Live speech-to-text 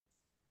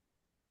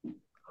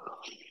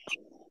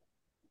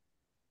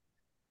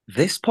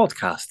This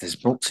podcast is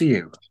brought to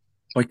you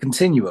by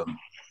Continuum,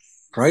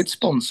 proud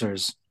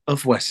sponsors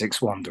of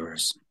Wessex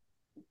Wanderers.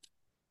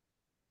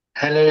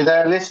 Hello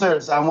there,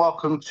 listeners, and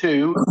welcome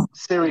to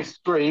Series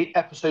 3,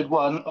 Episode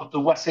 1 of the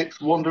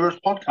Wessex Wanderers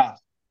podcast.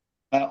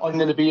 I'm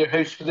going to be your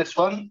host for this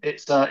one.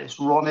 It's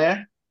Ron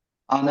here,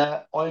 and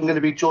I'm going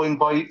to be joined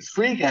by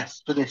three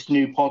guests for this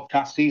new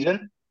podcast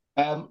season.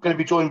 I'm going to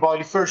be joined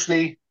by,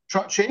 firstly,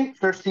 Trutchy,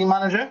 first team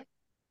manager.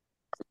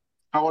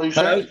 How are you,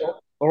 Hello. sir?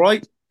 All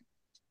right.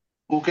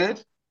 All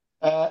good.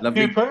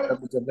 Lovely. Hooper,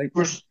 Lovely,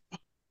 lovely.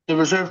 the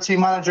reserve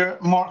team manager,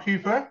 Mark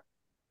Hooper.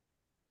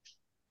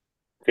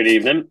 Good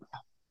evening.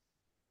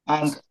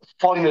 And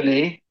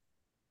finally,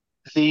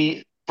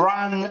 the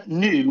brand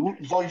new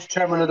vice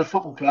chairman of the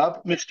football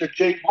club, Mr.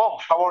 Jake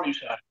Walsh. How are you,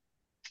 sir?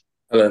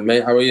 Hello,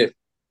 mate. How are you?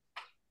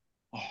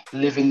 Oh,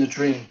 living the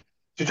dream.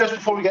 So just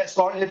before we get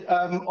started,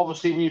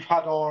 obviously we've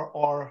had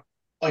our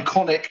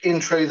iconic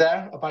intro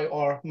there about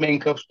our main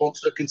club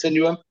sponsor,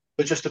 Continuum.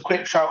 But just a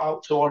quick shout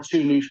out to our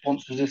two new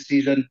sponsors this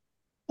season,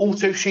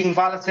 Auto Sheen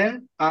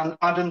Valetin and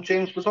Adam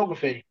James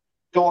Photography.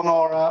 Go on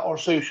our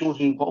socials,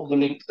 we've got all the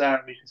links there,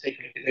 and we can take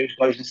a look at those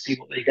guys and see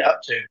what they get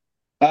up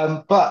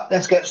to. But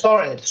let's get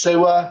started.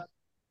 So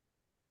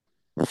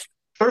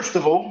first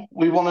of all,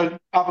 we want to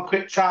have a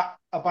quick chat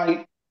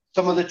about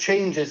some of the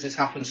changes that's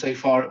happened so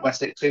far at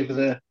Wessex over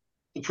the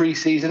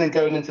pre-season and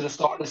going into the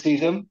start of the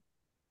season.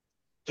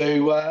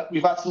 So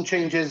we've had some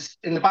changes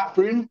in the back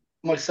room.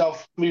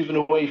 Myself moving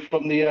away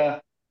from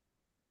the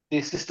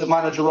assistant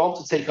manager role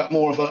to take up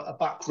more of a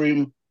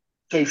backroom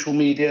social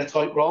media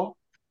type role.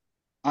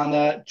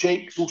 And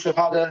Jake's also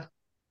had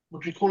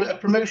would we call it a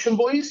promotion,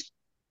 boys?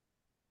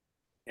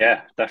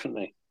 Yeah,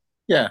 definitely.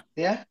 Yeah.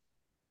 Yeah.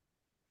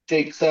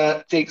 Jake's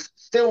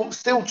still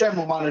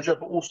general manager,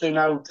 but also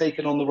now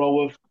taking on the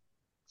role of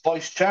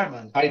vice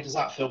chairman. How does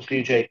that feel for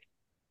you, Jake?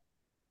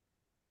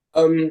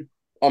 Um,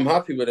 I'm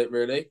happy with it,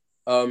 really.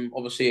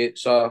 Obviously,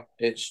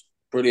 it's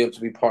brilliant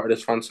to be part of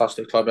this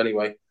fantastic club,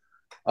 anyway.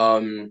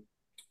 Um,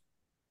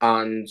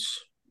 and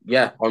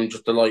yeah, I'm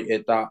just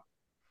delighted that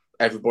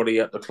everybody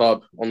at the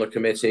club on the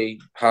committee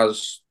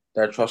has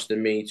their trust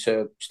in me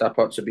to step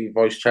up to be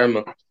vice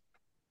chairman.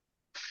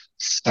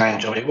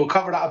 Sound Johnny. We'll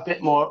cover that a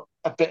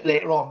bit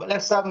later on. But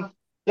let's have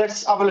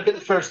a look at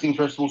the first thing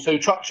first of all. So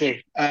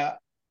Trutchy,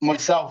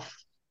 myself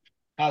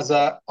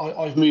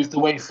I've moved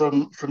away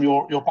from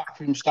your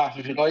backroom staff,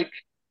 if you like.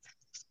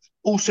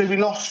 Also, we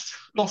lost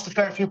a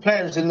fair few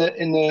players in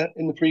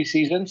the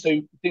pre-season,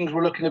 so things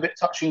were looking a bit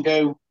touch and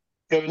go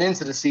going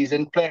into the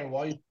season player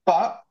wise.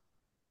 But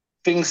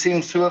things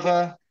seem to have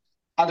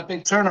had a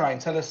big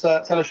turnaround. Tell us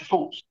your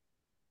thoughts.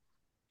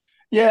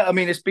 Yeah, I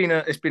mean it's been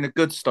a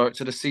good start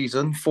to the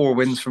season. 4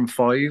 wins from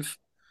 5.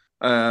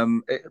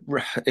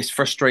 It's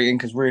frustrating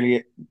because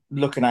really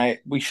looking at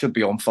it, we should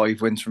be on 5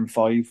 wins from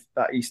 5.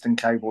 That Eastern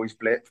Cowboys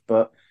blip,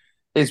 but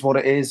is what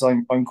it is.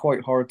 I'm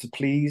quite hard to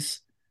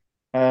please.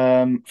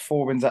 4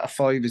 wins out of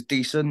 5 is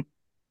decent.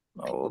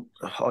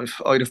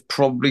 I'd have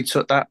probably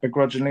took that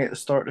begrudgingly at the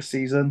start of the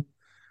season.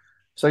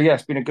 So yeah,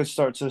 it's been a good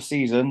start to the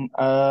season.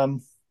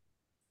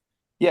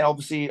 Yeah,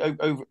 obviously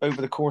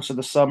over the course of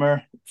the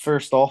summer,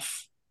 first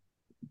off,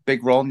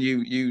 Big Ron,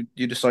 you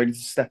decided to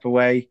step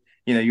away.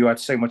 You know, you had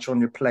so much on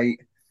your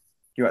plate.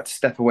 You had to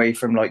step away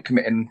from like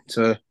committing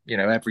to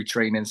every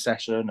training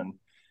session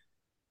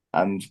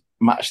and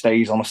match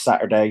days on a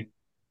Saturday.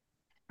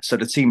 So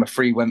the team of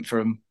three went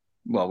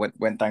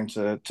down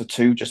to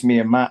two, just me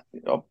and Matt.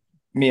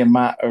 Me and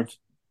Matt are,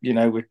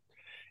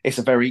 it's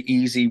a very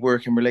easy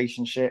working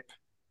relationship.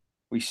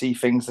 We see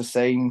things the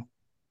same.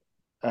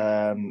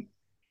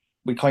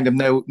 We kind of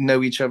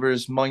know each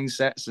other's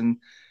mindsets and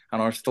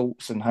our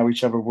thoughts and how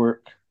each other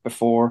work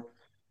before.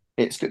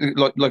 It's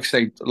like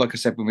I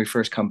said when we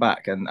first come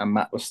back and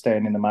Matt was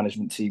staying in the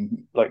management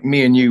team. Like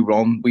me and you,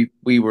 Ron,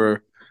 we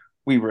were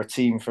a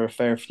team for a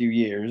fair few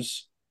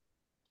years.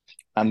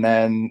 And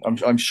then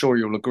I'm sure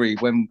you'll agree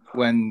when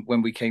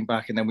we came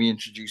back and then we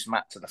introduced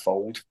Matt to the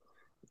fold,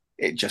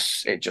 it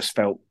just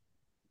felt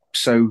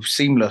so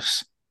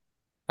seamless.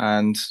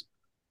 And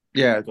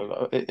yeah,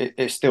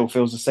 it still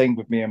feels the same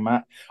with me and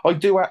Matt. I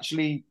do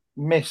actually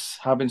miss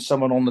having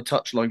someone on the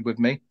touchline with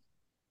me,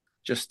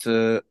 just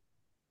to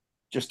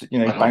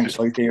I'll bounce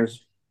ideas.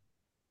 be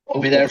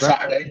What there was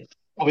that? Saturday.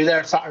 I'll be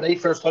there Saturday,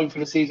 first time for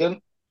the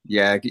season.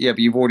 Yeah, yeah, but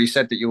you've already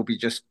said that you'll be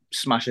just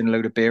smashing a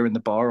load of beer in the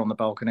bar on the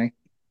balcony,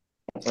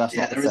 so that's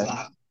Yeah, not the there is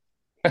same.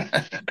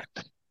 that.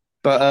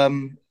 But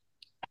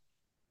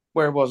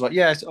where was I?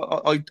 Yes,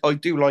 I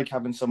do like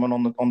having someone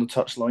on the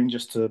touchline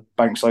just to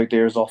bounce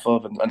ideas off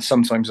of, and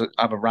sometimes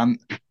have a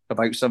rant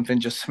about something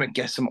just to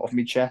get some off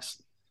my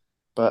chest.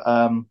 But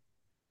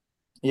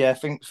yeah, I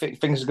think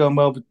things are going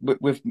well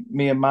with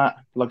me and Matt.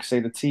 Like I say,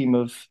 the team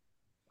of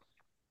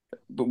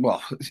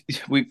well,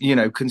 we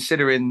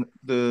considering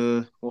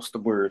the what's the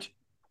word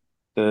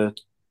the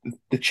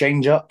the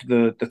change up,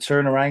 the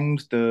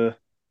turnaround, The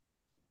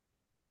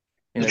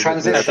the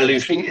transition. I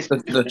Evolution.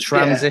 think the yeah.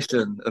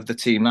 transition of the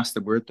team. That's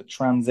the word, the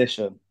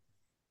transition.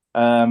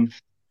 Um,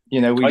 we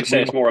I'd say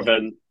we it's more of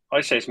an.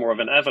 I'd say it's more of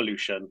an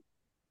evolution.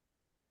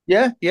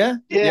 Yeah, I'd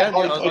Yeah,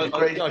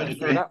 agree. I I'd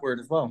prefer agree. that word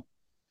as well.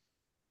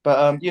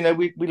 But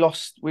we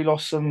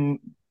lost some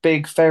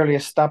big, fairly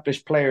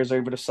established players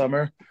over the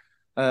summer.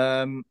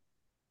 Um,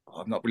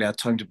 I've not really had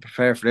time to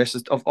prepare for this.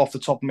 Off the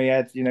top of my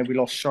head, we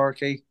lost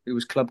Sharkey, who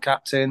was club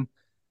captain.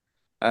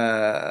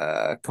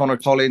 Connor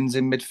Collins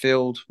in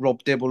midfield,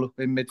 Rob Dibble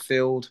in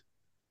midfield,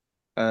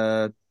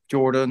 uh,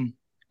 Jordan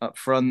up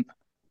front.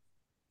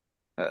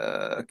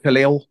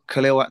 Khalil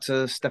had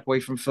to step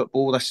away from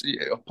football.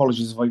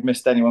 Apologies if I've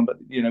missed anyone, but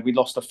we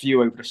lost a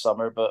few over the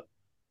summer, but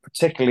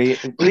particularly,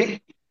 Well,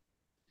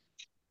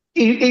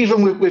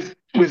 even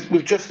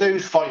with just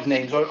those five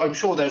names, I'm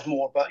sure there's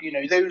more, but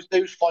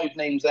those five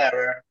names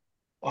there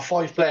are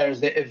five players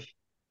that have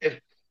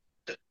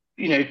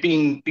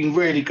been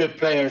really good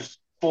players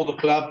for the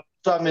club.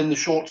 Some in the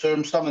short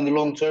term, some in the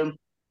long term.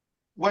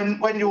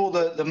 When you're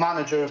the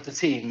manager of the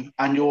team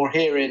and you're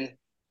hearing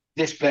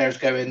this player's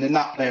going and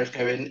that player's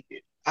going,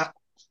 uh,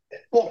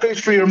 what goes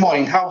through your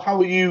mind? How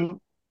are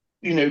you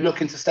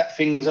looking to step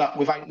things up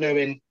without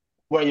knowing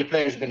where your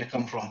players are going to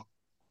come from?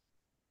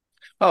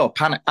 oh,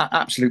 panic,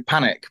 absolute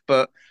panic.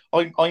 But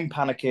I'm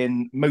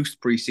panicking most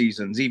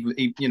pre-seasons, even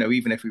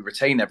if we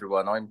retain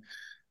everyone. I'm,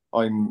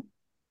 I'm.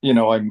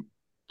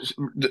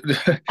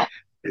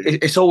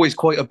 It's always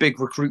quite a big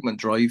recruitment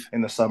drive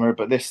in the summer,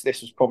 but this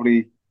was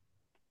probably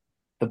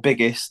the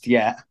biggest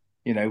yet.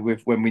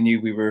 With when we knew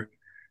we were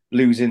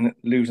losing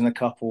a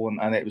couple,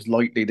 and it was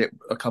likely that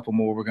a couple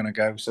more were going to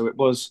go. So it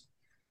was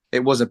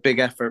a big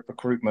effort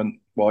recruitment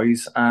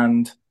wise,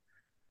 and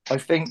I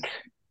think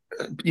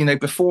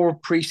before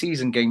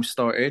preseason games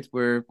started,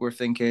 we're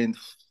thinking,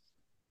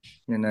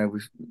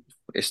 we've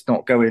it's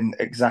not going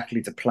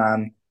exactly to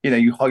plan.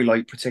 You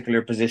highlight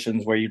particular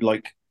positions where you'd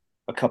like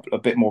a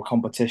bit more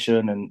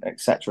competition and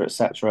etc.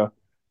 etc.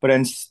 But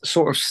then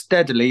sort of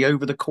steadily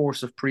over the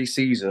course of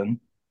pre-season,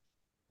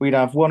 we'd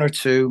have one or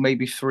two,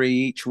 maybe three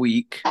each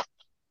week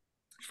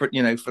for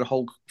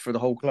the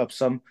whole club.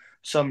 Some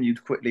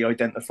you'd quickly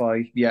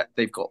identify, yeah,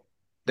 they've got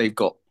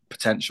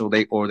potential,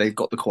 they've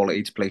got the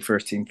quality to play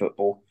first team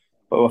football.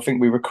 But I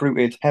think we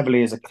recruited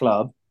heavily as a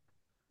club.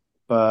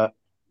 But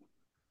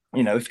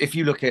if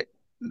you look at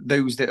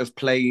those that have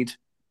played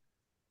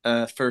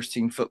first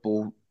team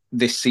football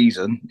this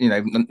season,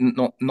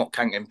 not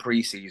counting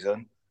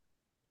pre-season.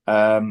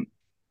 Um,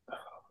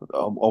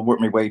 I'll work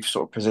my way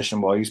sort of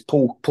position wise.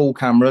 Paul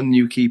Cameron,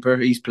 new keeper,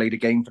 he's played a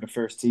game for the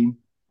first team.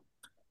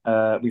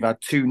 We've had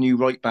two new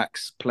right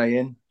backs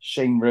playing,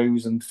 Shane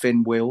Rose and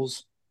Finn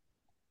Wills.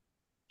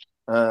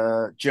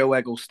 Joe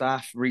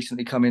Egglestaff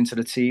recently come into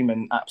the team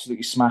and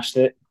absolutely smashed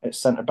it at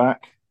centre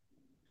back.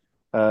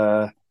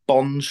 Uh,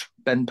 Bonge,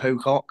 Ben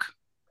Pocock,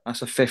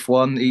 that's a fifth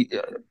one.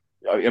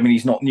 I mean,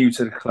 he's not new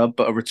to the club,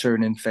 but a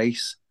returning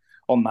face.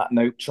 On that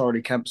note,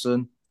 Charlie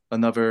Kempson,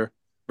 another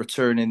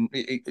returning,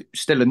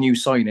 still a new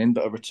signing,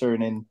 but a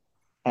returning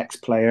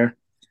ex-player.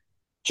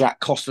 Jack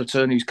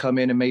Costerton, who's come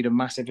in and made a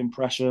massive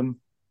impression.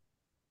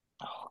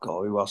 Oh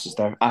God, who else is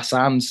there?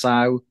 Asan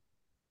Sao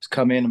has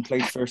come in and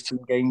played first two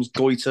games.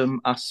 Goitom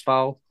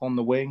Asfal on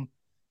the wing.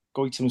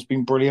 Goitom's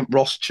been brilliant.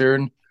 Ross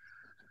Churn,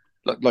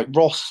 like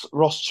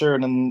Ross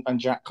Churn and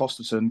Jack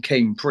Costerton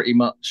came pretty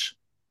much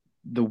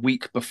the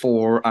week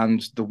before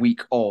and the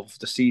week of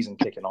the season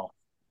kicking off.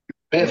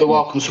 Bit of a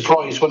welcome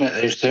surprise, wasn't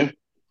it, those two?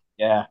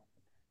 Yeah.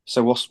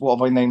 So what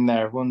have I named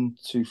there? 1,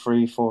 2,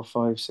 3, 4,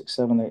 5, 6,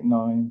 7, 8,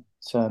 9,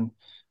 10.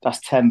 That's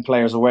 10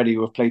 players already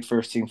who have played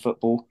first team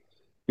football.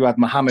 You had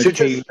So Mohamed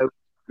Kalo,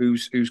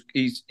 just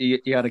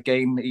he had a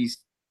game. He's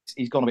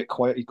gone a bit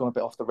quiet. He's gone a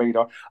bit off the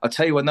radar. I'll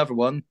tell you another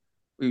one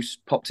who's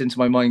popped into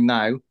my mind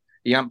now.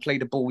 He hasn't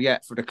played a ball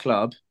yet for the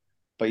club,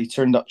 but he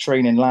turned up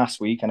training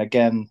last week and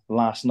again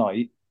last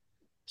night.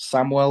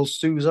 Samuel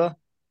Souza,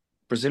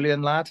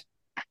 Brazilian lad.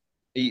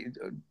 He,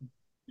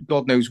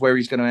 God knows where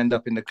he's going to end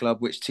up in the club,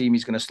 which team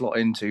he's going to slot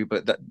into,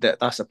 but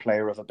that's a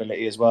player of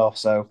ability as well.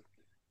 So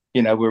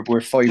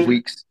we're 5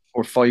 weeks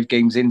or 5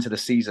 games into the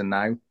season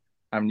now,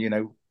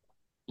 and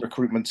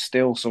recruitment's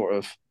still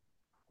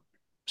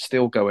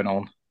going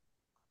on.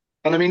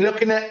 and I mean,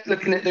 looking at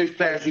those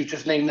players you've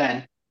just named,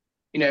 then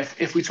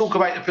if we talk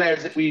about the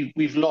players that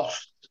we've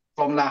lost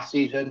from last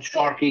season,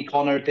 Sharkey,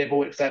 Connor,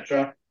 Dibble,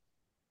 etc.,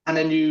 and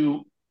then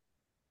you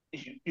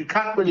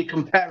can't really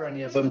compare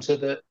any of them to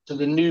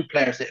the new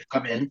players that have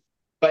come in.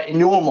 But in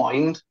your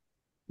mind,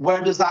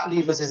 where does that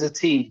leave us as a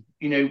team?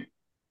 You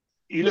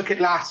look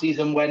at last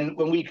season when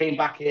we came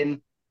back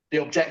in, the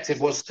objective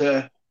was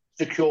to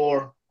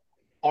secure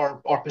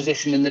our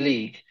position in the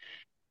league.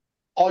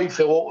 I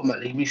feel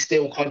ultimately we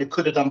still kind of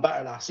could have done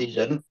better last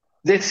season.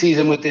 This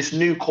season, with this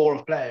new core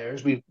of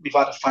players, we've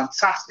had a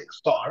fantastic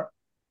start.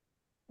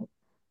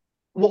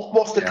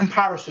 What's the Yeah.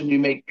 comparison you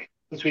make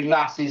between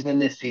last season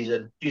and this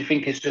season? Do you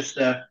think it's just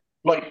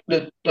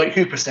like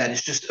Hooper said,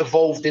 it's just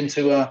evolved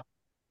into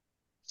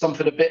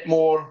something a bit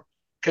more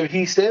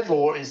cohesive,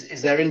 or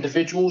is there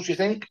individuals? Do you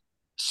think?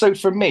 So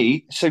for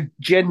me,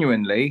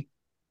 genuinely,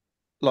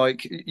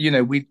 like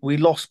we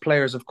lost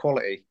players of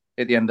quality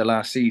at the end of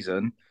last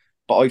season,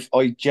 but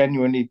I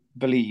genuinely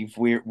believe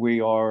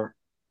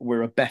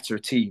we're a better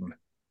team.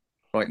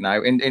 right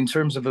now. In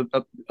terms of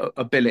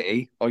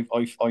ability, I'm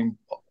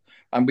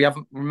and we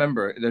haven't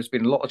remember. There's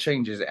been a lot of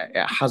changes. It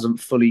hasn't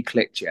fully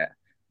clicked yet.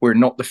 We're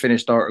not the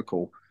finished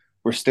article.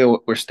 We're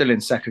still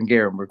in second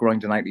gear and we're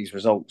grinding out these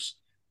results.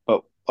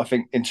 But I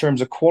think in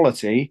terms of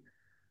quality,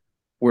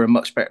 we're a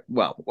much better.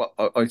 Well,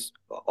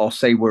 I'll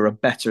say we're a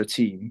better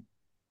team,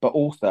 but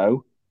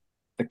also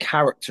the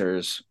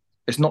characters.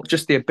 It's not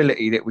just the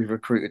ability that we've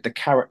recruited. The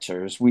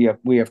characters we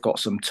have got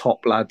some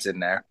top lads in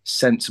there,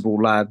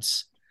 sensible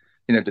lads.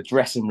 The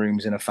dressing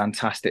room's in a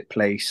fantastic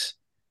place.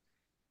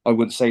 I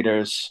wouldn't say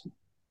there's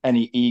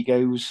any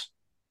egos.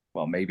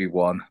 Well, maybe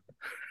one,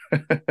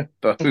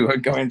 but we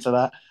won't go into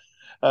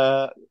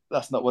that.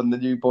 That's not one of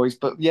the new boys.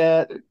 But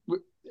yeah,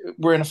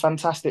 we're in a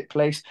fantastic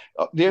place.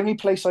 The only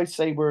place I'd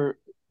say we're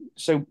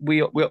so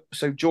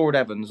Jord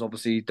Evans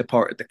obviously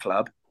departed the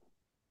club.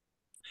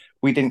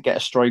 We didn't get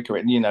a striker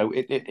in.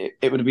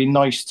 It would be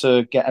nice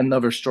to get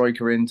another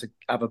striker in to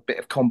have a bit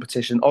of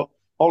competition.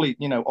 Ollie,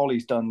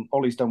 Ollie's done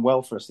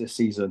well for us this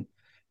season.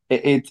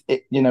 It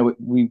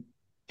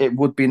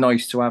would be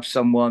nice to have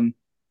someone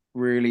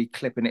really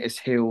clipping at his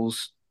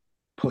heels,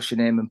 pushing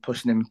him and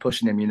pushing him and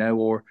pushing him,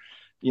 or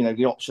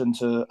the option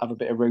to have a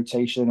bit of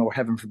rotation, or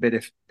heaven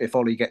forbid if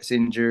Ollie gets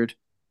injured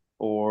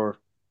or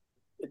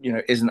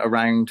isn't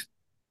around,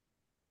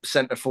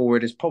 centre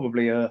forward is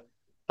probably a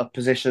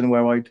position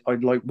where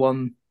I'd like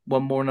one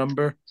more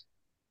number.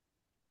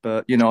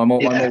 But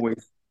Yeah,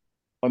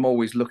 I'm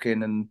always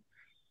looking and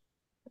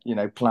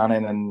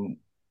planning and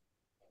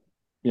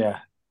yeah.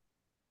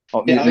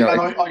 yeah,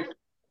 and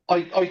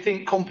I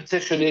think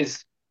competition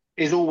is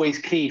always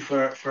key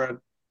for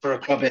a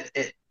club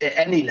at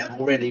any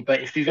level, really.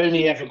 But if you've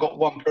only ever got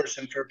one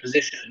person for a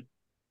position,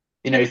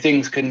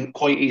 things can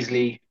quite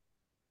easily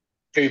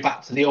go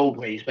back to the old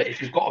ways. But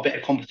if you've got a bit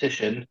of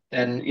competition,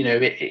 then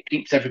it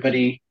keeps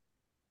everybody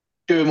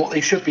doing what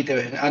they should be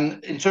doing.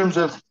 And in terms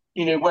of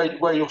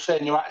where you're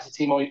saying you're at as a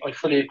team, I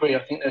fully agree. I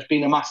think there's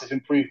been a massive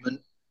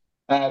improvement,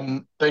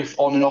 both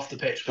on and off the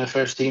pitch for the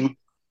first team.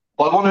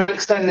 But I want to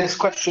extend this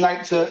question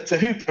out to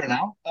Hooper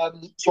now.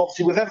 So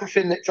obviously, with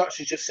everything that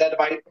Trutchy just said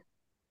about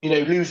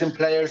losing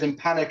players and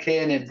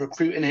panicking and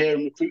recruiting here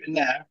and recruiting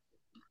there,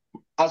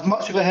 as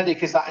much of a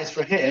headache as that is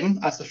for him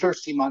as the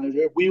first team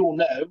manager, we all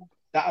know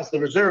that as the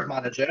reserve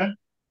manager,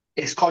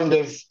 it's kind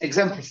of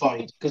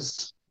exemplified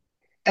because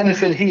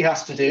anything he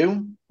has to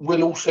do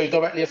will also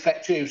directly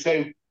affect you.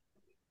 So,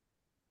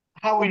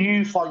 how are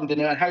you finding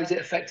it, and how has it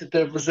affected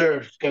the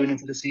reserves going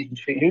into the season?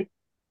 Do you think?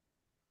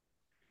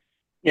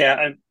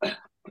 Yeah, and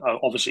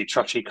obviously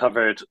Trutchy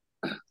covered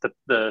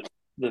the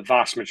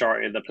vast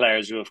majority of the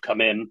players who have come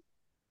in,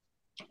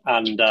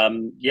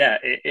 and yeah,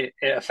 it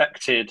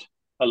affected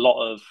a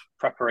lot of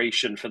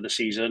preparation for the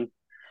season.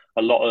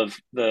 A lot of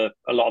the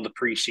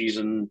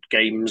preseason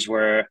games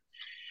were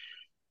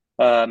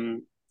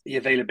the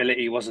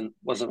availability wasn't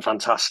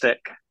fantastic,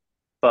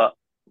 but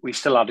we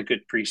still had a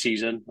good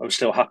preseason. I was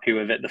still happy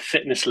with it. The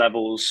fitness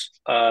levels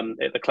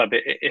at the club,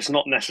 it's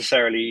not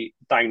necessarily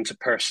down to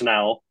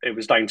personnel. It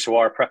was down to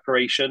our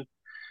preparation.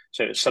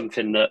 So it's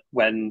something that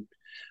when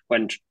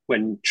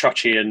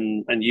Trutchy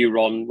and you,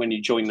 Ron, when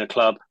you joined the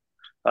club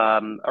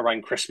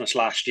around Christmas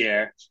last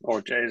year,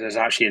 or it was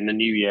actually in the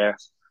new year,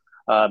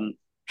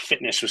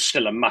 fitness was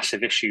still a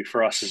massive issue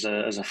for us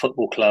as a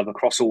football club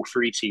across all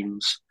three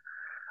teams.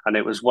 And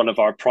it was one of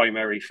our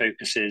primary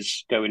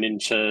focuses going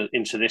into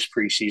this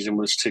preseason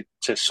was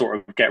to sort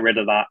of get rid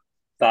of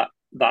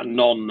that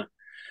non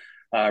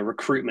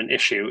recruitment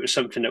issue. It was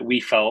something that we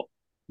felt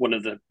one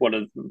of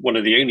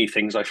the only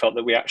things I felt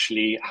that we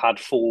actually had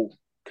full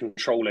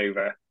control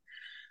over.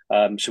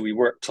 So we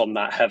worked on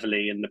that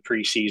heavily in the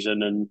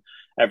preseason, and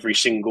every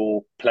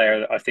single player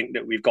that I think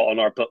that we've got on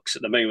our books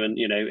at the moment,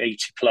 80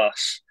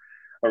 plus,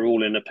 are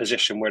all in a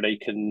position where they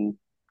can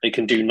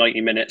do 90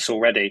 minutes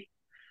already.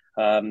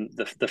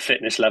 The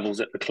fitness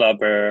levels at the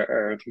club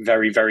are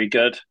very, very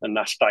good, and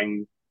that's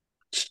down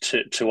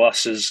to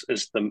us as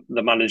the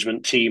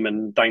management team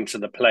and down to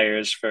the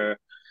players for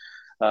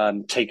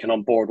taking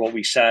on board what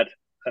we said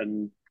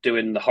and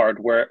doing the hard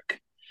work.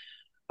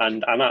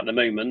 And at the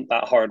moment,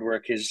 that hard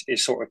work is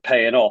sort of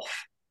paying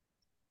off.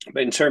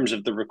 But in terms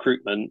of the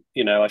recruitment,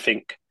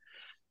 it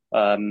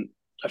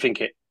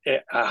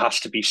has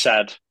to be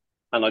said,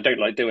 and I don't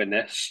like doing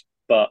this,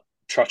 but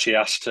Trutchy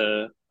has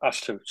to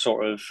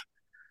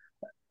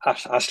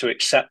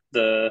accept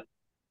the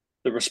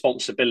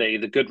responsibility,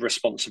 the good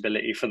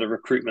responsibility for the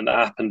recruitment that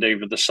happened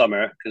over the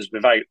summer. Because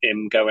without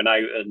him going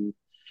out and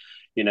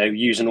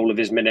using all of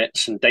his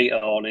minutes and data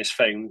on his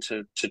phone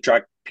to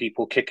drag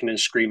people kicking and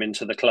screaming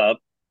to the club,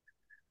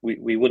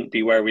 we wouldn't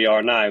be where we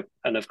are now.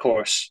 And of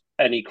course,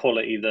 any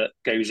quality that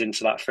goes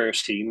into that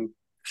first team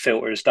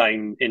filters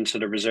down into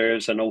the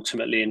reserves and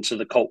ultimately into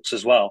the Colts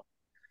as well.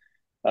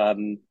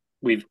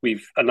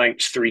 We've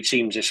announced three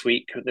teams this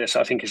week. This,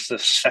 I think, is the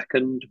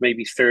second,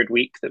 maybe third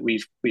week that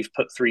we've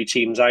put three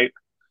teams out,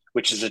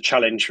 which is a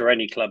challenge for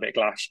any club at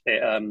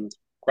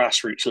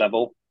grassroots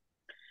level.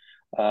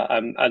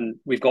 And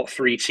we've got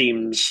three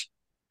teams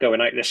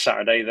going out this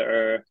Saturday that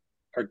are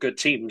are good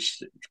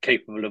teams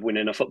capable of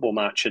winning a football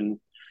match. And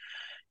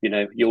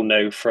you'll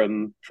know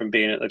from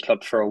being at the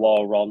club for a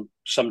while, Ron,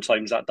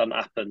 sometimes that doesn't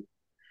happen.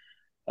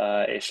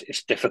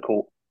 It's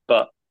difficult,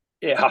 but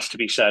it has to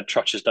be said,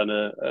 Trutch has done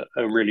a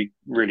really,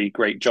 really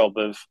great job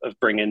of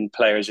bringing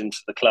players into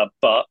the club.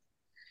 But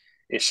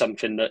it's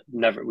something that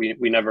we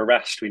never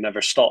rest, we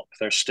never stop.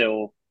 There's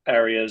still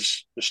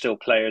areas, there's still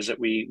players that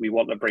we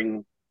want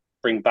to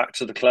bring back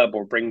to the club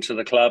or bring to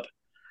the club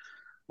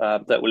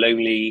that will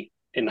only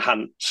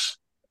enhance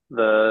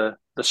the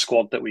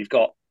squad that we've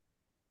got.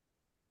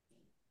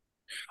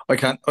 I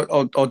can't.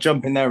 I'll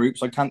jump in there,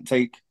 Oops. I can't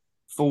take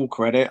full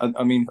credit.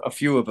 I mean, a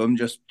few of them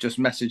just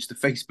messaged the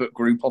Facebook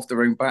group off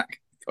their own back,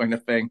 kind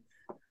of thing.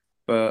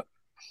 But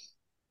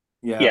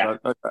yeah,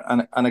 Yeah,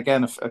 and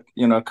again,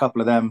 a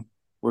couple of them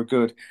were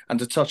good. And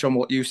to touch on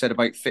what you said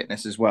about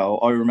fitness as well,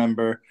 I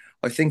remember.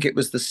 I think it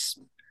was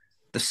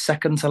the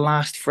second to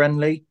last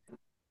friendly,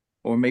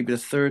 or maybe the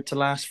third to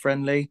last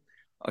friendly.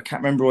 I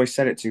can't remember who I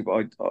said it to, but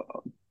I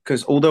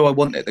because although I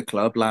wanted the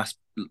club last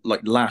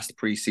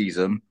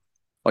pre-season,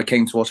 I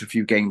came to watch a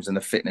few games and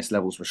the fitness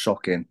levels were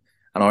shocking.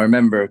 And I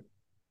remember,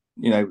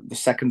 the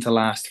second to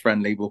last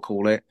friendly, we'll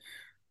call it,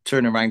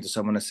 turning around to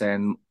someone and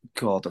saying,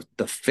 God,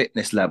 the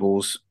fitness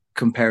levels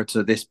compared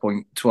to this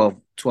point 12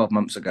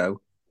 months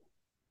ago,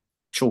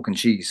 chalk and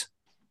cheese.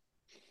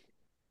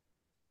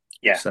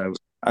 yeah. So,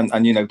 and I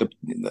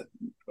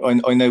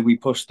know we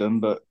pushed them,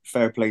 but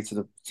fair play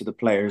to the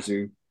players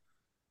who,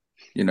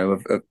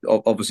 have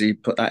obviously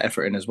put that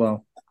effort in as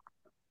well.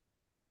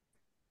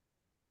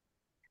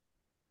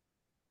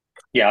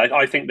 Yeah,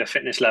 I think the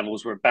fitness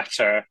levels were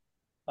better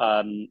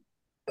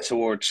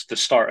towards the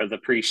start of the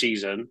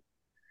pre-season.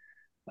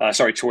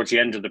 Towards the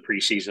end of the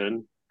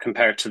pre-season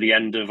compared to the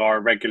end of our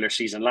regular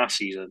season last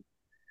season,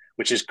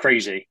 which is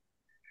crazy.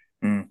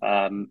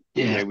 Mm.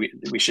 Yeah.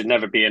 We should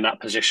never be in that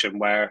position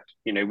where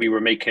we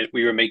were making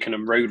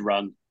them road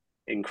run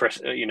in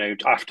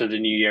after the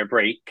New Year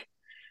break,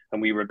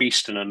 and we were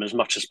beasting them as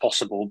much as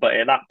possible. But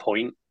at that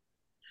point,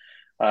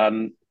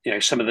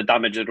 some of the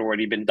damage had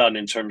already been done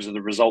in terms of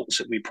the results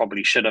that we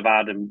probably should have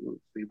had, and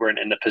we weren't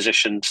in the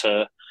position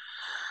to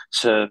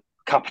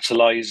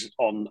capitalize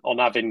on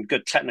having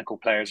good technical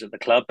players at the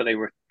club, but they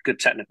were good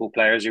technical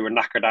players who were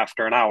knackered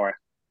after an hour.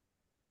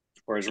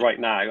 Whereas right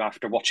now,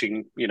 after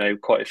watching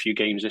quite a few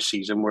games this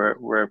season,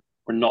 we're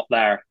not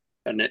there,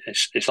 and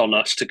it's on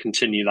us to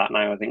continue that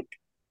now, I think.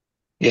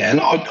 Yeah,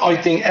 and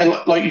I think,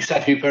 like you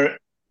said, Hooper,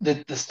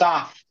 the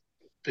staff,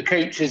 the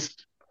coaches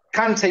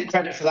can take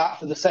credit for that,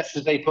 for the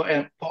sessions they put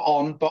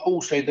on, but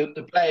also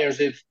the players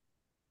have,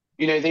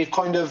 they've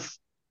kind of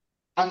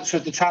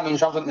answered the challenge,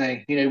 haven't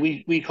they?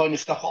 We kind of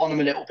stuck it on them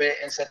a little bit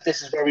and said,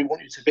 this is where we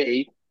want you to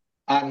be.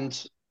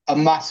 And a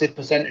massive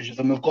percentage of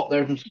them have got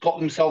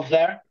themselves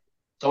there.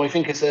 So I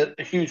think it's a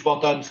huge well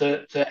done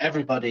to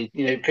everybody,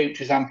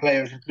 coaches and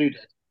players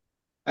included.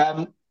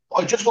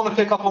 I just want to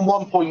pick up on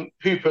one point,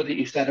 Hooper, that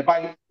you said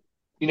about,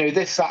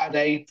 this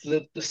Saturday,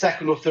 for the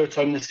second or third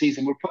time this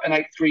season, we're putting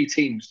out three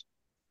teams.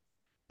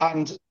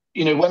 And,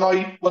 when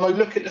I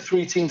look at the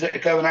three teams that are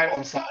going out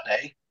on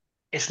Saturday,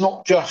 it's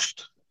not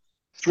just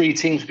three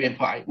teams being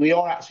put out. We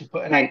are actually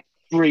putting out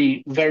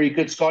three very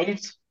good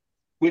sides,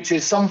 which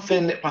is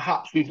something that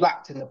perhaps we've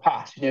lacked in the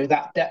past,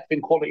 that depth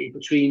and quality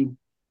between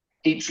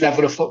each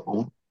level of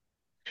football.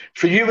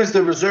 For you as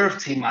the reserve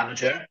team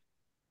manager,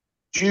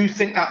 do you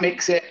think that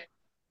makes it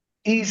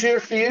easier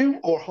for you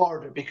or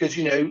harder? Because,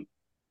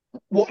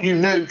 what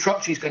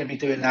Trutchy's going to be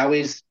doing now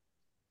is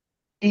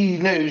he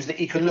knows that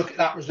he can look at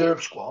that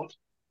reserve squad,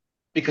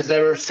 because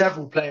there are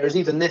several players,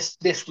 even this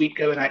week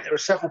going out, there are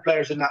several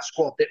players in that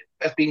squad that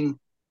have been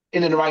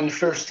in and around the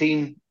first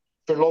team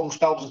for long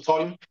spells of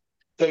time.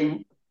 So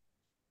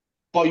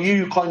by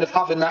you kind of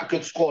having that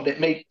good squad, it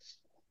makes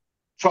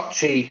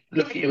Trutchy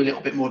look at you a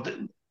little bit more.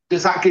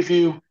 Does that give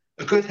you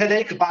a good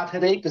headache, a bad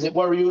headache? Does it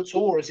worry you at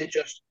all, or is it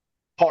just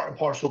part and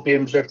parcel of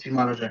being reserve team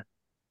manager?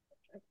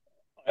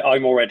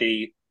 I'm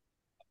already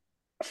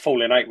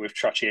falling out with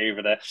Trutchy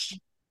over this.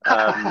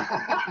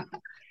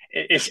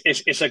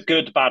 It's a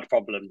good bad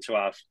problem to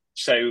have.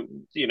 So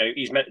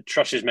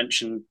Trutch has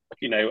mentioned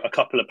a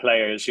couple of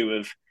players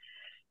who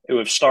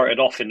have started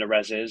off in the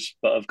reses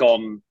but have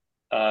gone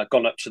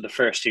up to the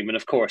first team, and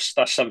of course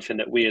that's something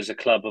that we as a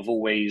club have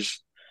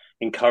always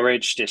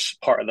encouraged. It's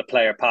part of the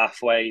player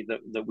pathway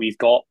that we've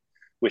got,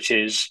 which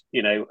is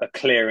a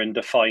clear and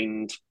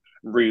defined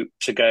route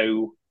to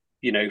go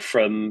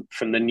from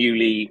the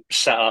newly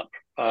set up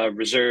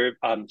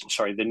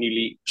the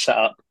newly set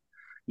up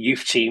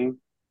youth team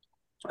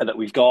that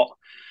we've got,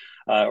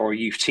 or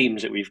youth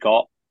teams that we've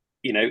got,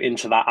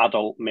 into that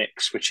adult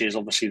mix, which is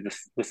obviously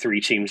the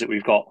three teams that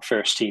we've got: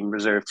 first team,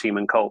 reserve team,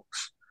 and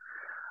Colts.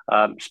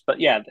 But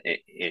yeah,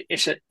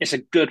 it's a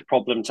good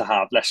problem to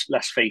have.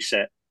 Let's face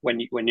it. When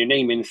you're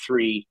naming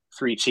three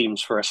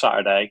teams for a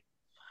Saturday,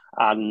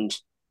 and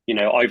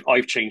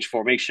I've changed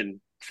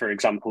formation, for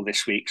example,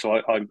 this week,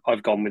 so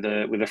I've gone with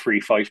a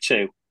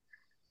 3-5-2.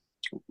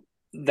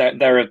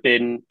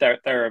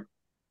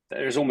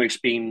 There's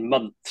almost been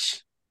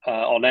months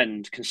on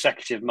end,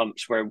 consecutive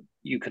months where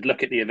you could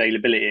look at the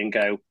availability and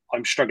go,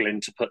 I'm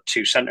struggling to put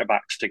two centre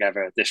backs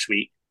together this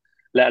week,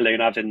 let alone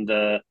having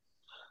that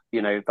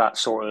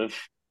sort of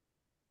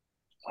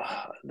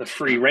the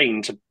free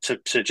reign to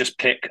just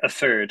pick a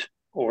third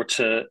or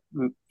to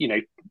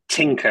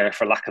tinker,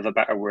 for lack of a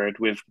better word,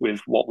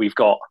 with what we've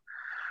got.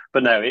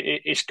 But no,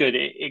 it's good.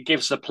 It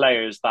gives the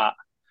players that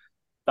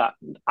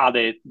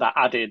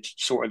added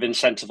sort of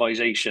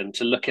incentivization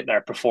to look at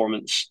their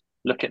performance,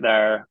 look at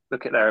their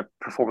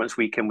performance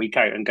week in, week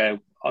out, and go,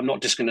 I'm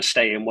not just going to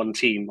stay in one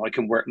team. I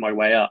can work my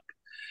way up.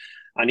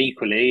 And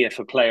equally, if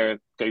a player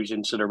goes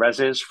into the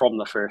reses from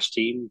the first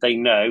team, they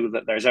know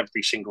that there's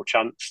every single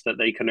chance that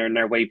they can earn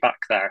their way back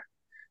there.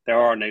 There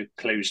are no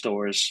closed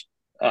doors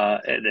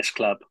at this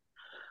club,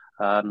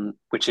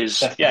 which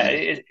is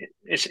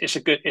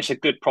it's a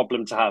good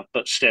problem to have.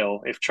 But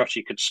still, if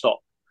Trutchy could stop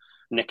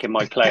nicking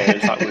my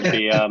players, that would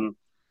be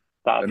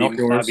They're not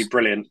yours.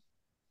 brilliant.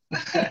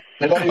 They're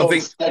not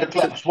yours. They're the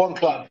clubs. One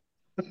club.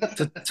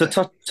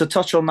 To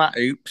touch on that,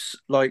 oops,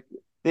 like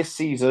this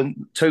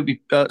season,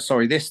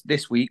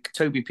 this week,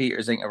 Toby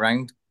Peters ain't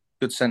around.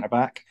 Good centre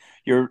back.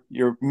 You're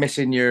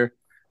missing your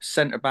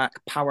centre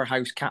back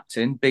powerhouse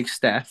captain, Big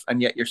Steph,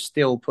 and yet you're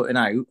still putting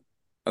out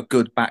a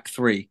good back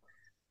three.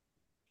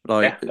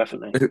 Like, yeah,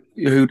 definitely.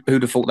 Who'd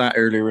have thought that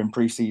earlier in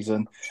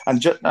pre-season? And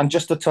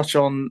just to touch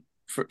on,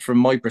 from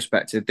my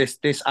perspective,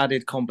 this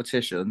added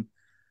competition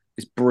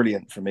is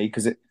brilliant for me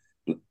because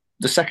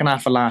the second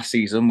half of last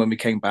season when we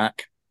came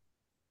back,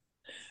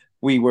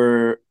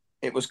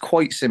 it was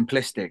quite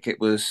simplistic. It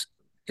was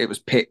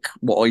pick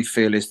what I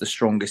feel is the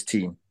strongest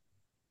team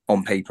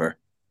on paper.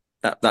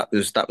 That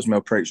was my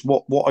approach.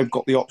 What I've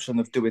got the option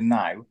of doing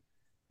now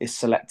is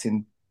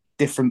selecting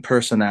different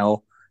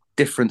personnel,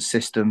 different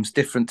systems,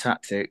 different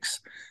tactics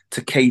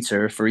to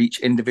cater for each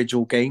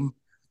individual game.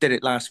 Did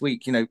it last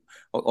week.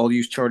 I'll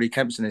use Charlie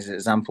Kempson as an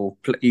example.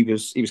 He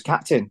was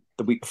captain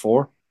the week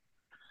before.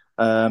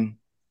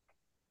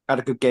 Had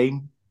a good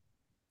game,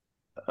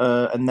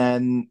 and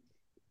then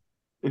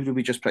who did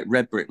we just play?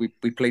 Redbridge.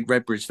 We played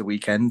Redbridge the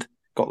weekend.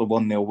 Got the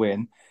 1-0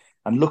 win.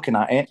 And looking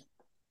at it,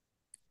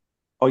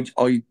 I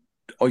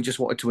just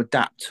wanted to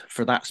adapt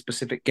for that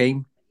specific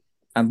game.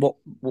 And what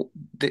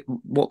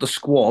the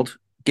squad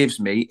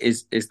gives me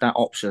is that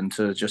option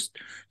to just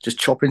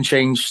chop and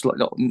change.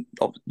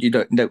 You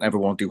don't ever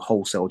want to do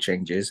wholesale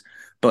changes,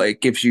 but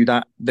it gives you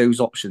those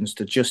options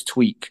to just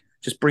tweak,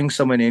 just bring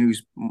someone in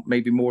who's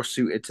maybe more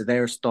suited to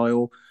their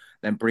style,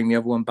 then bring the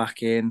other one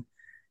back in.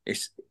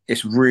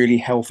 It's really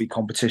healthy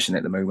competition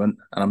at the moment,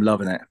 and I'm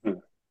loving it.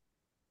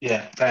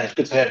 Yeah, it's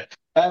good to hear.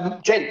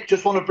 Jake,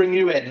 just want to bring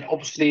you in.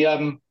 Obviously,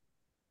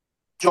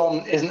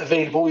 John isn't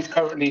available. He's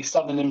currently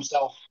sunning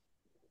himself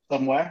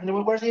somewhere.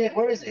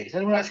 Where is he? Does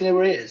anyone actually know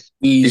where he is?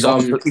 He's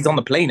on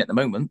the plane at the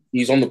moment.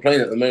 He's on the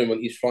plane at the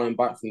moment. He's flying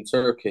back from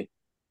Turkey.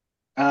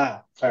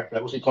 Fair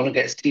play. Was he going to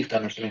get his teeth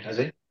done or something? Has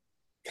he?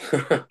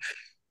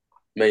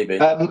 Maybe.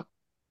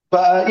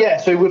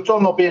 So with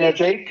John not being here,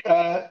 Jake,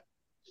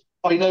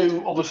 I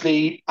know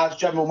obviously as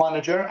general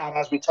manager and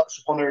as we touched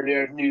upon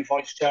earlier, new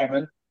vice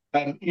chairman,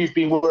 you've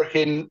been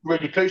working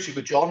really closely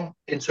with John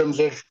in terms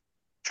of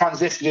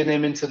transitioning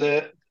him into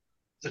the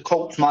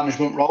Colts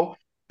management role.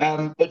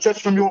 But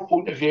just from your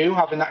point of view,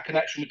 having that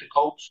connection with the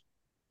Colts,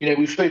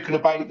 we've spoken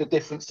about the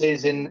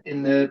differences in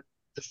the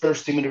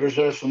first team and the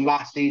reserves from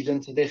last season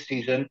to this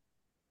season.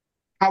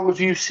 How have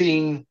you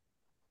seen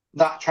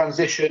that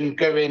transition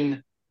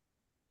going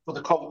for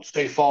the Colts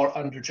so far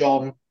under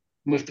John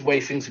with the way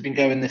things have been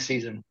going this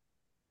season?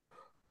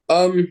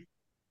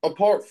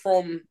 Apart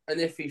from an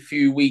iffy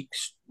few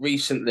weeks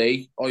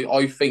recently,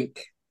 I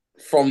think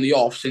from the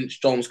off, since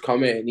John's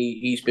come in,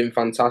 he's been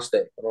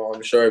fantastic.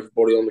 I'm sure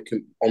everybody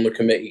on the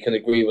committee can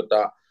agree with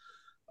that.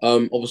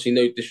 Obviously,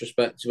 no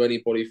disrespect to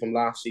anybody from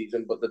last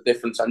season, but the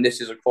difference, and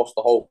this is across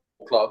the whole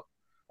club,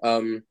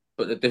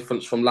 but the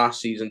difference from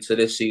last season to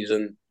this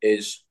season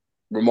is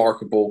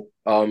remarkable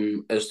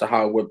as to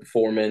how we're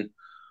performing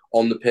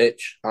on the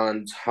pitch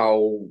and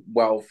how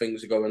well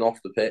things are going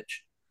off the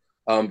pitch.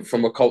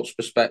 From a Colts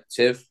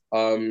perspective,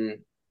 I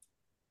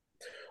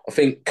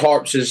think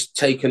Carps has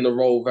taken the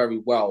role very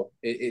well.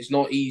 It's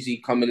not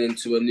easy coming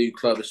into a new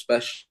club,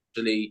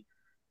 especially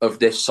of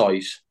this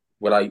size,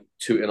 without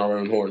tooting our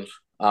own horns.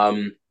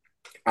 And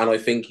I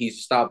think he's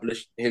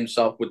established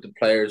himself with the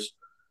players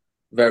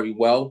very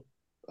well.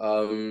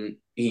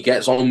 He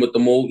gets on with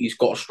them all. He's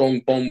got a strong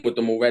bond with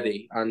them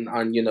already. And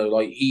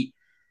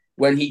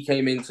when he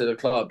came into the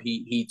club,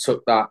 he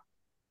took that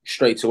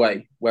straight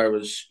away.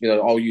 Whereas,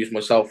 I'll use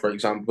myself, for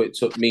example. It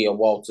took me a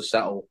while to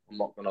settle, I'm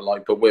not going to lie.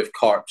 But with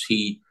Carps,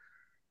 he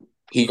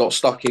got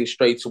stuck in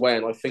straight away.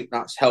 And I think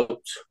that's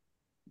helped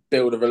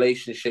build a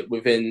relationship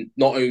within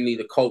not only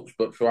the Colts,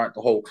 but throughout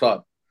the whole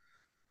club.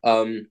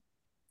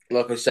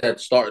 Like I said,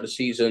 start of the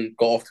season,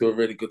 got off to a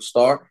really good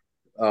start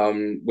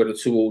with a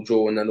 2-2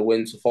 draw and then a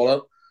win to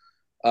follow.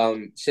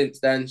 Since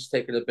then, it's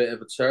taken a bit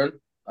of a turn,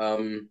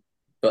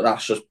 but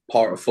that's just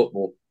part of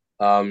football.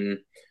 And,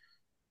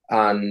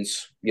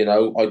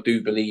 I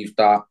do believe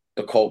that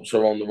the Colts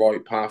are on the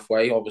right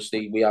pathway.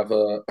 Obviously, we have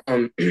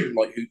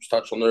like Hoops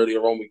touched on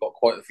earlier on, we've got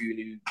quite a few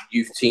new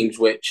youth teams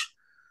which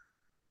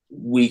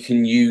we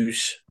can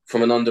use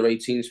from an under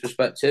 18s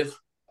perspective.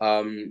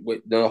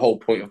 The whole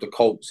point of the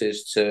Colts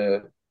is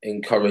to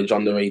encourage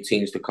under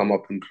 18s to come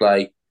up and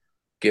play,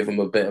 give them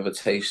a bit of a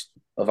taste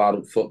of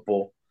adult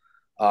football.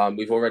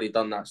 We've already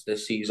done that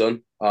this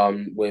season.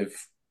 With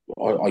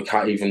I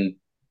can't even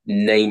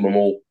name them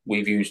all.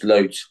 We've used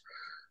loads.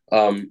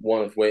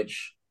 One of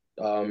which,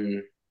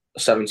 a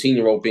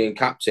 17-year-old being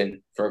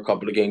captain for a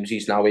couple of games.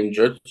 He's now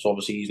injured, so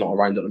obviously he's not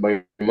around at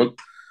the moment.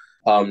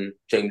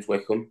 James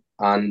Wickham,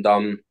 and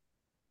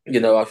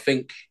I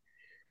think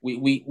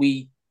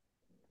we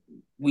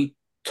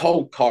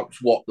told Carps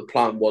what the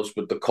plan was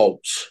with the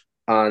Colts,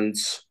 and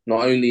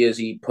not only has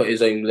he put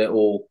his own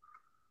little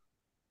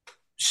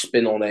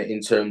spin on it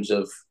in terms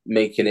of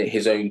making it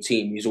his own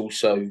team, he's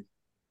also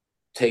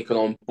taken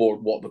on board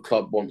what the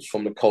club wants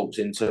from the Colts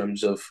in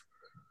terms of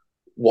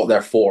what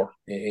they're for,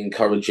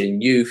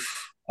 encouraging youth,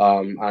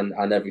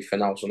 and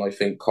everything else. And I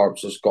think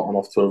Carps has gotten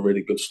off to a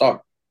really good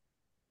start.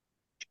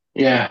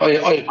 Yeah,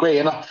 I agree,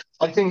 and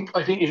I think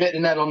you've hit the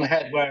nail on the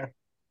head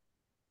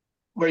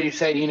where you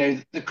say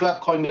the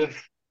club kind of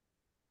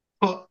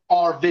put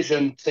our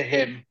vision to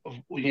him of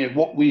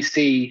what we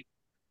see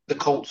the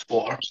Colts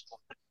for,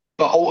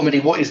 but ultimately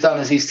what he's done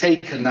is he's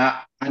taken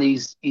that and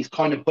he's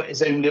kind of put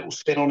his own little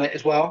spin on it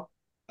as well.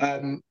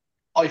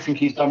 I think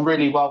he's done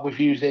really well with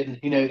using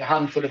the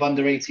handful of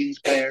under 18s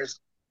players,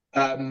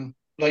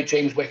 like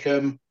James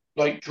Wickham,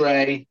 like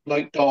Dre,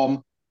 like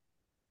Dom.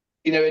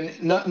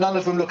 And none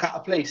of them look out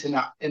of place in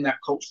that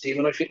Colts team,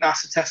 and I think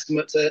that's a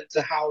testament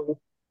to how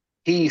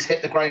he's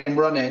hit the ground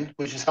running,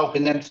 which is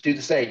helping them to do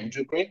the same. Do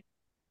you agree?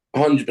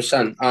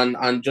 100%.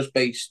 And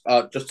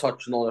just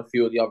touching on a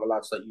few of the other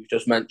lads that you've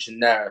just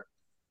mentioned there,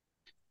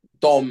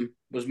 Dom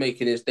was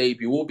making his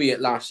debut,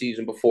 albeit last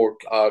season before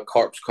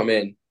Carps come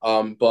in.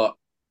 But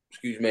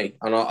excuse me,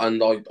 and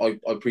I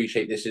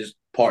appreciate this is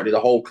partly the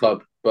whole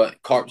club,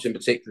 but Carps in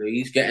particular,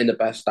 he's getting the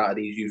best out of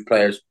these youth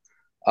players.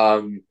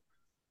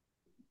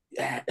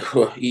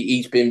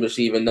 He's been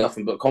receiving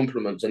nothing but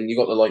compliments, and you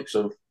got the likes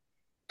of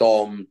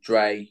Dom,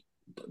 Dre.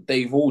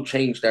 They've all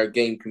changed their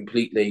game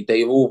completely.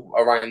 They all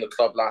around the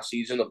club last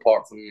season,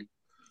 apart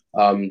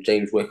from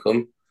James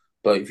Wickham.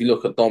 But if you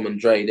look at Dom and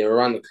Dre, they were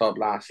around the club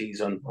last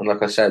season, and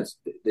like I said,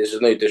 this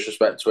is no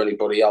disrespect to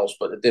anybody else,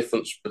 but the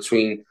difference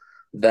between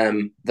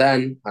them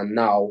then and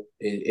now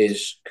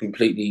is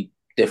completely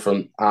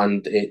different,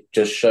 and it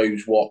just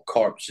shows what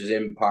Carps'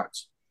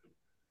 impact,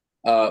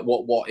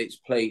 what it's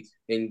played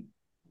in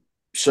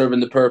serving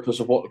the purpose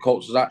of what the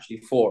Colts is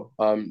actually for.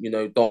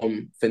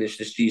 Dom finished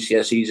his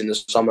GCSEs in the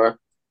summer.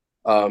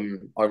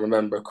 I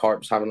remember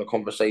Carps having a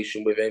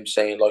conversation with him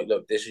saying, like,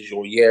 look, this is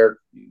your year.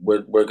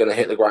 We're going to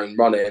hit the ground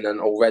running. And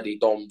already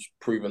Dom's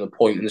proven a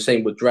point. And the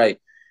same with Dre.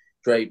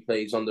 Dre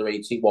plays under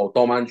 18. Well,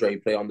 Dom and Dre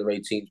play under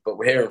 18s, but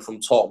we're hearing from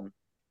Tom,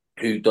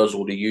 who does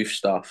all the youth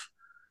stuff,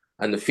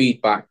 and the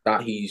feedback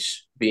that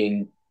he's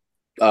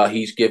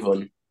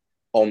given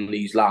on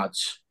these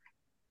lads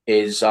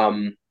is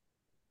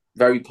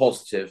very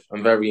positive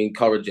and very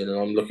encouraging, and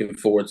I'm looking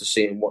forward to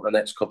seeing what the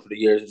next couple of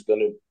years is going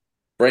to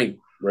bring,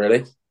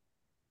 really.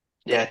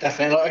 Yeah,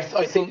 definitely.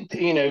 I think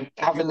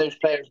having those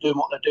players doing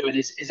what they're doing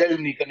is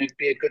only going to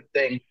be a good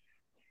thing,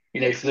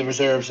 for the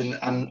reserves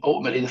and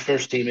ultimately the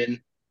first team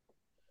in,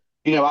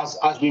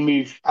 as we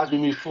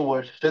move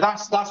forward. So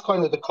that's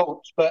kind of the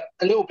Colts, but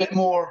a little bit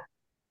more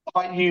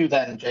about you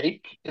then,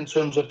 Jake, in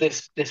terms of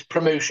this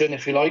promotion,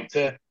 if you like,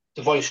 to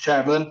vice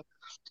chairman.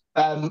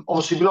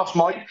 Obviously, we lost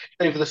Mike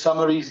over the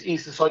summer.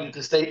 He's decided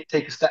to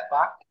take a step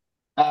back.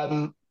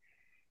 And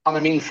I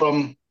mean,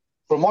 from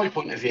my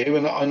point of view,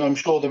 and I'm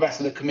sure the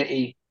rest of the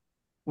committee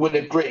will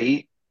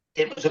agree,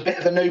 it was a bit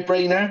of a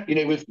no-brainer.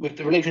 With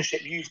the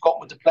relationship you've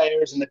got with the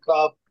players and the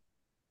club,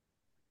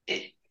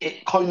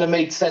 it kind of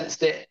made sense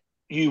that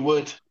you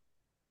would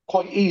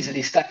quite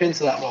easily step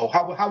into that role.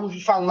 How have you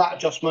found that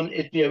adjustment?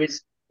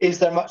 Is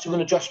there much of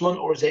an adjustment,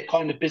 or is it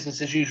kind of business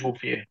as usual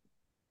for you?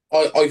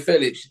 I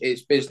feel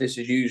it's business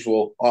as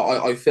usual.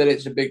 I feel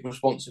it's a big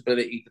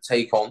responsibility to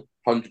take on,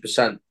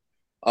 100%.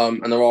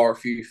 And there are a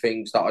few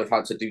things that I've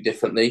had to do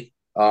differently.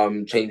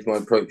 Change my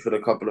approach with a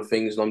couple of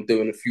things, and I'm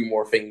doing a few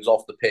more things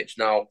off the pitch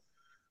now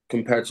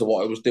compared to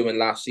what I was doing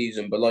last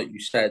season. But like you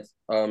said,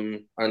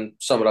 and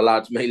some of the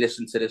lads may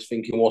listen to this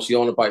thinking, what's he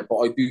on about? But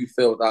I do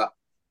feel that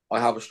I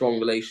have a strong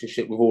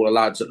relationship with all the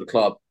lads at the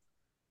club.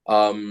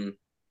 And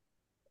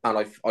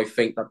I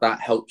think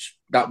that helps.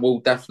 That will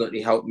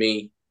definitely help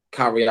me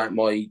carry out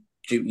my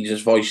duties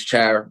as vice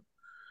chair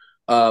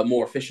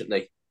more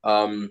efficiently.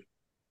 Because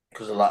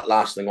the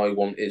last thing I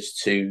want is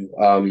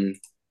to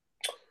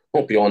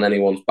not be on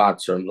anyone's bad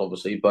terms,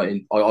 obviously, but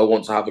I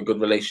want to have a good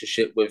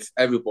relationship with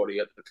everybody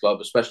at the club,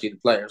 especially the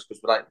players,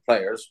 because without the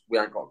players, we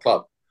ain't got a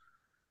club.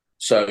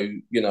 So,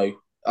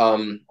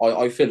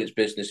 I feel it's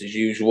business as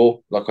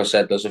usual. Like I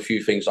said, there's a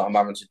few things that I'm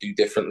having to do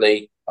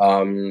differently,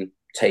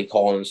 take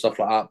on and stuff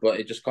like that, but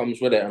it just comes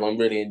with it, and I'm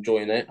really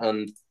enjoying it.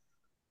 And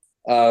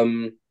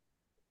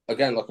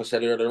again, like I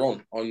said earlier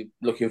on, I'm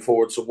looking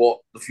forward to what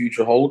the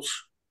future holds.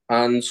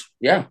 And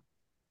yeah,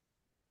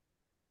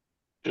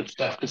 Good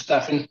stuff. Good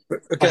stuff. And I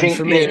Again, think,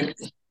 for me,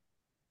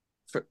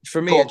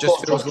 for me, go it on, go just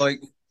on, feels Josh.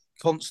 like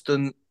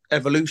constant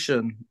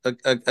evolution.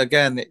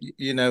 Again,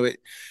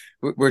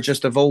 we're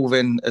just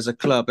evolving as a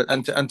club,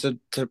 and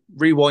to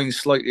rewind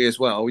slightly as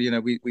well.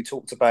 We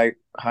talked about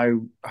how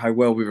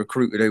well we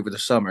recruited over the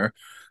summer.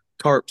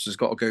 Carps has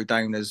got to go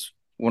down as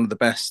one of the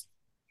best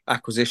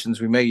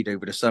acquisitions we made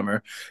over the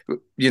summer.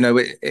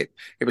 It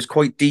was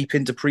quite deep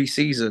into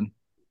pre-season.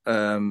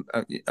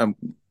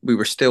 We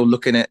were still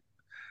looking at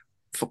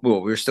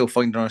football. We were still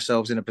finding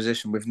ourselves in a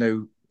position with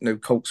no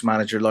Colts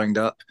manager lined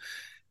up.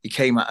 He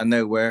came out of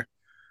nowhere.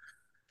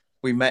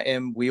 We met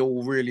him. We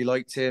all really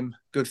liked him.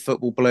 Good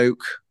football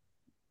bloke.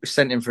 We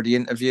sent him for the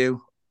interview.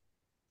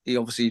 He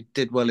obviously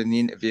did well in the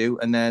interview,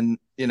 and then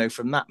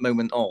from that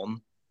moment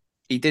on,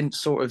 he didn't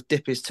sort of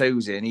dip his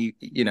toes in.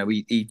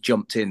 He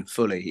jumped in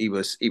fully. He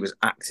was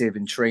active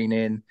in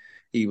training.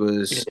 He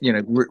was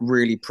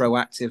really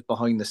proactive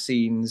behind the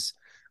scenes.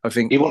 I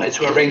think He wanted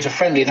to arrange a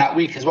friendly that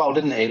week as well,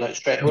 didn't he? Like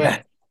straight yeah,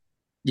 away.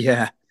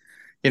 yeah.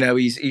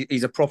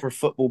 He's a proper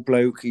football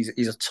bloke. He's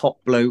a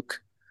top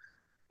bloke.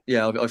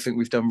 Yeah, I think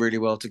we've done really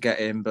well to get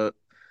him. But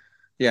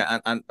yeah,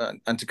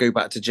 and to go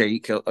back to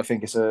Jake, I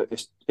think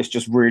it's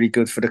just really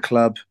good for the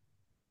club.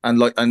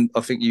 And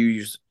I think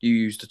you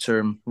used the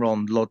term,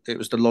 Ron. It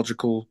was the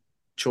logical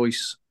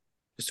choice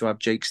is to have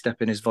Jake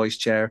step in his vice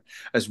chair,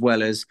 as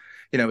well as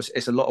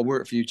it's a lot of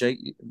work for you,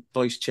 Jake,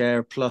 vice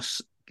chair plus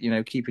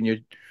keeping your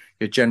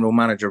general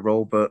manager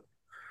role. But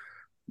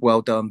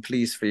well done,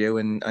 pleased for you,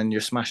 and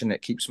you're smashing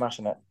it. Keep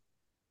smashing it.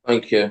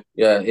 thank you.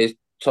 Yeah, it's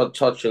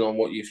touching on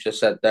what you've just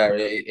said there.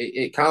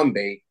 It can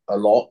be a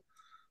lot,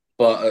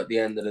 but at the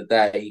end of the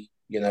day,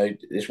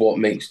 it's what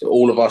makes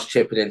all of us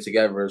chipping in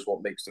together is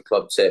what makes the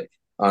club tick.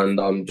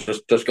 And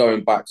just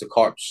going back to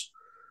Carps,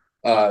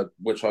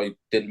 which I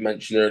did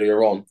mention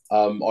earlier on.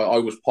 I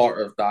was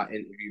part of that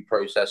interview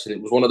process, and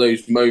it was one of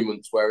those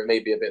moments where it may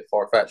be a bit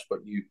far fetched, but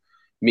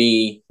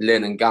me,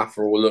 Lynn, and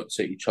Gaffer all looked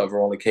at each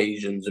other on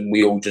occasions, and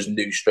we all just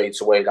knew straight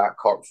away that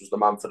Carps was the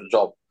man for the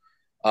job.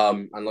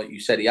 And like you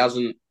said, he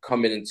hasn't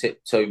come in and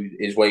tiptoed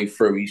his way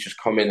through. He's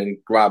just come in and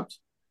grabbed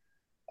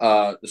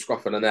the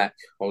scruff of the neck.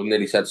 I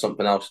nearly said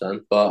something else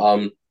then,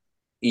 but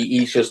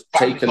he's just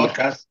Family taken.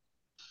 podcast.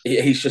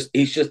 He's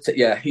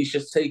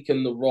just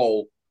taken the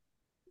role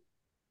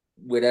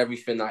with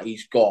everything that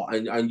he's got,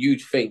 and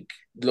you'd think,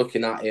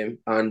 looking at him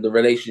and the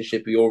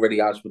relationship he already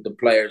has with the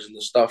players and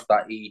the stuff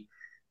that he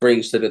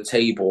brings to the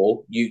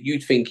table,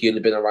 you'd think he'd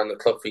have been around the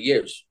club for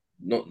years,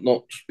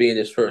 not just being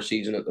his first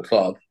season at the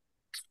club.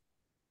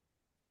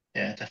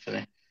 Yeah,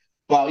 definitely.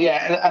 Well,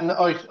 yeah, and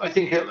I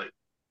think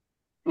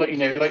like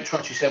like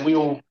Trutchy said, we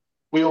all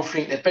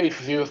think that both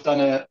of you have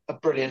done a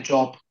brilliant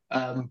job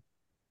on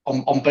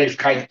both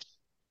counts,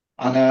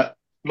 and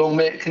long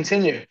may it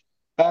continue.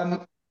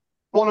 Want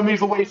to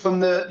move away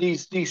from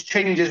these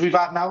changes we've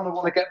had now, and I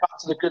want to get back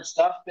to the good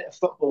stuff, bit of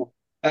football.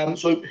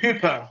 So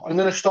Hooper, I'm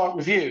going to start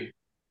with you.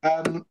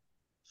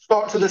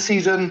 Start to the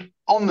season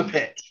on the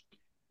pitch.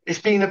 It's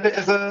been a bit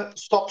of a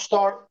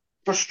stop-start,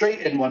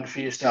 frustrating one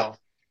for yourself.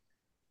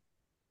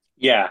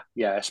 Yeah.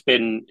 It's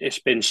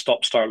been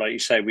stop start, like you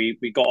say.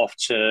 We got off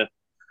to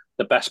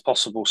the best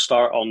possible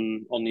start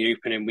on the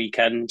opening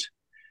weekend,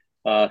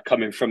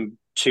 coming from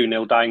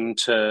 2-0 down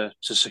to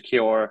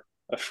secure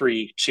a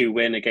 3-2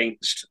 win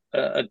against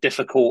a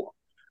difficult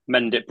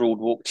Mendip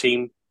Broadwalk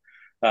team,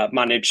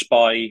 managed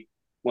by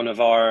one of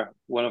our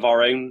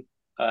own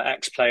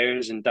ex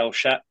players in Del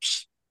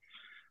Sheps.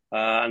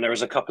 And there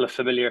was a couple of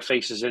familiar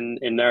faces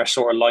in their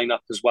sort of lineup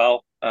as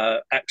well,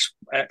 ex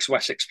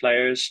Wessex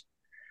players.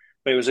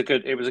 But it was a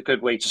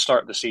good way to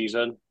start the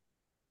season.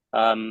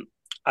 And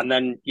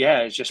then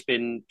it's just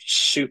been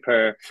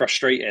super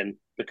frustrating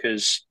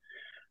because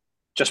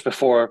just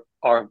before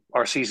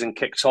our season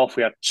kicked off,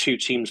 we had two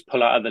teams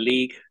pull out of the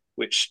league,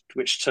 which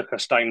took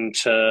us down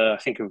to,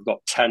 I think we've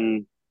got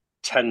 10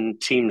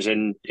 teams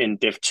in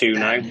Div 2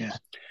 now.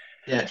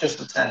 Yeah, just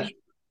the 10.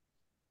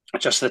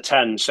 Just the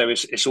 10. So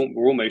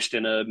we're almost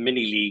in a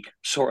mini league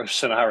sort of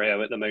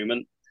scenario at the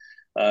moment,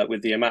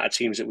 with the amount of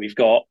teams that we've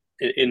got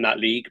in that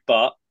league.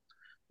 But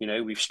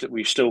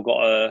we've still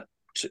got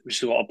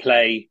to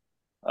play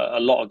a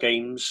lot of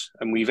games,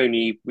 and we've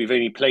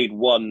only played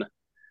one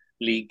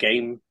league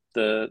game.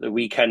 The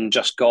weekend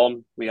just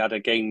gone, we had a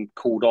game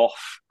called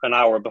off an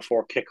hour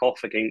before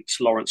kick-off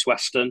against Lawrence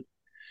Weston,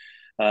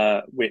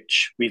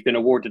 which we've been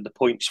awarded the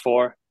points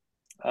for,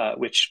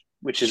 which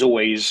is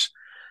always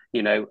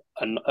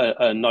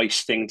a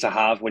nice thing to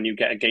have when you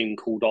get a game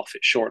called off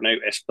at short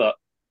notice. But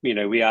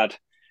we had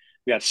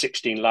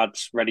 16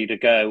 lads ready to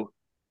go.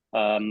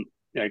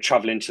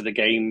 Traveling to the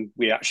game,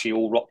 we actually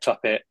all rocked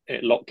up at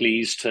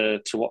Lockleys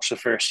to watch the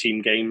first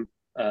team game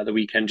the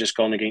weekend just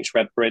gone against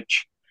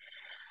Redbridge.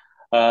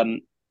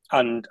 And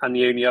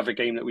the only other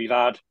game that we've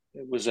had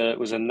was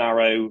a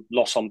narrow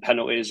loss on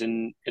penalties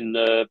in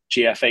the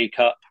GFA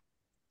Cup,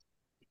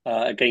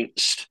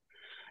 against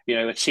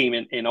a team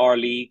in our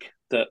league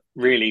that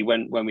really,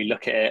 when we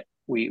look at it,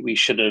 we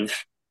should have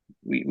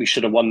we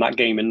should have won that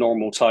game in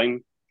normal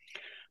time.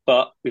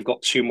 But we've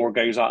got two more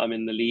goes at them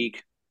in the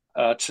league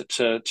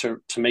to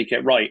make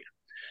it right.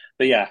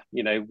 But yeah,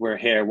 we're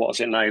here. What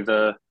is it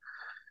now?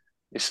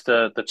 It's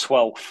the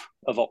 12th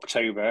of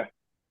October,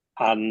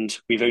 and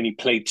we've only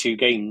played two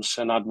games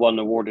and had one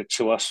awarded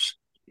to us.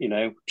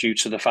 Due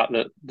to the fact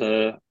that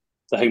the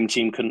home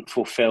team couldn't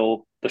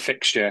fulfil the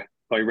fixture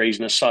by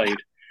raising a side.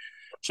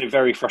 So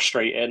very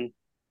frustrating.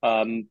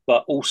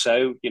 But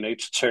also, to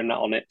turn that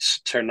on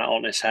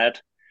its head.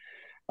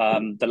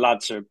 The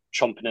lads are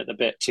chomping at the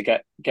bit to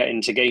get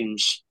into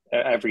games.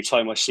 Every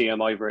time I see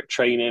them, either at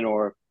training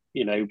or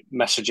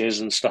messages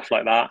and stuff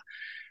like that,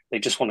 they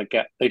just want to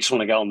get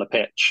on the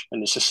pitch.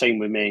 And it's the same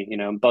with me.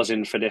 I'm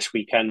buzzing for this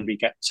weekend. We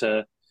get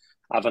to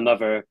have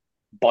another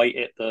bite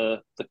at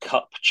the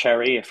cup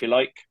cherry, if you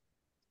like.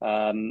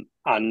 And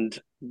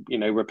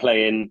we're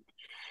playing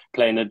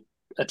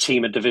a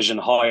team a division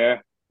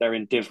higher. They're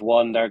in Div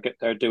 1.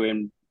 They're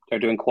doing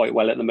quite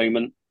well at the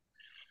moment.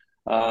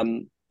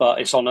 But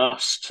it's on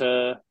us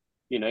to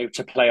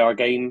play our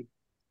game,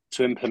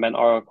 to implement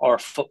our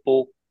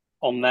football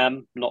on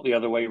them, not the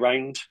other way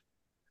round,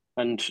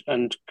 and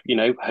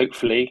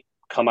hopefully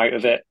come out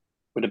of it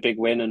with a big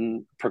win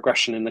and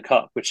progression in the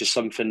cup, which is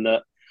something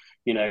that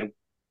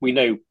we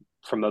know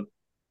from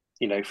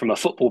a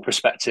football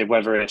perspective,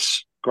 whether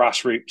it's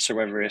grassroots or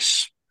whether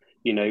it's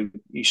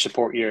you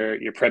support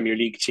your Premier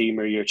League team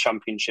or your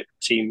Championship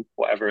team,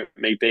 whatever it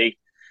may be.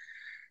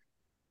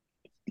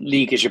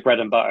 League is your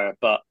bread and butter,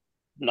 but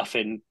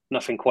nothing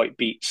quite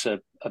beats a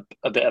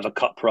bit of a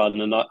cup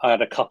run. And I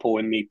had a couple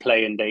in me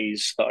playing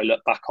days that I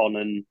look back on,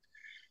 and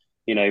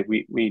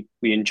we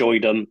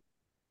enjoyed them.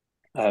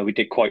 We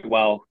did quite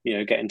well,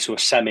 getting to a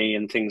semi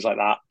and things like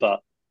that. But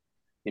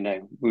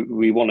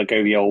we want to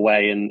go the old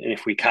way, and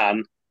if we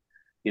can,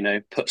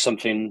 put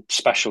something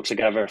special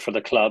together for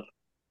the club.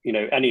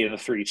 Any of the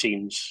three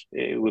teams,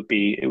 it would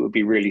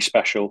be really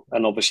special,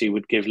 and obviously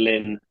would give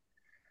Lynn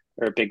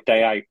her big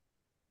day out.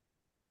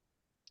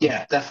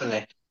 Yeah,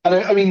 definitely. And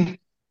I mean,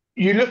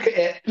 you look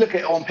at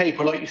it on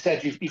paper, like you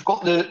said, you've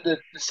got the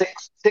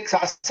six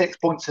out of 6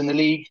 points in the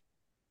league.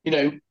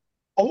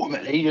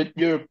 Ultimately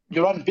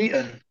you're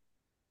unbeaten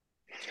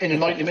in a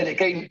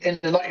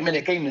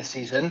 90-minute game this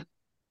season.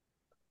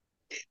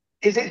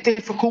 Is it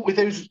difficult with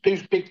those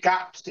big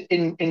gaps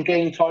in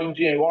game times?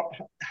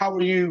 How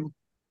are you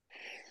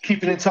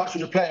keeping in touch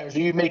with the players?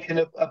 Are you making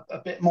a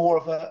bit more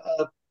of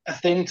a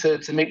thing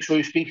to make sure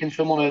you're speaking to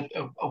them on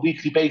a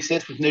weekly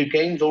basis with no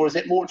games, or is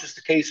it more just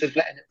a case of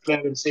letting it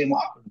flow and seeing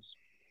what happens?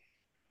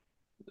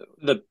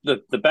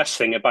 The best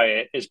thing about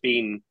it has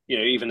been,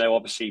 even though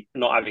obviously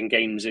not having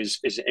games is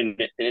in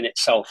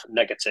itself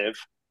negative,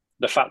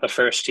 the fact the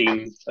first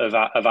team have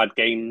had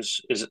games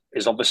is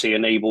obviously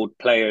enabled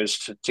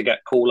players to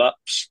get call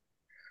ups,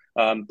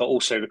 but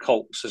also the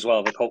Colts as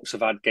well. The Colts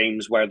have had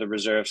games where the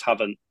reserves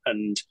haven't,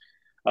 and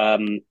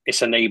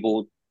it's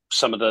enabled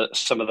some of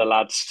the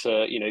lads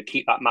to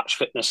keep that match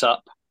fitness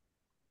up.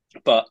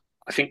 But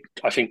I think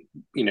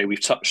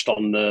we've touched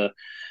on the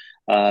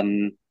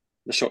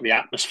sort of the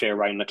atmosphere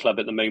around the club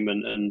at the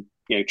moment, and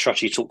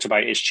Trutchy talked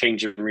about his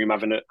changing room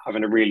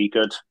having a really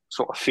good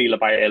sort of feel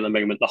about it at the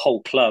moment. The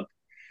whole club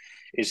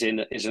is in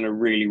a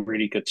really,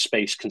 really good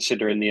space,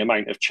 considering the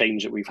amount of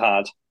change that we've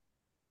had.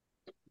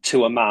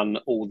 To a man,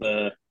 all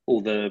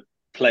the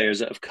players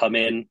that have come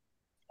in,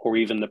 or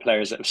even the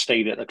players that have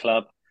stayed at the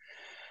club,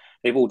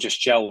 they've all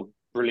just gelled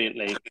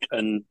brilliantly.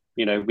 And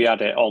we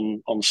had it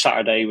on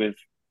Saturday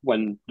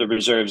when the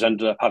reserves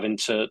ended up having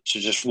to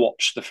just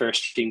watch the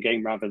first team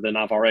game rather than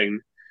have our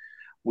own.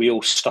 We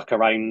all stuck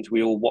around,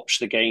 we all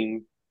watched the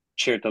game,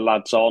 cheered the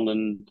lads on,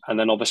 and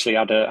then obviously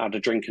had a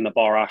drink in the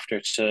bar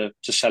after to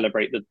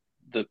celebrate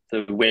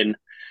the win.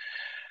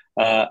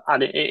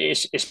 And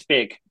it's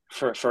big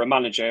for a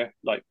manager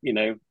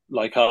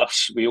like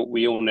us. We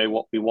all know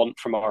what we want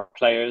from our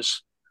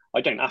players. I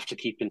don't have to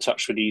keep in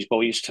touch with these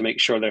boys to make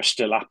sure they're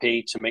still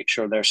happy, to make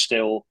sure they're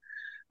still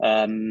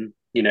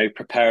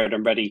prepared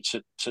and ready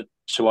to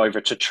either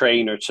to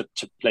train or to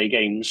play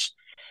games.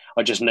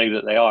 I just know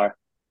that they are.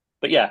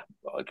 But yeah,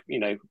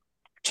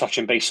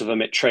 touching base with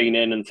them at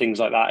training and things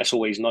like that, it's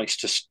always nice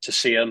to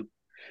see them.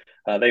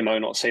 They might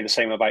not say the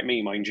same about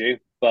me, mind you,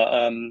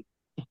 but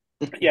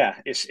yeah,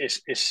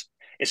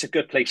 it's a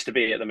good place to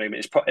be at the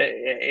moment.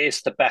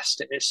 It's the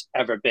best it's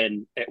ever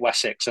been at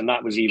Wessex, and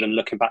that was even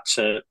looking back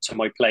to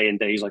my playing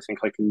days. I think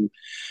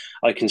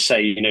I can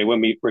say, when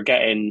we were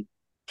getting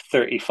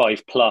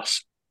 35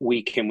 plus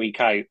week in week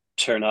out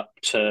turn up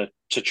to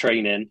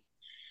training,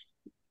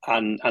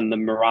 and the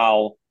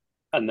morale,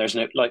 and there's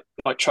no like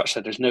Trutch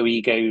said, there's no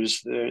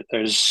egos,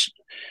 there's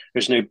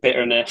no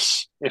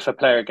bitterness. If a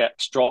player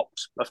gets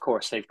dropped, of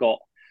course they've got,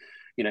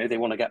 they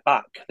want to get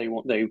back.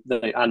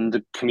 And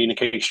the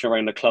communication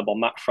around the club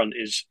on that front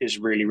is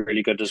really,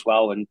 really good as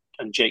well. And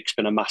Jake's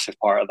been a massive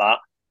part of that.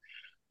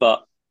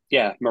 But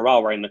yeah,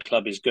 morale around the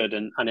club is good,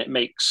 and it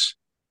makes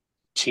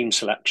team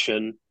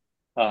selection.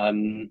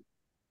 It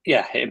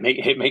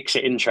makes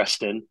it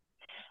interesting.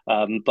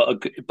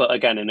 But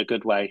again, in a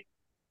good way.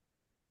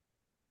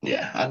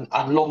 Yeah,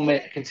 and long may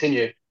it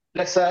continue.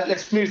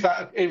 Let's move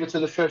that over to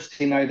the first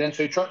team now then.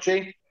 So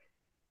Trutchy,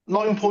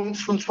 9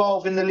 points from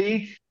 12 in the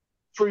league,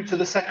 through to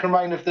the second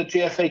round of the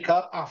GFA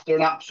Cup after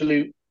an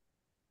absolute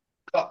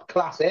cup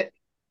classic.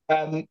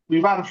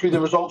 We ran through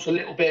the results a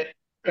little bit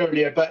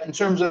earlier, but in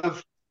terms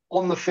of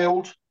on the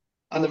field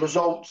and the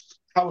results,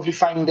 how have you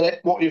found it?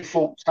 What are your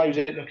thoughts? How's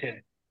it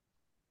looking?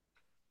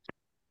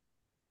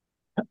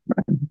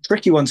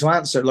 Tricky one to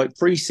answer. Like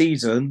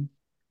pre-season,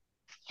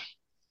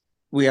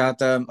 we had.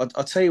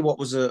 I'll tell you what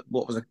was a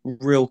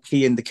real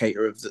key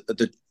indicator of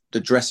the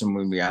dressing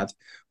room we had.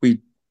 We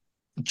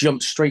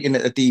jumped straight in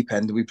at the deep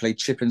end. We played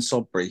Chip and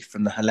Sodbury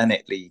from the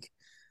Hellenic League.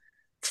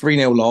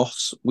 3-0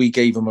 loss. We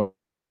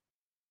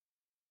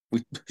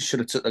should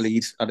have took the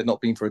lead had it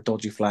not been for a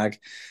dodgy flag.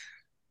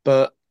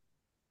 But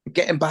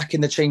getting back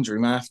in the change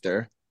room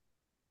after,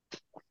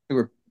 we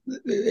were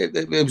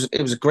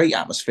it was a great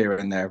atmosphere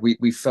in there.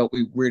 We felt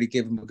we really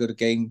gave them a good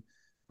game.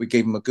 We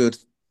gave a good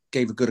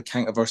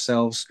account of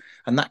ourselves,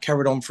 and that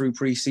carried on through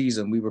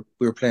pre-season. We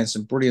were playing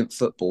some brilliant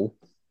football.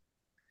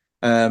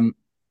 Um,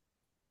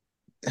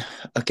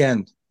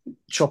 Again,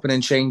 chopping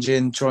and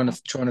changing, trying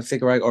to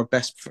figure out our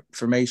best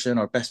formation,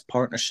 our best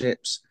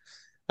partnerships.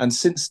 And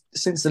since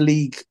the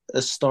league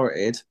has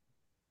started,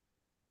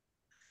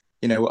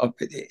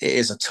 it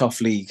is a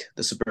tough league,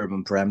 the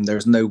Suburban Prem.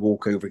 There's no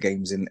walkover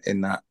games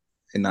in that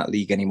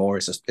league anymore.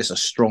 It's a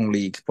strong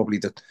league, probably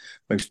the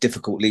most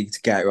difficult league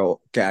to get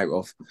out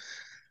of.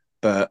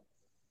 But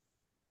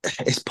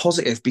it's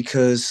positive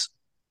because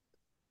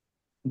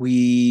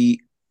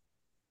we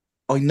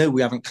I know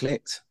we haven't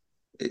clicked.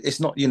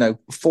 It's not,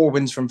 4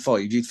 wins from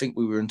 5. You'd think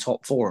we were in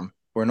top form.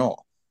 We're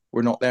not.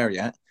 We're not there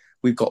yet.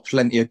 We've got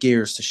plenty of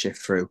gears to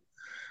shift through.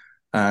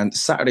 And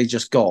Saturday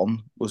just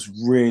gone was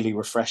really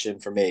refreshing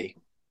for me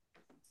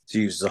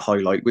to use as a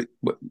highlight.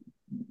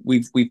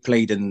 We've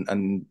played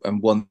and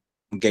won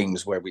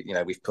games where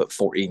we've put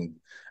 14-11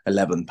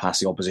 past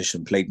the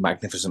opposition, played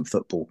magnificent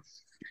football.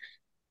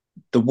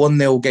 The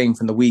 1-0 game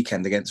from the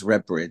weekend against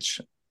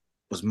Redbridge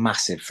was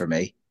massive for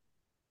me.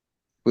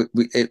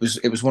 It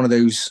was one of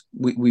those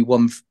we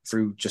won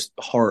through just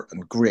heart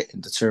and grit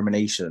and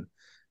determination,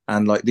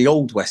 and like the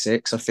old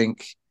Wessex, I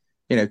think,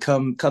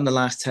 come the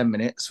last 10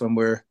 minutes when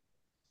we're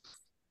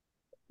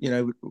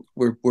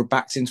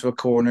backed into a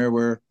corner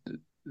where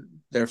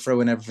they're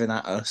throwing everything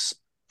at us.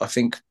 I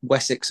think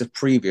Wessex of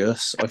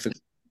previous, I think,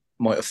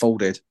 might have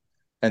folded,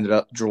 ended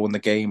up drawing the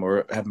game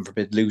or heaven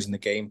forbid losing the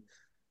game.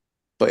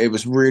 But it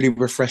was really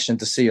refreshing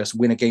to see us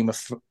win a game of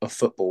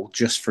football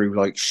just through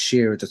like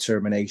sheer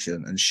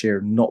determination and sheer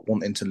not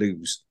wanting to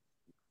lose.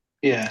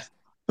 Yeah.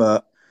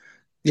 But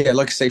yeah,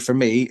 like I say, for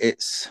me,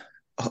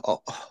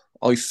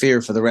 I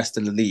fear for the rest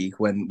of the league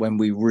when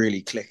we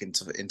really click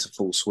into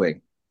full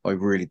swing. I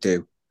really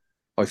do.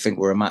 I think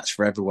we're a match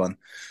for everyone.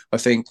 I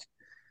think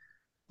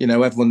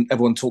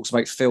everyone talks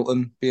about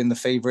Filton being the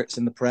favourites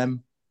in the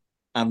Prem,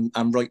 and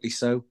rightly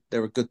so.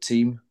 They're a good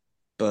team,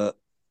 but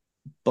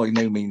by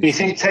no means. You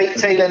think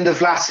tail end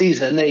of last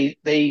season,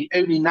 they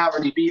only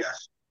narrowly beat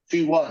us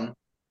 2-1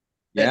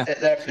 Yeah, at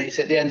their place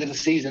at the end of the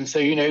season. So,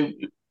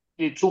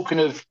 you're talking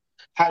of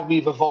how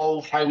we've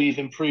evolved, how we've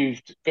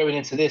improved going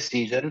into this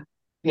season.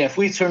 If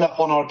we turn up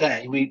on our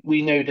day,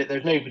 we know that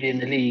there's nobody in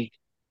the league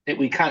that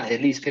we can't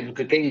at least give a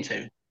good game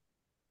to.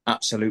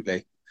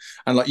 absolutely.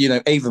 And like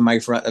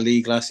Avonmouth were at the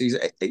league last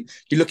season.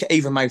 You look at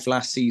Avonmouth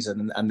last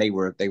season, and they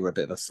were a bit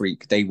of a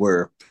freak. They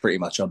were pretty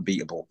much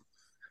unbeatable.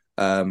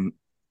 Well,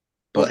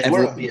 But they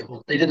were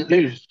unbeatable. They didn't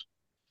lose.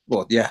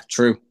 Well, yeah,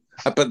 true.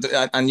 But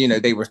and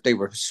they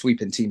were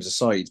sweeping teams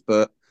aside.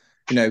 But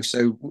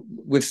so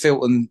with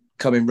Filton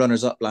coming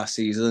runners up last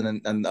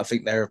season, and I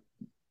think they're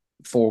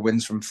 4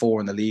 wins from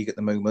 4 in the league at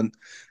the moment.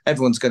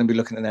 Everyone's going to be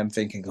looking at them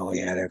thinking, oh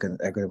yeah, they're going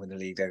to win the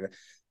league.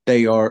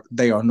 They are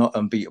not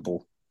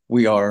unbeatable.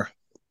 We are.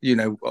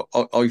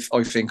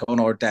 I think on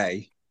our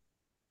day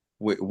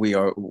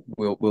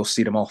we'll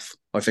see them off.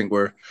 I think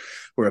we're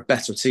a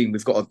better team.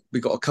 We've got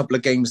a couple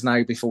of games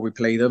now before we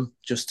play them,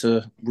 just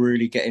to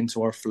really get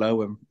into our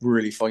flow and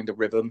really find a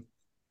rhythm.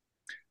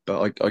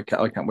 But I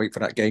can't wait for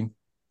that game.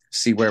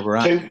 See where we're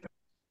at. So,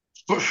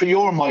 but for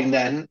your mind,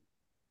 then,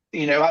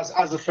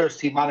 as a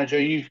first team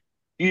manager,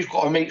 you've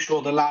got to make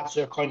sure the lads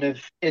are kind of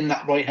in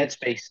that right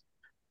headspace.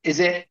 Is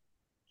it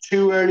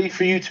too early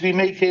for you to be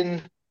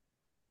making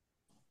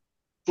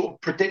sort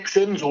of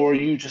predictions, or are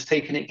you just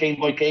taking it game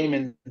by game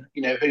and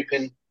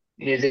hoping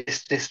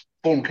this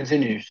form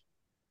continues?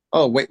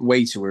 Oh,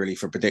 way too early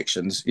for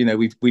predictions.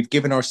 We've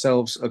given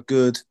ourselves a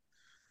good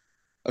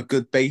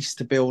base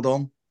to build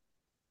on.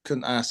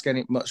 Couldn't ask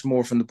any much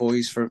more from the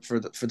boys for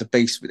the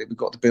base that we've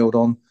got to build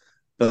on.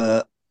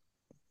 But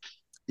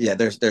yeah,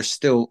 there's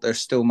still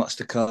much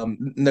to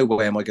come. No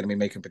way am I going to be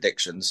making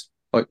predictions.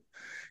 Like,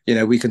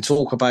 we can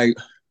talk about.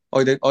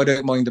 I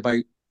don't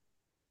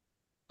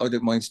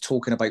mind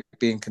talking about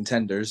being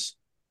contenders,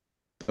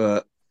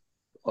 but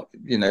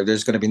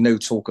there's going to be no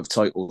talk of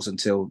titles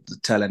until the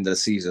tail end of the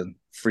season.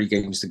 3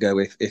 games to go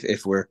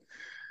if we're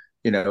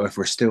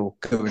still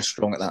going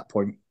strong at that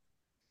point.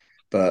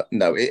 But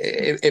no,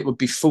 it would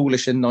be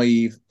foolish and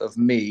naive of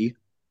me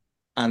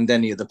and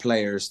any of the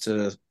players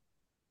to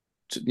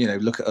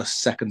look at us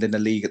second in the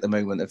league at the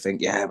moment and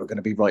think, yeah, we're going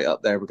to be right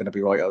up there. We're going to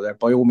be right up there.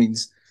 By all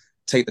means,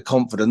 take the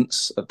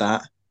confidence of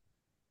that.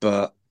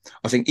 But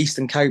I think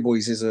Eastern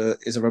Cowboys is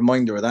a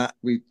reminder of that.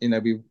 We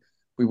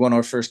won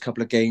our first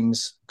couple of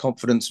games.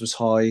 Confidence was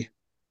high,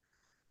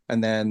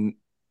 and then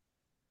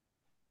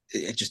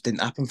it just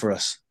didn't happen for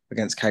us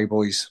against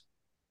Cowboys.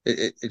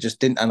 It just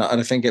didn't, and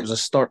I think it was a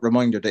stark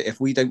reminder that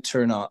if we don't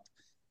turn up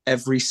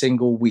every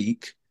single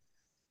week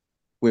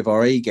with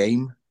our A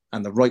game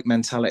and the right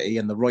mentality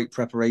and the right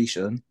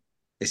preparation,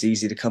 it's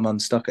easy to come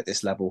unstuck at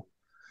this level.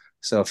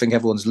 So I think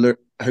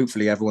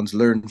hopefully everyone's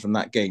learned from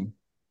that game.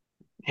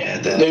 Yeah,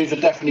 those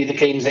are definitely the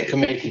games that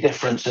can make a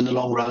difference in the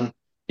long run.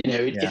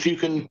 Yeah, if you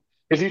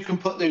can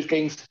put those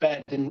games to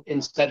bed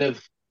instead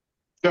of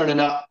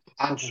turning up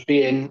and just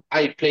being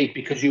outplayed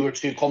because you were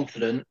too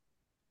confident,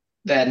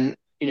 then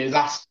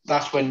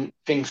that's when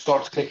things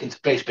start to click into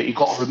place. But you've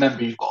got to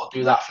remember, you've got to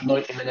do that for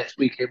 90 minutes,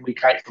 week in,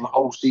 week out, for the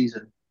whole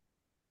season.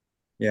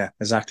 yeah,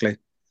 exactly.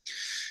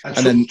 And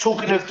And then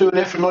talking of doing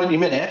it for 90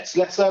 minutes,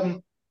 let's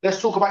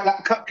talk about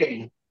that cup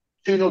game.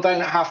 2-0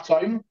 down at half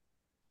time,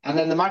 and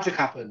then the magic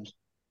happened.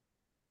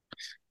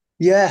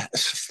 yeah,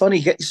 it's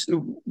funny.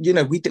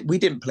 We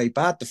didn't play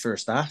bad the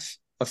first half.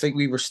 I think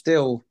we were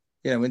still,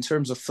 in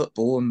terms of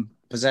football and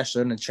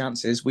possession and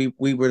chances, we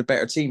were the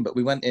better team. But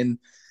we went in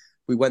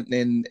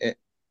at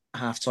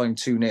halftime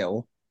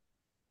 2-0.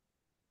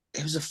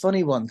 It was a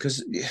funny one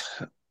because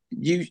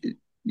you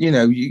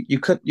you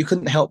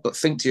couldn't help but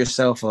think to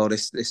yourself, oh,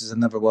 this is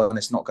another one.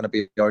 It's not going to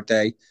be our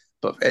day.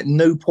 But at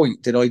no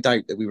point did I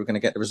doubt that we were going to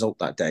get the result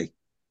that day.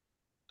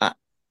 At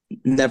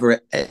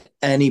Never at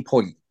any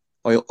point.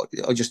 I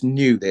just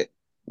knew that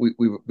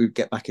we'd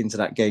get back into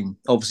that game.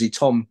 Obviously,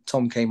 Tom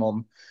came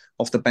on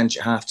off the bench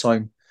at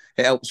halftime.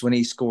 It helps when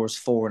he scores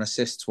 4 and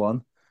assists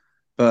 1.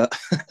 But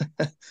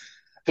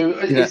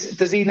So you know,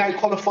 does he now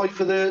qualify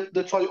for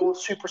the title of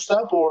super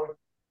sub, or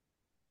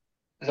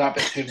is that a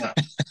bit too much?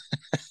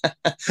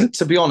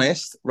 to be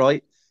honest,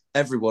 right,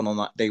 everyone on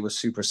that day was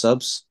super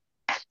subs.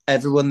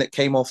 Everyone that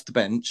came off the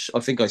bench, I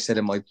think I said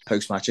in my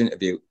post-match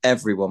interview,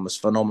 everyone was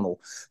phenomenal.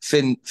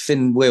 Finn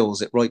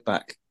Wills at right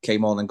back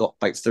came on and got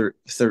about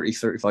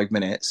 35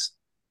 minutes.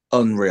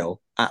 Unreal,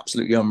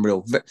 absolutely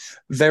unreal.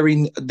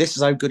 This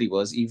is how good he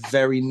was. He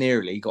very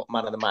nearly got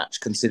man of the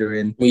match,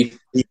 considering We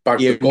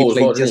bagged he the only goal as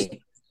well, played didn't just.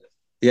 he?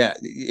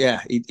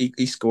 Yeah.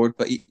 He scored,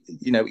 but he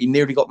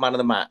nearly got man of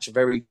the match.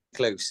 Very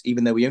close,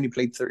 even though he only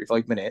played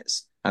 35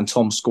 minutes, and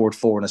Tom scored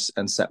 4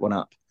 and set one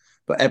up.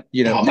 But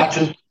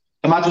Oh,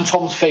 imagine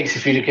Tom's face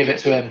if you'd give it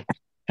to him.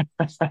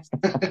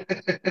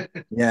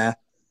 yeah.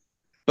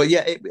 But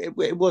yeah,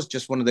 it was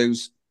just one of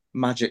those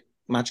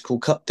magical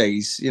cup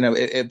days.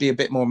 It'd be a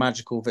bit more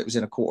magical if it was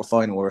in a quarter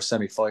final or a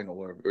semi final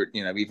or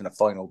even a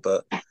final.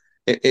 But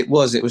it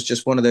was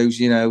just one of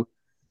those.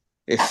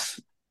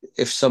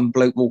 If some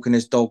bloke walking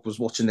his dog was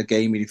watching the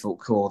game and he thought,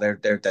 cool, they're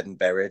dead and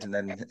buried, and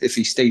then if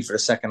he stayed for the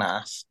second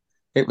half,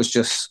 it was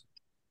just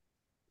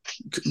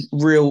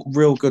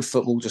real good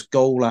football, just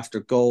goal after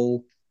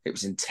goal. It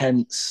was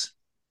intense.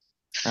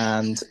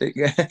 And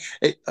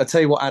I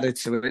tell you what added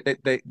to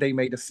it. They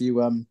made a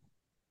few.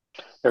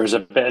 There was a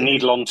bit of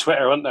needle on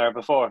Twitter, wasn't there,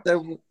 before?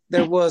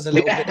 There was a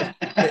little bit of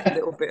Yeah.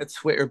 little bit of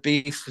Twitter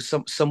beef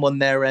with someone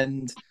their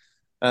end.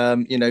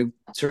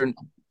 Turn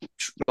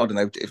I don't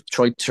know,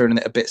 tried turning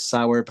it a bit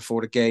sour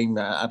before the game.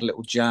 Had a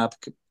little jab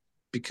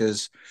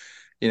because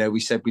we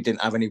said we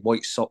didn't have any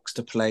white socks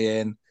to play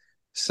in.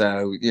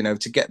 So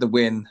to get the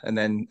win, and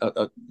then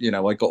I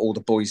got all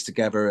the boys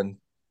together and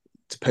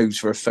to pose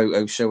for a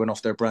photo showing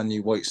off their brand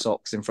new white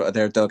socks in front of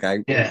their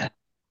dugout. Yeah.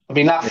 I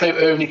mean, that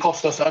photo only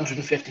cost us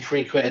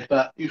 153 quid,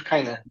 but you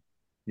kind of.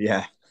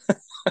 Yeah,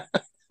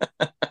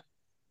 but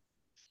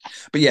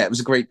yeah, it was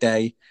a great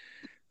day,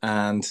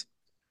 and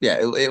yeah,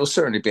 it'll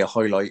certainly be a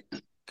highlight.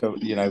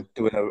 Doing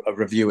a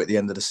review at the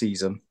end of the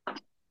season.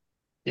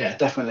 Yeah,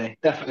 definitely,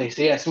 definitely.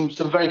 So yeah, some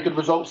very good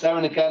results there,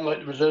 and again, like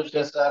the reserves,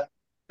 let's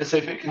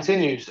hope it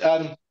continues.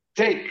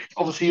 Jake,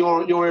 obviously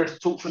you're here to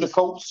talk for the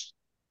Colts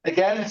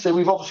again. So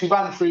we've obviously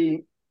ran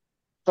through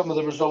some of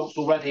the results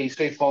already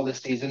so far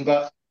this season,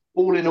 but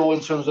all in all,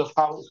 in terms of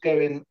how it's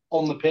going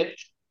on the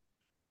pitch,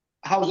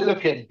 how's it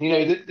looking?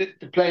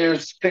 The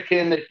players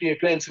clicking, they're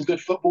playing some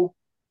good football.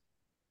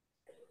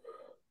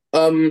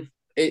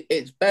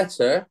 It's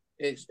better.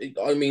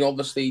 I mean,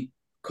 obviously,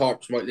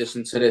 Carps might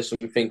listen to this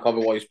and think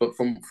otherwise, but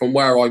from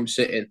where I'm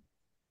sitting,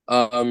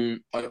 I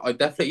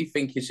definitely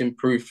think it's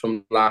improved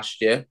from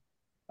last year.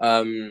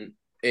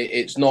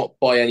 It's not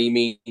by any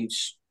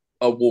means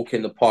a walk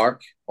in the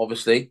park,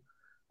 obviously.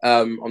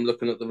 I'm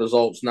looking at the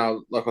results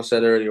now. Like I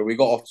said earlier, we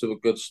got off to a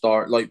good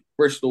start. Like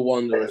Bristol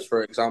Wanderers,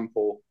 for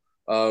example.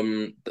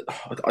 I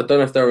don't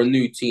know if they're a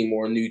new team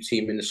or a new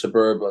team in the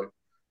Suburban,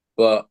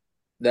 but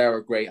they're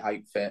a great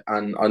outfit.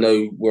 And I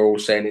know we're all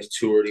saying it's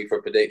too early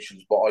for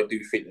predictions, but I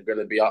do think they're going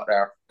to be up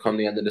there come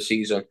the end of the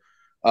season.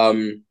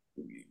 Coming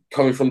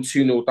from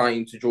 2-0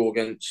 down to draw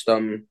against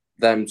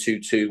them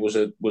 2-2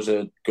 was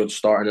a good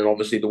start. And then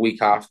obviously the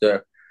week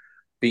after,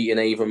 beating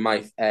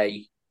Avonmouth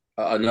A,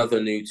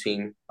 another new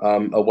team,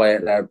 away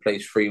at their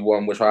place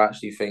 3-1, which I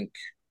actually think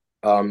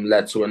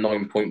led to a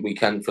 9-point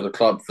weekend for the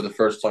club for the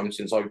first time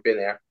since I've been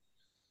here.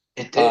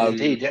 It did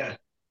indeed, yeah.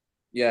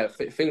 Yeah,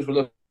 things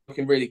were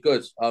looking really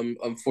good.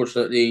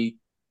 Unfortunately,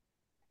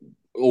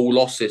 all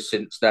losses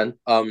since then.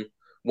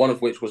 One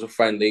of which was a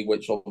friendly,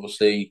 which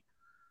obviously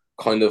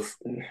kind of,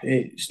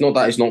 it's not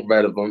that it's not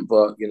relevant,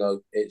 but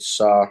it's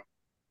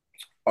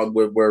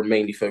we're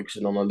mainly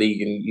focusing on the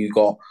league, and you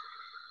got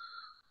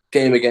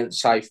game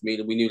against Southmead,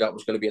 and we knew that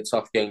was going to be a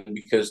tough game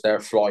because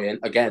they're flying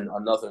again,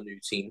 another new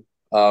team,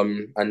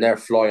 and they're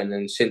flying.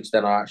 And since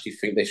then, I actually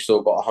think they've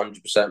still got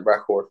 100%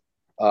 record.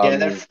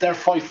 Yeah, they're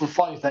 5 from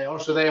 5. They are,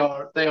 so they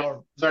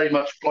are very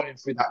much flying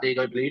through that league,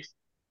 I believe.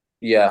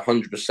 Yeah,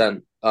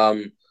 100%.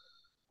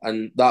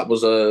 And that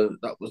was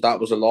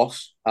a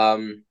loss.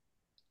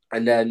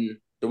 And then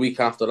the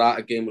week after that,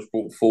 a game was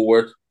brought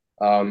forward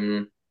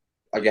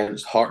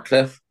against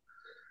Hartcliffe.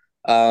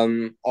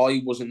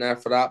 I wasn't there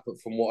for that, but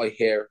from what I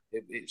hear,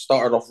 it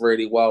started off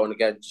really well, and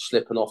again, just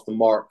slipping off the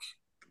mark,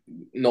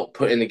 not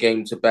putting the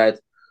game to bed.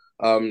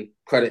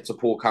 Credit to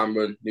Paul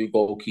Cameron, new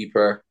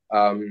goalkeeper.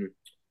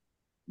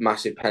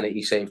 Massive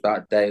penalty save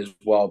that day as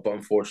well, but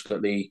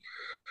unfortunately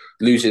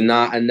losing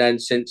that. And then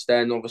since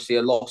then, obviously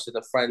a loss in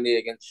a friendly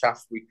against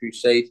Shaftesbury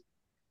Crusade,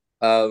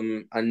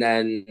 and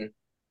then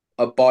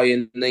a bye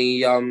in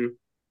the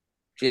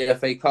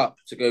GFA Cup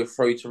to go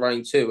through to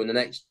round two. And the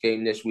next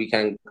game this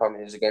weekend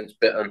coming is against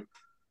Bitton.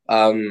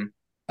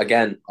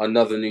 Again,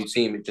 another new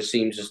team. It just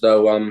seems as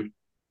though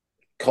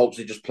Colts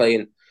are just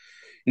playing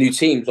new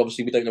teams.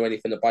 Obviously, we don't know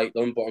anything about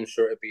them, but I'm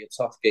sure it'd be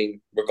a tough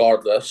game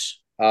regardless.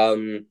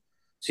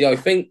 So yeah, I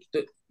think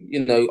that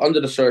under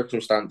the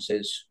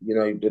circumstances,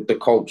 the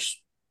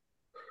Colts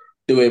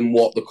doing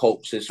what the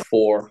Colts is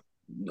for,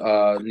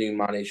 new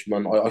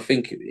management. I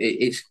think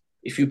it's,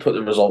 if you put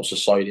the results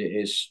aside, it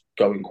is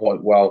going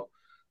quite well.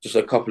 Just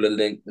a couple of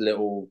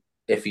little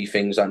iffy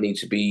things that need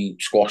to be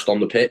squashed on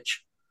the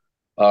pitch,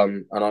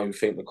 and I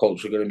think the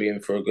Colts are going to be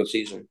in for a good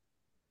season.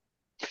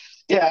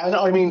 Yeah, and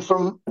I mean,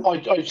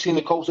 I've seen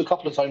the Colts a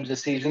couple of times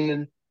this season,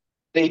 and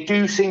they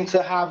do seem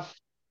to have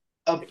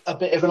a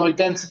bit of an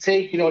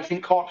identity. I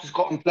think Carps has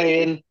got them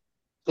playing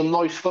some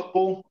nice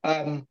football.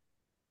 I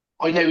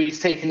know he's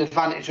taken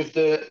advantage of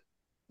the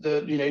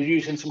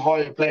using some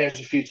higher players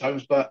a few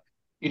times, but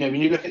when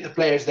you look at the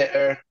players that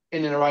are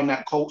in and around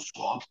that Colts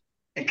squad,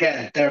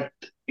 again, they're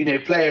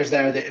players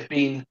there that have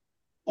been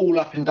all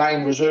up and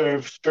down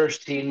reserves,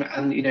 first team,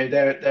 and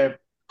they're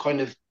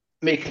kind of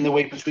making their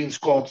way between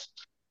squads.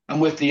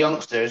 And with the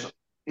youngsters,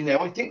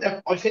 I think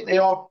they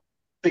are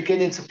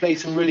beginning to play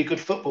some really good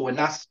football, and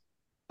that's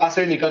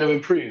only going to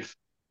improve.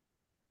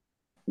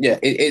 Yeah,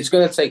 it's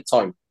going to take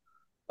time.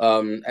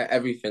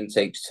 Everything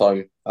takes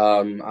time.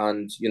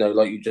 And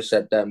like you just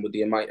said, then with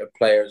the amount of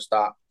players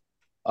that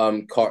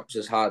Carps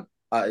has had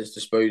at his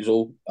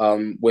disposal,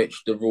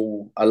 which the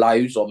rule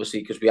allows,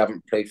 obviously, because we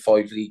haven't played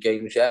 5 league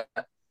games yet.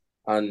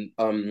 And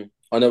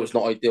I know it's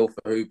not ideal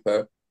for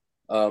Hooper,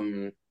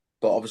 but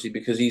obviously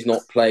because he's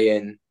not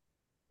playing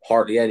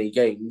hardly any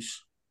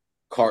games,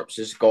 Carps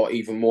has got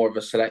even more of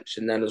a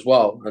selection then as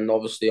well. And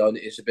obviously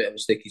it's a bit of a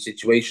sticky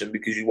situation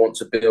because you want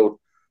to build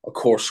a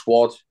core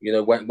squad.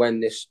 When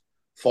this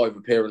 5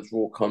 appearance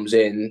rule comes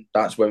in,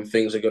 that's when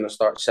things are going to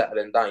start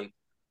settling down.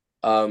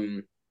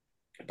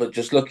 But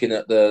just looking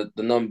at the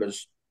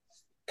numbers,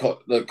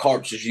 the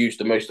Carps has used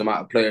the most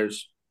amount of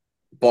players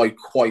by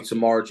quite a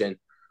margin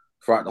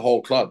throughout the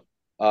whole club.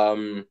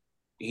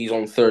 He's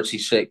on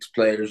 36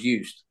 players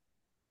used.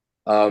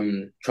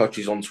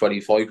 Trutchy's on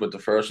 25 with the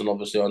first, and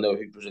obviously I know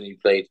Hooper's only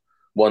played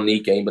 1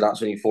 league game, but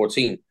that's only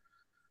 14.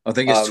 I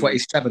think it's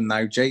 27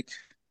 now, Jake.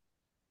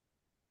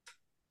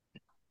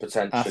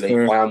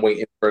 Potentially. I am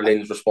waiting for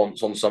Lynn's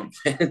response on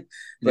something.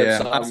 But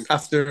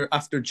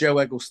after Joe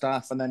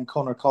Egglestaff and then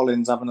Connor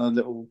Collins having a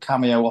little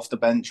cameo off the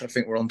bench, I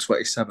think we're on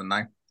 27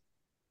 now.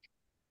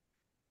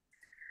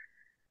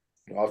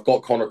 I've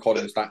got Connor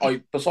Collins now.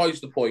 Besides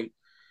the point,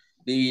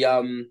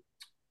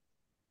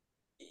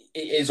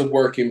 it is a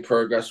work in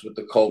progress with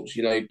the Colts.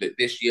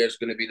 This year is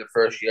going to be the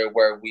first year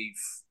where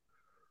we've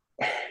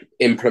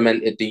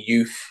implemented the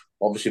youth.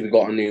 Obviously, we've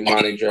got a new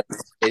manager.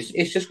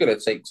 It's just going to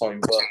take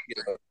time,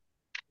 but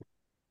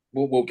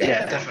we'll get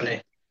there.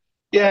 Definitely.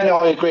 Yeah, no,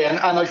 I agree, and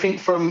I think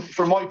from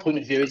my point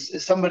of view,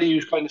 as somebody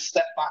who's kind of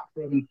stepped back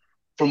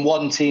from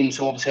one team,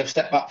 so obviously I've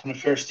stepped back from the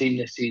first team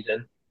this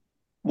season.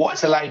 What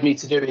it's allowed me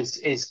to do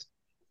is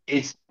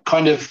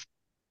kind of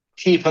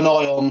keep an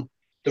eye on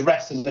the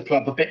rest of the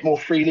club a bit more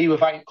freely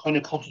without kind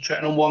of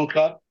concentrating on one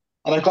club.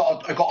 And I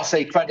got to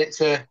say credit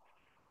to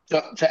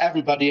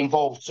everybody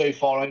involved so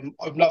far. I'm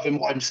loving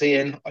what I'm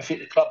seeing. I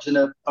think the club's in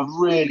a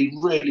really,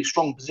 really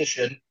strong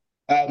position.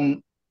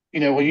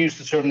 We'll use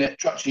the term that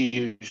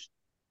Trutchy used.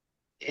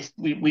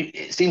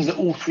 It seems that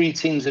all 3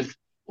 teams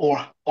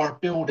are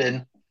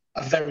building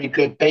a very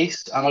good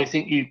base, and I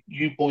think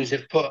you boys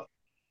have put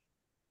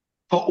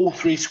all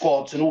 3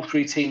 squads and all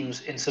 3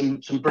 teams in some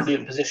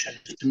brilliant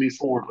positions to move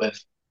forward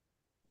with.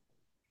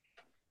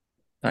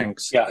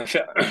 Thanks. Yeah,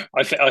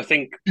 I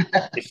think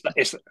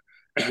it's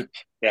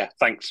yeah.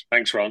 Thanks,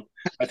 Ron.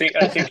 I think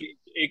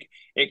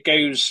it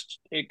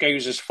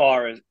goes as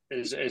far as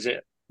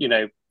it,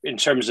 in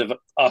terms of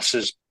us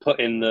as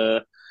putting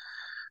the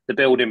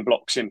building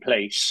blocks in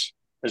place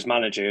as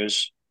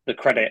managers. The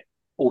credit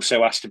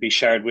also has to be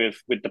shared with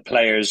the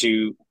players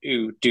who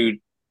do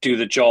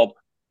the job,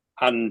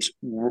 and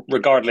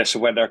regardless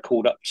of where they're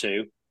called up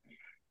to,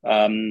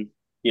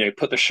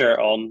 put the shirt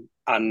on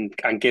and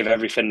give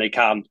everything they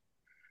can.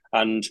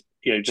 And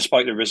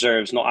despite the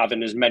reserves not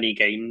having as many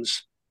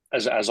games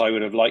as I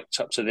would have liked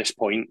up to this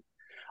point,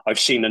 I've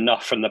seen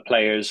enough from the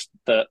players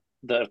that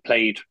have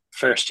played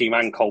first team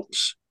and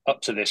Colts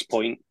up to this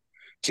point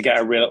to get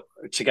a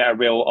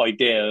real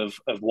idea of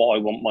what I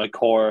want my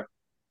core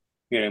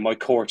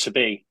to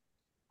be.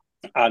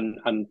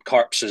 And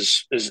Carps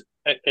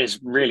has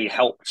really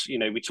helped.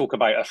 We talk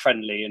about a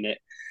friendly, and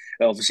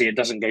it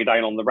doesn't go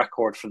down on the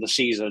record for the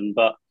season,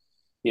 but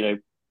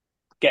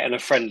getting a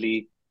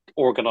friendly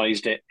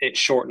organised at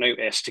short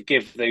notice to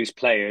give those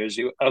players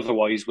who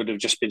otherwise would have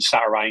just been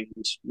sat around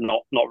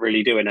not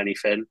really doing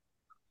anything,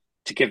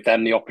 to give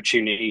them the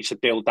opportunity to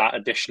build that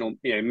additional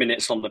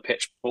minutes on the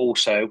pitch, but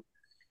also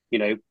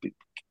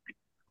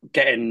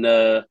getting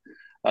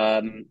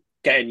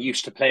getting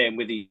used to playing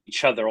with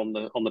each other on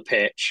the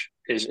pitch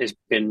has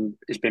been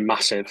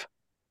massive,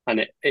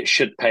 and it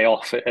should pay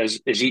off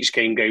as each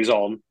game goes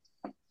on.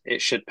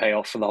 It should pay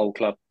off for the whole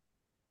club.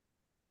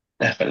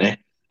 Definitely.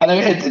 I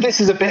know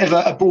this is a bit of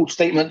a broad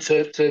statement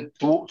to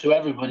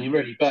everybody,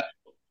 really, but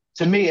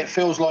to me, it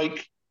feels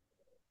like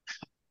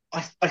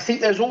I think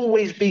there's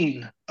always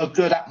been a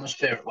good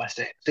atmosphere at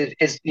Wessex.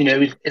 As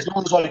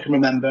long as I can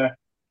remember,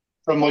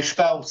 from my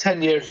spell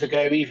 10 years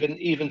ago,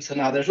 even to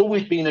now, there's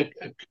always been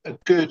a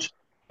good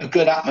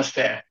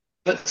atmosphere.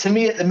 But to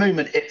me, at the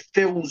moment, it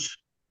feels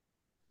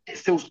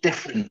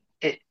different.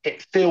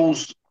 It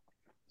feels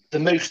the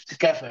most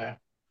together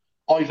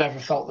I've ever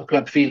felt the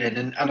club feeling,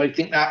 and I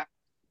think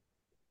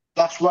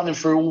that's running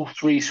through all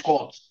three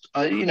squads.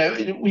 We know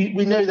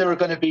there are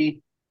going to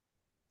be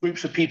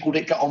groups of people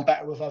that get on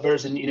better with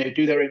others and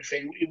do their own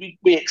thing.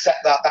 We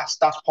accept that.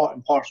 That's part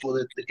and parcel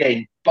of the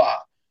game. But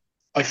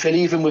I feel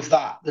even with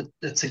that,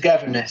 the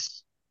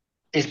togetherness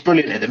is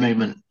brilliant at the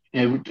moment.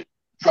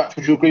 Trutch,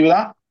 would you agree with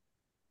that?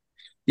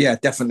 Yeah,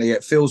 definitely.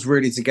 It feels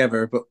really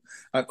together. But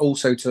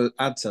also to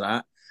add to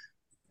that,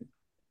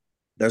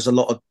 there's a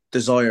lot of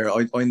desire.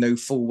 I know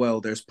full well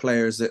there's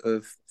players that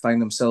have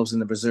found themselves in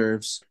the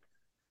reserves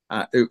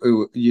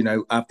who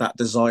have that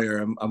desire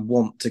and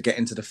want to get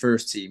into the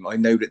first team. I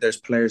know that there's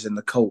players in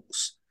the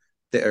Colts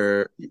that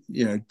are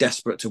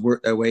desperate to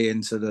work their way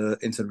into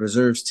the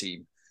reserves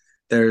team.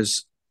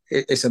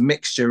 It's a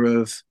mixture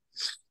of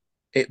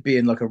it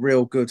being like a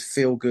real good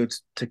feel good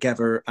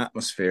together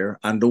atmosphere,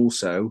 and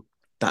also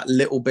that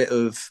little bit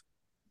of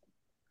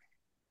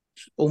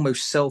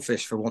almost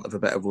selfish, for want of a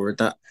better word,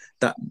 that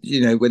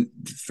when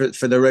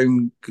for their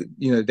own,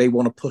 they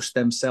want to push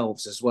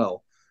themselves as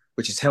well,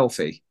 which is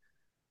healthy.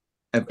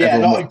 Yeah,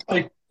 Everyone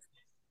no,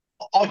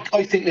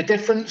 I think the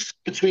difference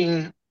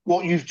between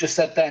what you've just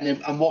said then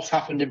and what's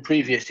happened in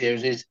previous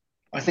years is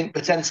I think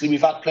potentially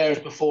we've had players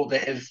before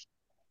that have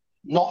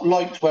not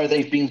liked where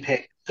they've been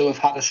picked, so have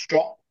had a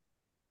strop.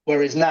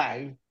 Whereas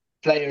now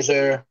players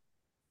are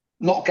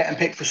not getting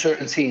picked for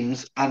certain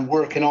teams and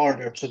working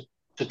harder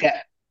to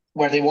get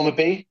where they want to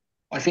be.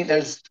 I think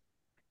there's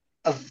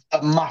a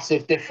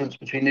massive difference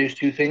between those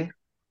two things.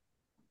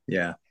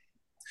 Yeah,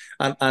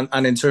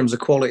 and in terms of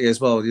quality as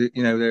well,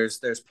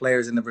 there's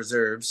players in the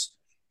reserves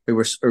who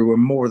were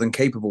more than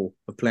capable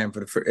of playing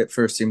for the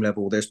first team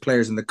level. There's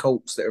players in the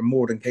Colts that are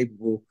more than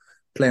capable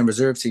playing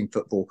reserve team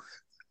football,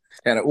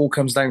 and it all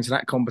comes down to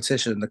that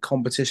competition. The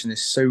competition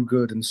is so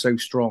good and so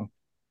strong.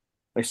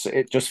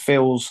 It just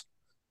feels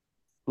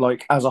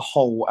like, as a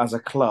whole, as a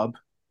club,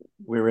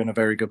 we're in a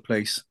very good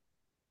place.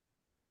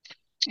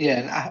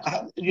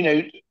 Yeah,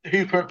 and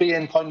Hooper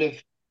being kind of,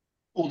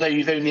 although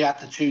you've only had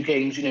the two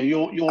games,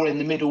 you're in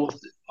the middle of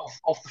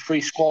the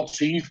three squads,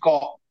 so you've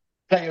got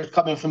players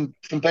coming from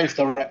both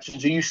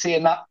directions. Are you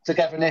seeing that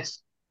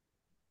togetherness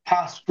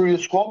pass through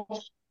the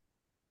squads?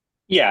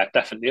 Yeah,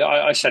 definitely.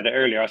 I said it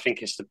earlier. I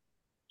think it's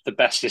the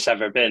best it's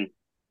ever been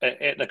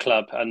at the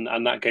club,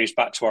 and that goes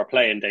back to our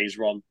playing days,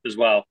 Ron, as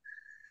well.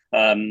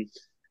 Um,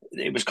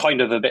 it was kind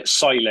of a bit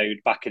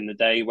siloed back in the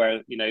day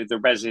where, the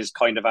reses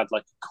kind of had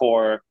like a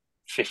core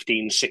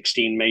 15,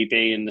 16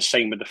 maybe, and the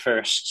same with the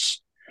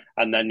firsts.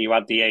 And then you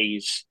had the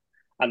A's.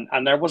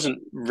 And there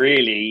wasn't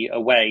really a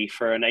way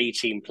for an A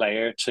team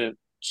player to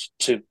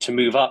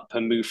move up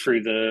and move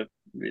through the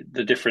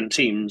different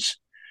teams.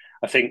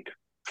 I think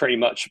pretty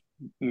much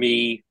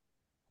me,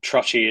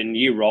 Trutchy, and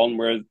you, Ron,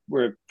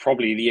 were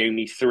probably the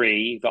only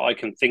three that I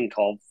can think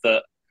of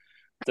that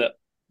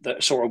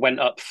that sort of went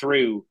up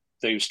through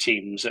those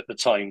teams at the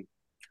time.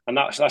 And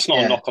that's not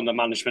a Yeah, knock on the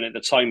management at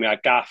the time. We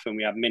had Gaff and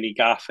we had Mini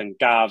Gaff and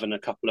Gav and a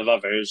couple of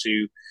others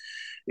who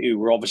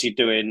were obviously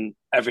doing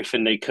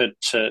everything they could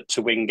to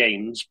win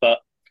games. But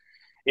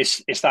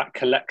it's that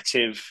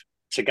collective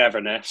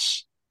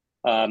togetherness,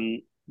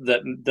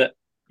 that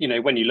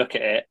when you look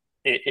at it,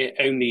 it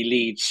only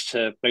leads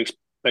to both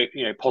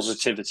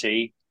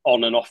positivity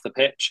on and off the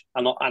pitch,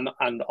 and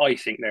I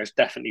think there's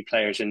definitely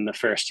players in the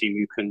first team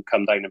who can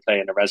come down and play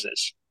in the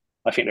reses.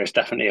 I think there's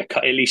definitely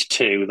at least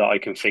two that I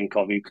can think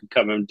of who can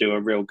come and do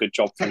a real good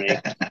job for me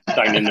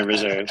down in the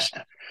reserves.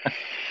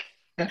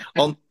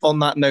 On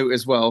that note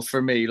as well,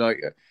 for me,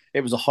 like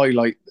it was a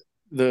highlight.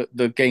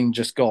 The game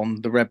just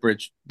gone, the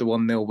Redbridge, the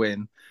 1-0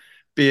 win.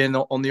 Being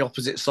on the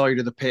opposite side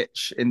of the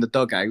pitch in the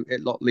dugout at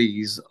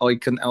Lotley's, I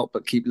couldn't help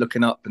but keep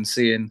looking up and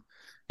seeing,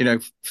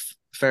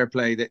 fair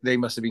play that they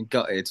must have been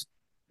gutted.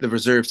 The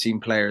reserve team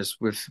players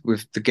with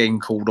the game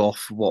called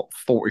off,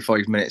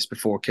 45 minutes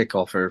before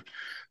kickoff or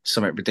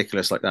something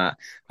ridiculous like that,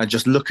 and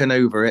just looking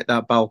over at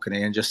that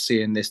balcony and just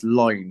seeing this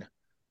line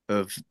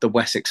of the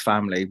Wessex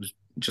family was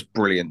just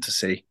brilliant to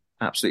see.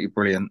 Absolutely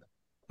brilliant.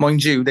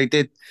 Mind you, they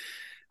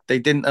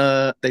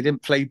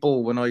didn't play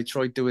ball when I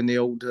tried doing the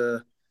old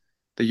the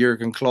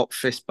Jurgen Klopp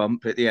fist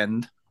bump at the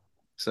end.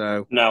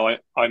 So no,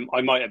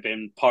 I might have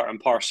been part and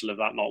parcel of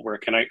that not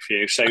working out for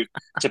you. So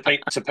to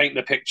paint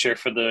the picture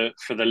for the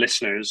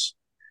listeners,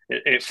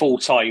 at full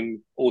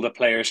time, all the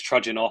players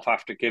trudging off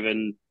after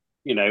giving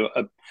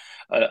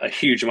a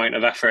huge amount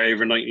of effort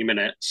over 90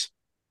 minutes.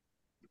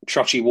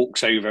 Trutchy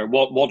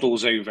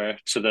waddles over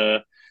to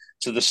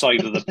the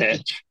side of the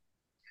pitch,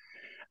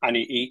 and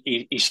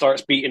he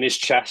starts beating his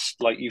chest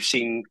like you've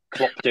seen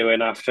Klopp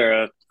doing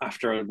after a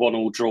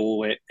 1-1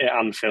 draw at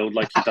Anfield,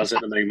 like he does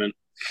at the moment.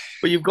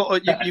 but you've got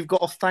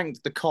to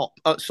thank the cop.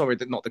 Sorry,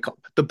 not the cop.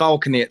 The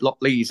balcony at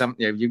Lotley's, haven't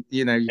you?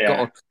 You've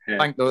got to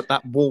thank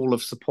that wall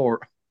of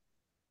support.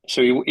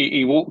 So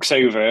he walks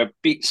over,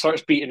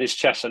 starts beating his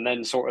chest, and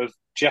then sort of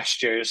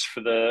gestures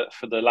for the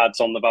lads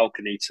on the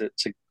balcony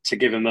to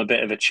give him a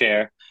bit of a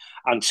cheer.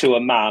 And to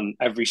a man,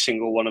 every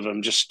single one of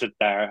them just stood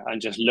there and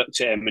just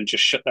looked at him and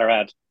just shook their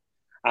head.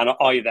 And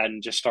I then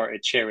just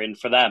started cheering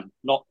for them,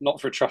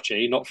 not for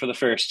Trutchy, not for the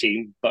first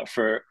team, but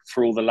for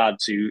all the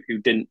lads who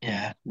didn't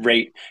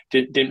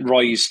didn't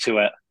rise to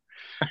it.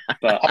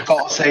 But I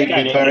gotta say,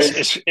 again,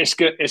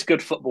 it's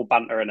good football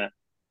banter, isn't it?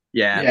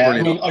 Yeah,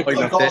 brilliant. I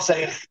gotta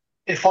say,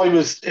 if I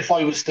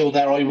was still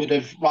there, I would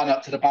have run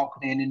up to the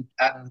balcony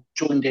and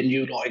joined in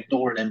you not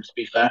ignoring him. To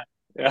be fair,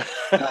 Yeah.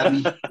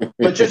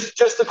 but just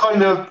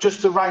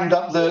to round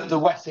up the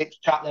Wessex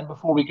chat then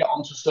before we get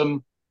on to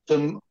some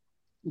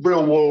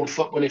real world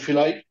football, if you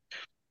like.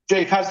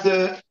 Jake, as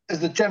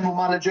the general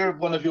manager,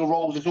 one of your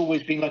roles has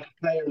always been like a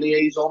player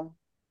liaison.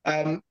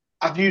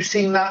 Have you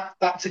seen that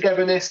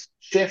togetherness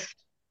shift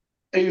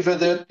over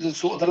the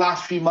sort of the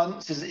last few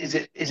months? Is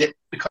it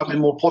becoming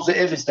more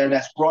positive? Is there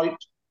less gripe,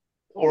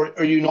 or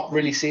are you not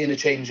really seeing a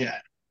change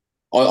yet?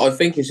 I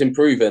think it's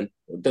improving.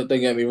 Don't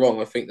get me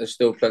wrong. I think there's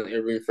still plenty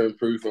of room for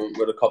improvement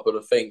with a couple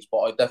of things, but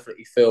I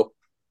definitely feel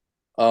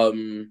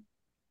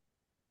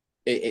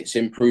it's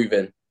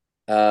improving.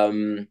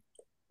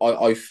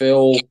 I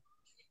feel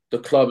the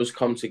club has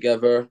come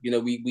together.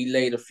 We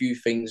laid a few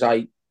things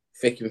out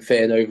thick and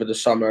thin over the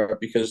summer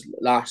because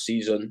last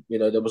season,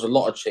 there was a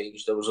lot of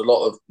change. There was a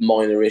lot of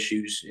minor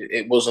issues.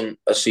 It wasn't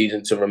a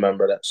season to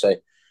remember, let's say.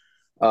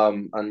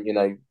 And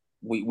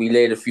we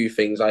laid a few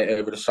things out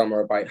over the summer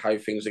about how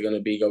things are going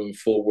to be going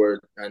forward,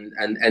 and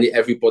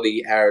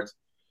everybody aired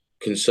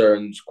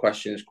concerns,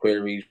 questions,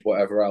 queries,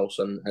 whatever else,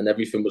 and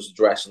everything was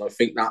addressed. And I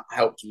think that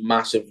helped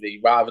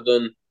massively, rather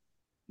than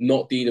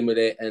not dealing with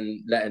it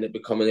and letting it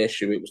become an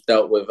issue. It was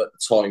dealt with at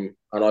the time,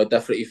 and I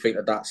definitely think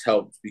that that's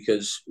helped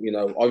because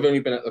I've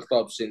only been at the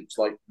club since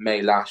like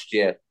May last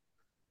year.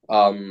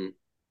 So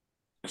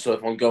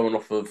if I'm going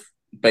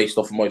based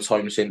off of my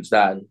time since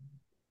then,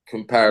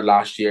 compare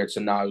last year to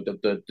now,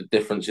 the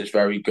difference is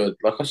very good.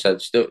 Like I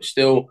said, still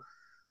a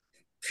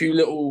few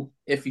little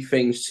iffy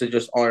things to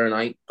just iron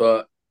out,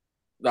 but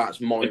that's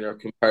minor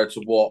compared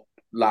to what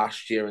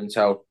last year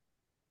entailed.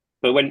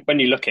 But when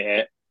you look at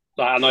it,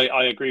 and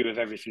I agree with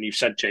everything you've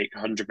said, Jake,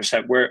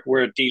 100%.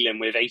 We're dealing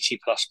with 80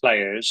 plus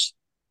players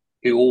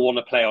who all want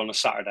to play on a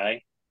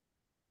Saturday,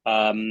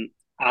 and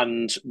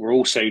we're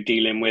also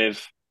dealing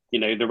with the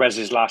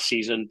Reses last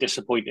season,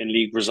 disappointing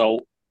league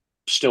result,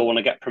 still want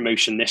to get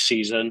promotion this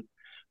season.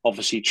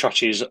 Obviously,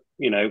 Trutchy's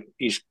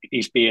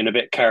he's being a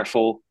bit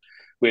careful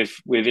with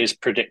his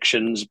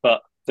predictions,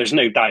 but there's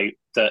no doubt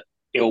that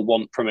he'll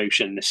want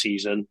promotion this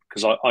season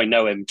because I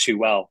know him too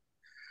well.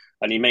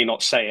 And he may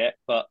not say it,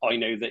 but I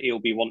know that he'll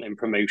be wanting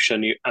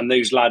promotion. And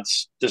those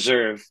lads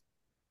deserve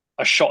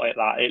a shot at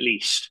that, at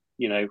least,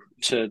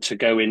 to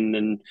go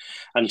in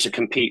and to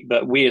compete.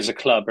 But we as a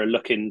club are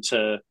looking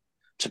to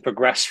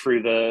progress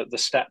through the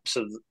steps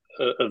of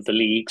the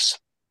leagues.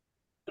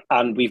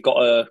 And we've got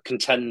to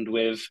contend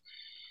with,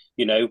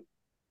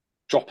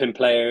 dropping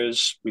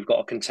players. We've got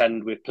to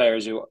contend with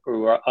players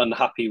who are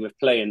unhappy with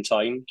playing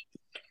time.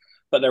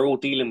 But they're all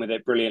dealing with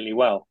it brilliantly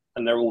well.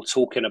 And they're all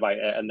talking about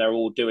it, and they're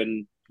all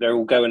going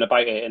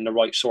about it in the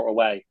right sort of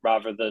way,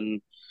 rather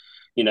than,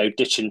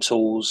 ditching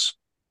tools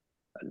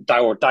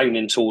or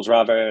downing tools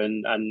rather,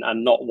 and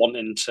not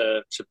wanting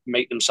to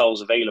make themselves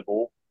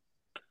available.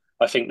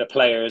 I think the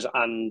players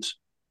and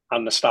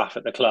the staff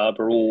at the club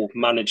are all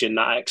managing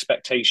that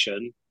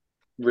expectation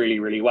really,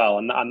 really well,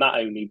 and that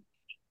only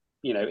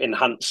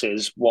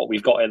enhances what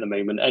we've got at the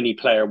moment. Any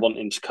player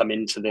wanting to come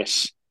into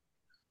this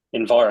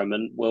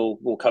environment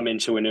will come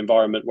into an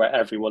environment where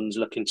everyone's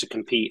looking to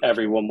compete,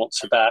 everyone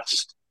wants the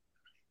best,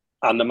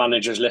 and the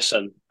managers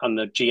listen and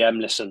the GM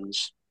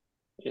listens.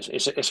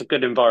 It's a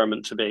good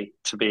environment to be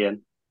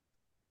in.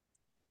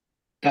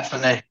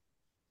 Definitely.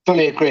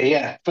 Fully agree.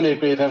 Yeah, fully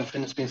agree with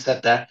everything that's been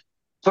said there.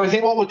 So I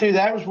think what we'll do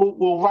there is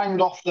we'll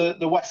round off the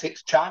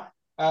Wessex chat.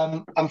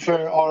 And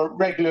for our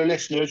regular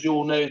listeners,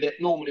 you'll know that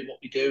normally what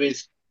we do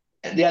is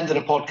at the end of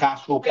the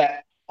podcast, we'll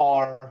get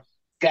our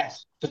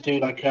guests to do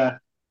like a,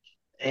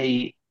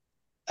 a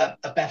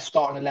best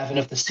starting 11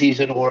 of the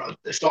season or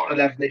the starting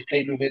 11 they've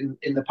played with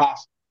in the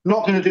past. I'm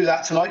not going to do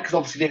that tonight because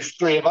obviously there's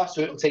three of us,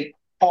 so it'll take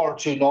far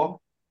too long.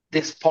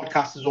 This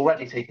podcast has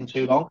already taken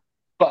too long,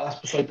 but that's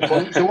beside the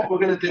point. So what we're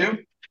going to do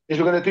is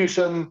we're going to do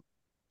some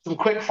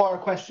quick fire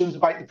questions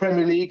about the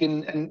Premier League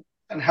and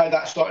how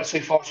that started so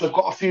far. So I've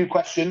got a few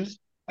questions.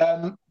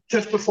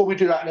 Just before we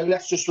do that, though,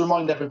 let's just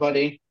remind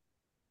everybody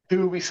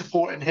who are we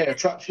supporting here.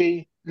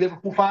 Trutchy,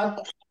 Liverpool fan?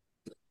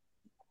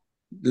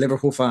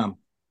 Liverpool fan.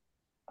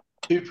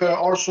 Super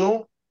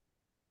Arsenal?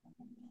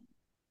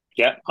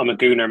 Yeah, I'm a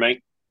Gooner,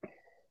 mate.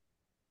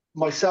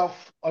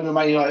 Myself, I'm a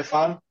Man United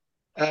fan.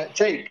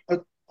 Jake,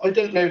 I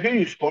don't know who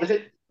you support.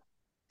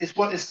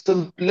 It's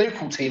some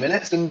local team in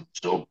it, some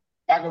sort of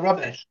bag of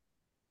rubbish.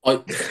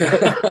 I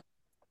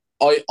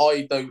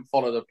I don't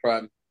follow the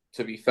Prem,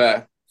 to be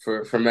fair,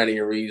 for many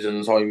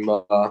reasons. I'm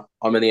an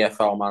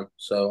EFL man,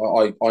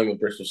 so I'm a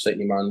Bristol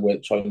City man,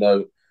 which I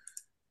know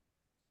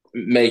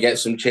may get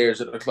some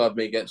cheers at the club,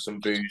 may get some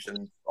boos,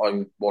 and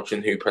I'm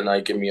watching Hooper now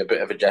give me a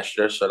bit of a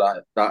gesture, so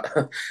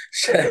that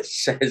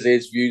says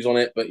his views on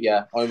it. But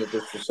yeah, I'm a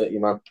Bristol City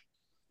man.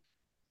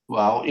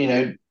 Well,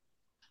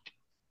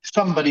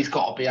 somebody's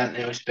got to be out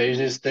there. I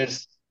suppose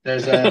there's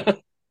a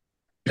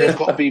there's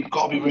got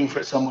to be room for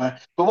it somewhere.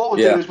 But what we'll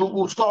do Yeah. is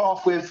we'll start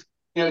off with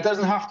it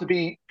doesn't have to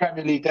be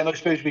Premier League. Then I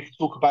suppose we could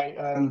talk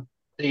about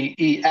the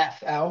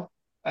EFL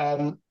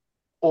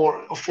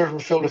or further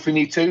afield if we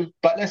need to.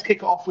 But let's kick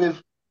it off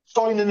with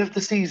signing of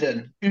the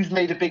season. Who's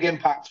made a big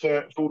impact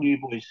for all you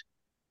boys?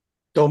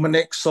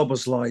 Dominic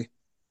Soboslai.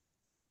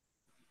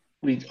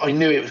 I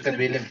knew it was going to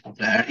be a Liverpool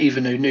player,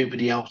 even though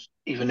nobody else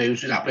even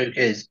knows who that bloke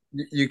is.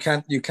 You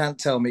can't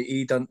tell me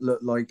he doesn't look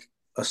like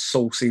a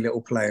saucy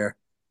little player.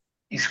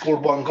 He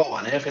scored one goal,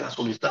 and I think that's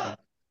all he's done.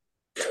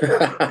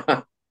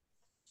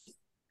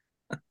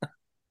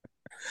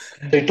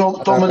 So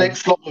Dominic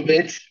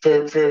Slopovic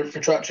for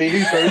Trutchy. Who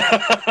goes?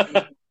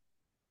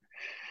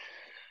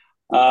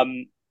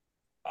 I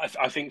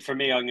think for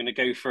me, I'm going to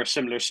go for a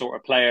similar sort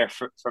of player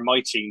for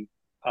my team,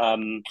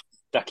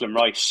 Declan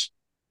Rice.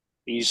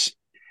 He's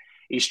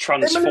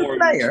transformed. Similar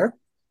player?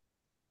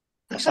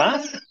 What's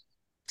that?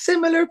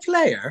 Similar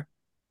player?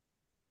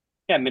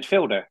 Yeah,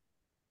 midfielder.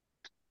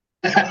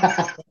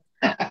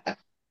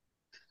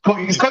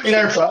 He's got you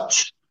there,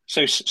 Trutch.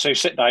 So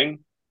sit down.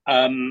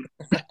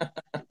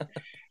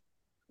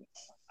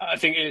 I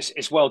think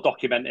it's well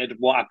documented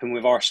what happened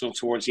with Arsenal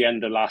towards the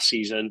end of last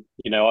season.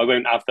 I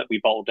won't have that we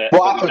bottled it.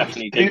 What happened? We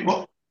definitely did.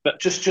 But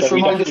just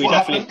remind us what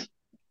happened.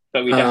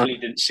 But we definitely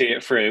didn't see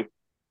it through.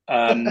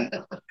 I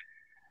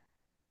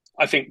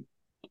think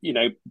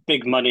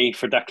big money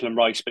for Declan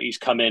Rice, but he's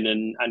come in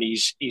and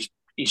he's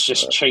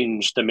just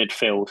changed the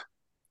midfield.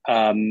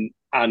 And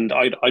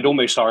I'd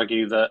almost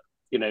argue that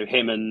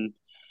him and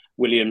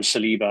William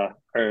Saliba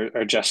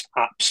are just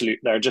absolute.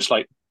 They're just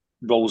like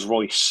Rolls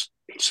Royce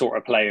sort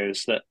of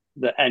players that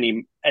I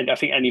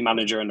think any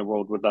manager in the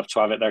world would love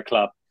to have at their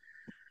club.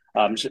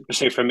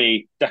 So for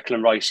me,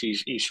 Declan Rice,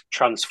 he's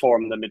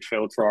transformed the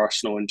midfield for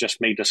Arsenal and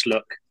just made us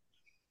look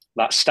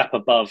that step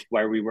above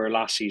where we were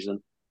last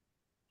season.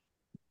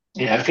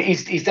 Yeah, I think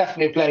he's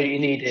definitely a player you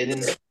needed,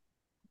 and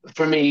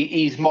for me,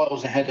 he's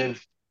miles ahead of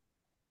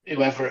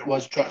whoever it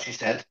was. Trutchy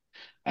said,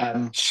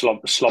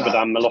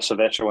 Slobodan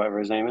Milosevic or whatever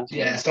his name is.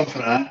 Yeah, something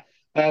like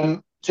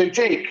that. So,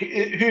 Jake,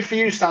 who for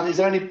you, Stan? Is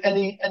there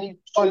any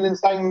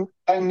signings down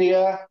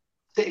the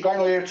City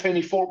ground, or your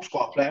Tony Forbes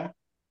squad player?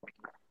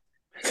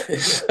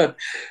 I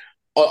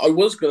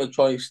was going to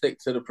try and stick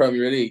to the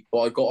Premier League, but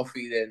I got a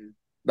feeling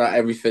that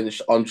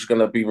I'm just going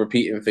to be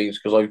repeating things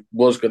because I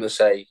was going to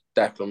say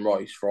Declan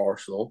Rice for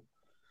Arsenal.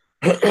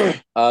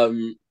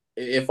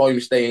 If I'm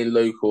staying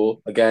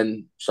local,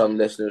 again, some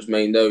listeners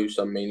may know,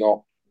 some may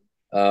not.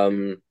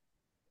 You're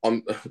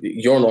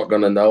not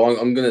going to know.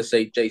 I'm going to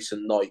say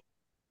Jason Knight,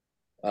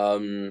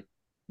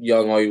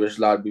 young Irish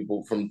lad we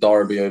bought from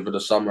Derby over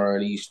the summer,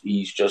 and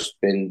he's just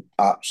been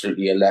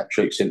absolutely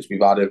electric since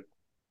we've had him.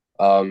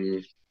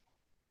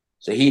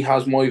 So he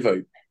has my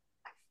vote.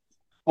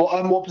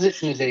 What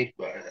position is he?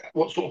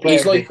 What sort of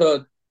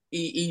player?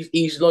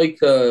 He's like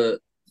a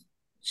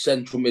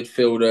central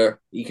midfielder.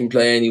 He can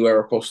play anywhere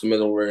across the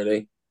middle,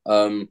 really.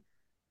 He'll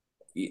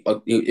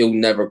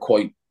never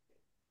quite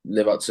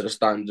live up to the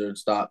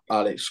standards that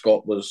Alex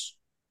Scott was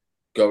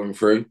going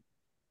through.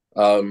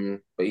 But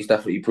he's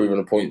definitely proven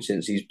a point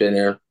since he's been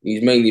here.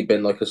 He's mainly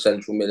been like a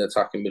central mid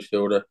attacking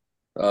midfielder.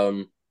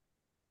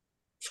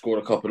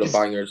 scored a couple of Is,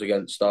 bangers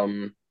against I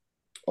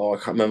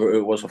can't remember who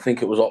it was. I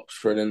think it was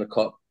Oxford in the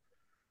cup.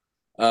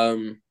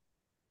 Um,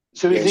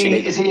 so yeah, we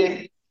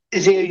made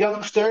is he a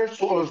youngster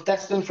sort of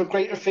destined for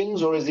greater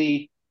things, or is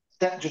he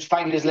just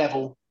found his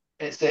level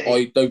at City?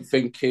 I don't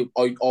think he'll.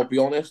 I'll be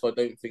honest. I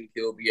don't think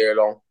he'll be here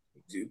long.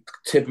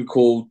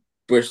 Typical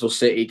Bristol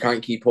City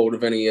can't keep hold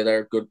of any of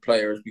their good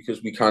players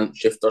because we can't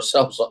shift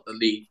ourselves up the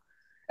league.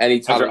 Any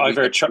I've heard, talent we I've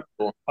get, heard,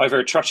 Tr- I've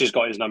heard Trutchy's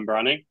got his number,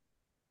 hasn't he?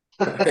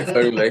 if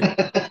only.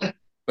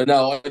 But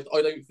no,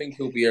 I don't think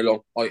he'll be here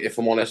long. If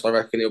I'm honest, I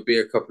reckon he'll be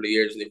a couple of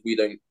years, and if we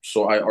don't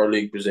sort out our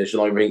league position,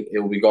 I think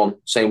he'll be gone.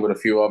 Same with a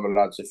few other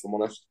lads, if I'm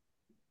honest.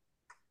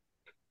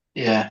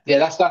 Yeah,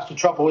 that's the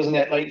trouble, isn't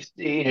it? Like,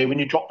 when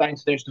you drop down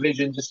to those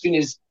divisions, as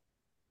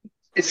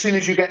soon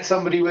as you get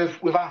somebody with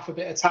half a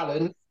bit of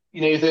talent,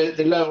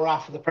 the lower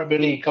half of the Premier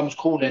League comes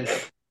calling.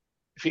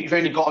 If you've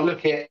only got to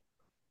look at,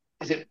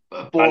 is it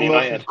Man Bournemouth? You've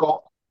United.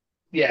 got,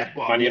 yeah,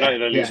 well, Man yeah,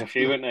 United will lose yeah. a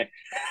few, won't they?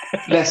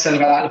 Less said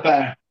about that, the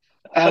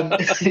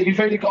better. You've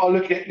only got to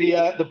look at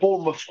the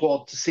Bournemouth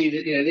squad to see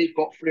that they've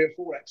got 3 or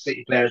 4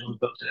 ex-City players on the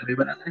books at the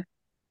moment, haven't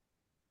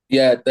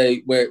Yeah,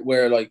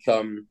 we're like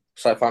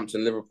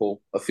Southampton,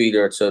 Liverpool, a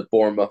feeder to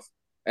Bournemouth.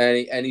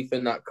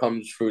 Anything that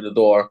comes through the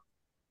door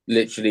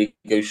literally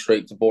goes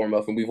straight to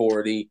Bournemouth, and we've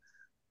already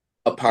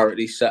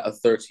apparently set a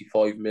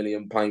 £35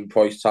 million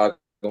price tag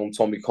on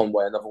Tommy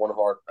Conway, another one of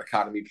our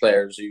academy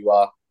players who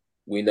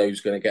we know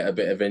is going to get a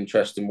bit of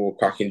interest and more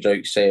cracking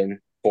jokes saying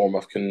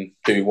Bournemouth can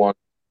do one,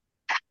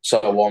 so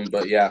on.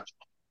 But yeah,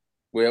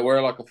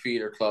 we're like a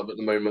feeder club at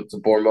the moment to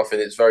Bournemouth,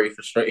 and it's very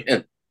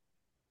frustrating.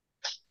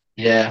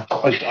 Yeah,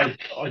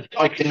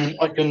 I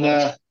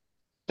can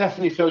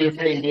definitely feel your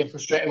pain being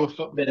frustrated with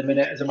football in a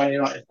minute as a Man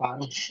United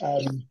fan.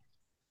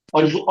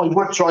 I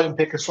would try and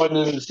pick a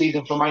signing of the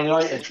season for Man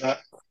United,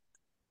 but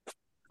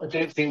I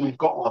don't think we've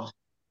got one.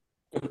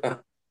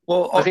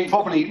 Well, I think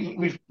probably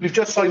we've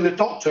just signed the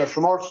Doctor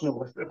from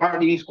Arsenal.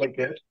 Apparently, he's quite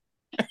good.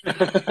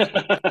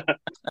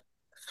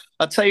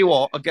 I'll tell you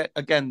what,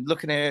 again,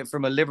 looking at it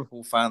from a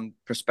Liverpool fan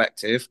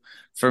perspective,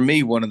 for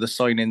me, one of the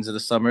signings of the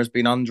summer has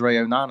been Andre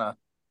Onana.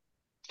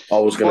 I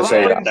was going Well, to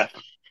that say that.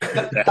 brings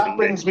that Definitely.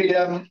 brings me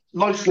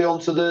nicely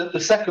onto the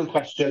second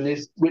question,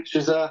 which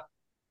is a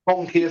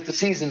donkey of the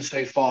season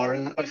so far,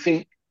 and I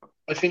think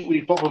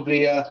we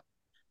probably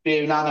be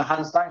Onana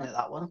hands down at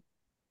that one.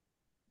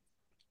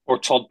 Or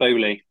Todd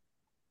Bowley.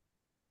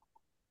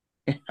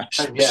 Oh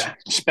yeah,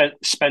 Spend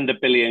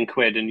 £1 billion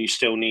and you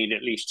still need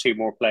at least 2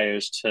 more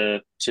players to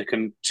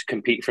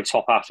compete for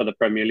top half of the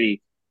Premier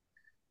League.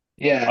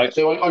 yeah. I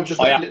So I'm just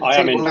I looking at the I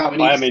am table in now,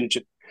 and I am he's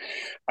in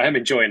I am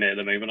enjoying it at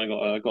the moment.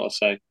 I got to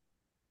say.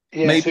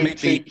 yeah.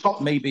 Maybe, So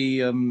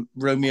maybe, maybe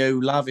Romeo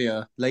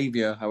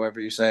Lavia, however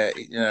you say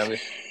it.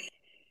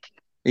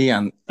 He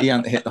ain't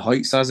hit the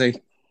heights, has he?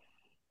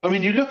 I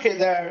mean, I don't you look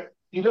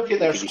at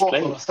their think he's squad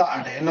on played. a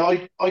Saturday, and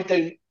I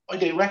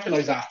don't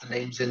recognise half the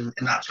names in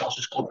that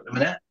Chelsea squad at the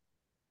minute.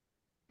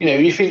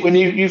 You think when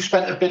you've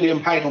spent £1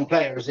 billion on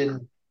players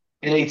in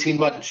 18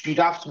 months, you'd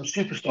have some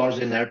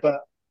superstars in there, but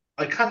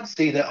I can't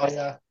see that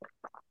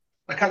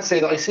I can't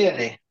say that I see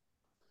any.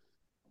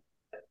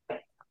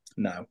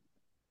 No.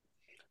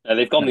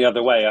 They've gone No. the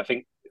other way. I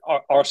think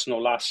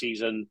Arsenal last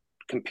season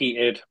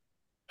competed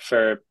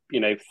for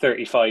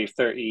 35,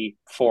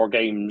 34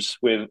 games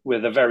with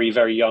a very,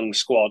 very young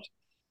squad.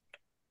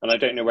 And I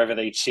don't know whether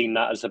they'd seen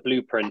that as a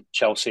blueprint,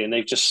 Chelsea, and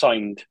they've just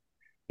signed.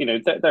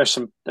 There's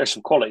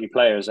some quality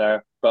players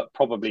there, but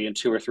probably in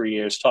 2 or 3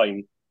 years'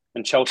 time.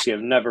 And Chelsea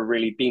have never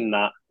really been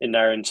that in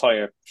their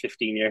entire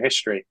 15-year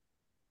history.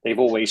 They've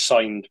always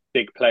signed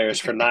big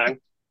players for now.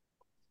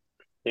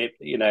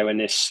 And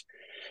this,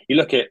 you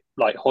look at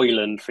like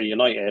Højlund for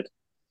United.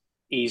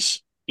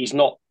 He's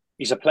not.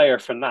 He's a player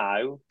for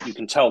now. You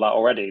can tell that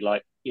already.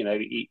 Like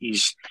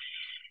he's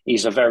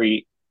a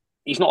very.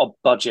 He's not a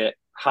budget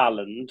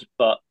Haaland,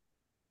 but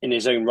in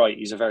his own right,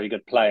 he's a very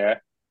good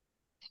player.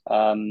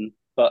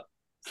 But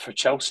for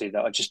Chelsea,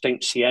 that I just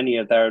don't see any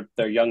of their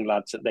young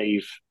lads that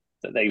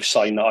they've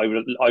signed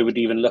that I would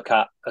even look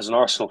at as an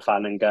Arsenal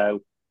fan and go,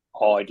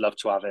 oh, I'd love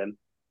to have him.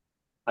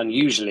 And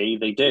usually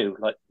they do.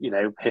 Like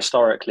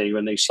historically,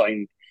 when they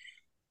signed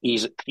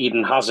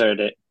Eden Hazard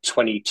at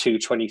 22,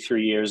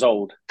 23 years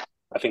old,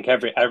 I think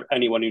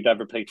anyone who'd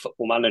ever played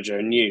Football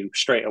Manager knew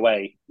straight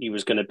away he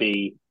was going to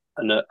be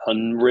an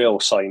unreal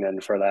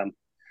sign-in for them.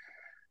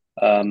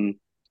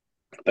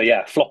 But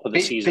yeah, flop of the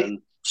But, but,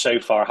 season so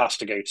far has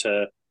to go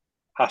to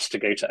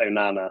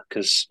Onana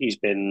because he's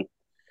been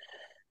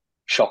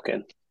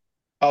shocking.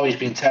 oh, he's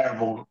been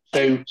terrible.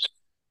 So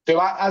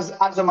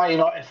as a Man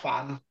United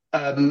fan,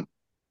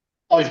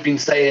 I've been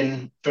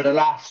saying for the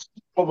last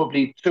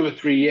probably 2 or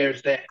 3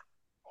 years that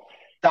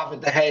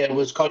David De Gea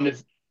was kind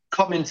of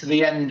coming to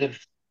the end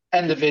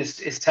of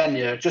his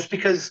tenure, just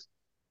because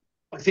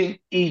I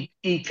think he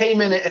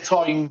came in at a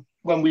time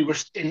when we were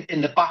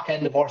in the back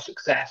end of our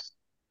success.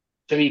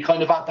 So he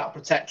kind of had that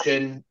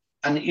protection.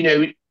 And,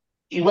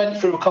 he went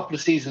through a couple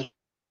of seasons,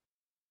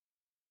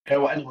 I don't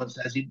care what anyone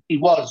says, he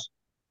was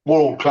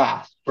world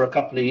class for a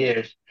couple of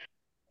years.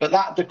 But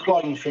that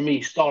decline for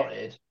me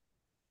started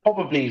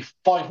probably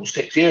 5 or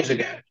 6 years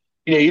ago.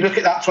 You look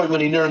at that time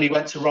when he nearly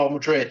went to Real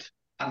Madrid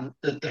and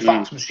the Mm.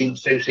 fax machine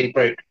so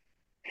broke.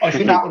 I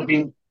think that would have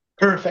been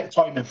perfect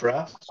timing for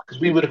us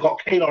because we would have got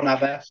Keylor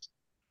Navas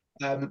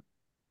um,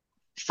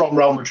 from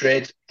Real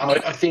Madrid, and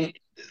I think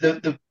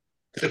the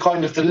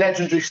kind of the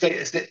legendary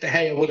status that De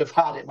Gea would have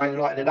had at Man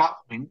United at that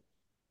point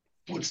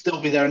would still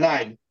be there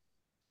now. And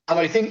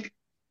I think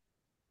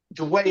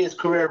the way his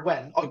career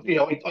went,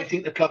 I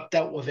think the club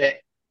dealt with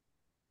it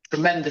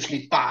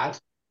tremendously bad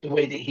the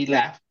way that he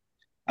left.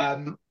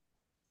 Um,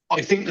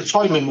 I think the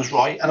timing was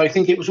right, and I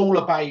think it was all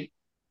about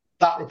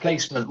that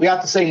replacement. We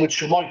had the same with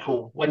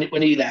Schmeichel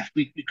when he left.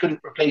 We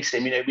couldn't replace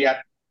him. We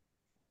had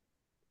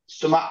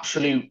some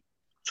absolute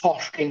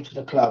tosh came to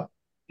the club.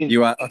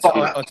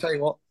 I'll tell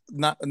you what.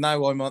 Now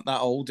I'm not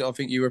that old. I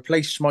think you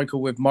replaced Schmeichel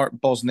with Mark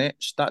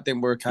Bosnich. That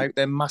didn't work out.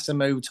 Then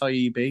Massimo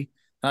Taibi.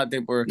 That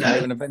didn't work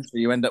out. And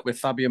eventually you end up with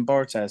Fabian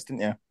Barthez,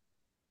 didn't you?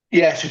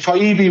 Yeah, so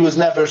Taibi was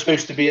never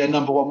supposed to be a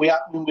number one. We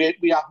had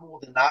more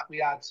than that. We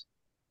had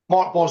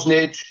Mark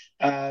Bosnich,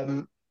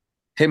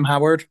 Tim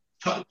Howard,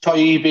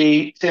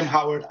 Taibi, Tim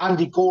Howard,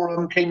 Andy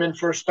Gorham came in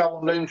for a spell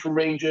on loan from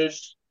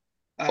Rangers.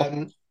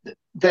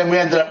 Then we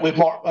ended up with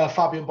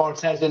Fabian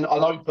Barthez, and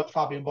I put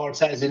Fabian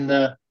Barthez in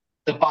the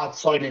bad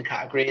signing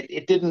category.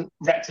 It didn't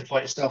rectify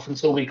itself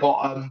until we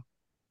got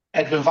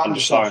Edwin van der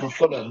Sar from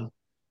Fulham.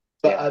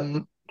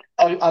 But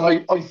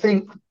I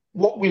think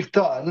what we've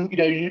done,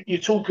 you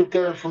talk of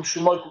going from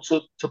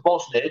Schmeichel to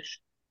Bosnich.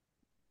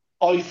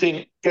 I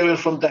think going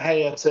from De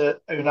Gea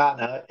to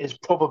Onana is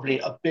probably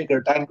a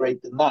bigger downgrade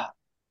than that.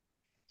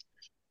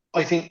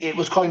 I think it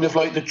was kind of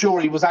like the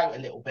jury was out a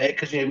little bit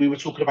because we were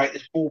talking about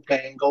this ball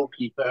playing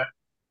goalkeeper,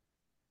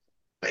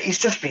 but he's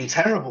just been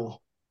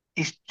terrible.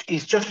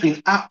 He's just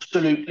been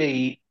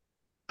absolutely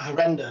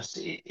horrendous.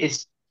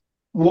 It's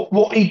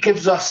what he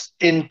gives us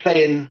in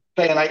playing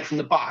out from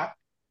the back.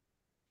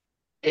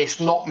 It's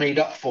not made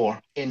up for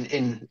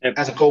in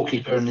as a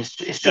goalkeeper, and it's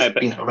just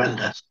been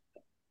horrendous.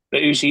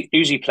 But who's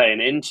he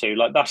playing into?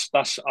 Like that's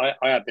I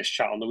had this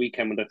chat on the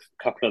weekend with a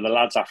couple of the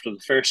lads after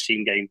the first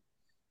team game.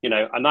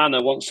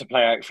 Onana wants to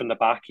play out from the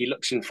back. He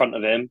looks in front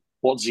of him.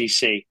 What does he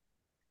see?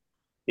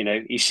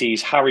 He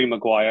sees Harry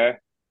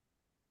Maguire.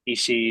 He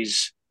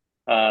sees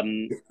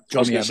Johnny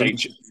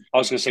Evans. I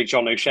was going to say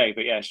John O'Shea,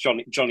 but yeah, it's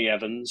Johnny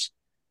Evans.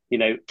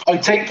 I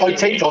take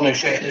John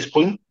O'Shea at this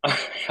point.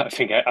 I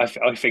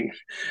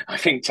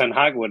think Ten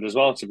Hag would as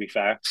well. To be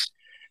fair,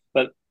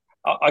 but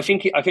I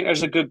think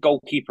there's a good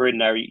goalkeeper in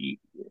there.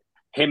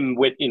 Him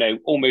with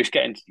almost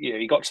getting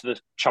he got to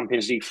the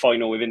Champions League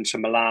final with Inter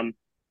Milan.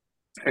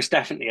 There's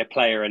definitely a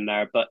player in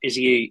there, but is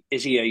he a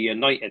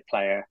United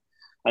player?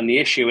 And the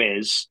issue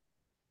is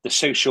the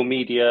social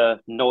media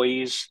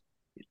noise,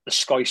 the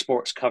Sky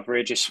Sports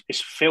coverage is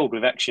filled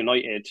with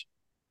ex-United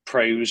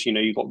pros.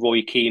 You've got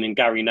Roy Keane and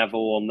Gary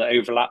Neville on the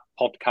Overlap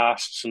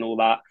podcasts and all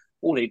that.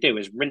 All they do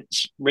is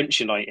rinse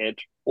United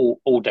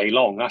all day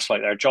long. That's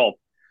like their job.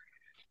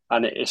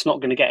 And it's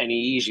not going to get any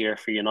easier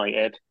for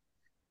United.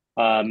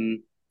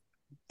 The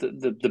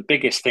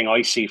biggest thing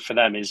I see for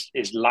them is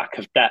lack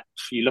of depth.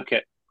 You look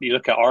at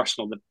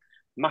Arsenal. The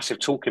massive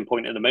talking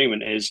point at the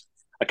moment is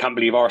I can't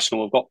believe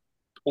Arsenal have got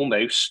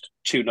almost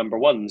two number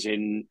ones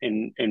in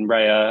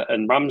Raya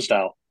and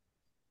Ramsdale.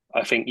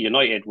 I think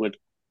United would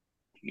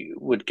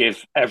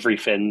give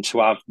everything to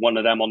have one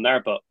of them on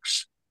their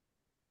books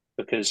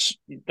because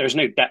there's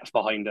no depth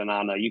behind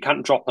Onana. You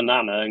can't drop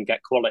Onana and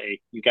get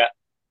quality.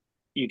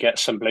 You get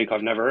some bloke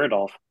I've never heard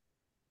of.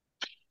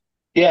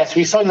 Yeah, so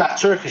we signed that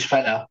Turkish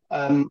fella,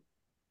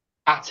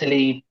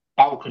 Atali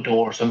Balkador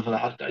or something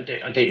like that.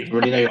 I don't even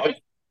really know.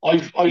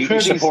 I've heard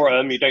you support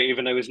him, you don't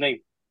even know his name.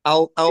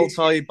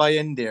 Altay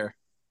Bayindir.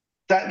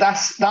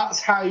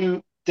 That's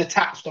how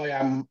detached I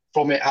am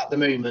from it at the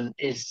moment.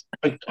 Is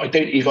I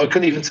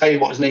couldn't even tell you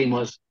what his name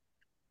was.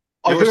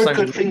 I've heard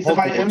good things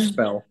about him.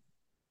 Spell.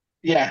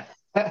 Yeah,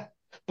 but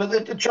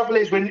the trouble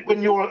is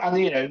when you're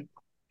and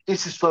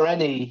this is for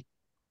any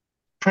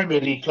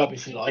Premier League club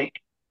if you like,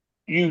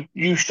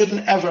 you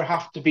shouldn't ever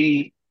have to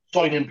be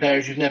signing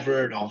players you've never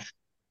heard of.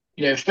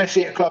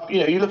 Especially at a club.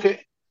 You look at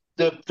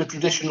the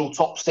traditional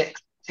top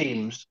six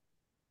teams.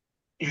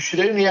 You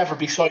should only ever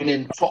be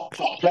signing top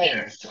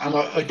players, and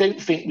I don't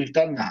think we've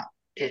done that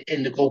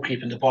in the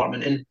goalkeeping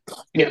department. And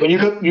when you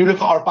look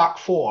at our back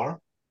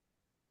four,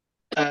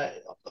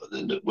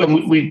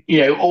 when we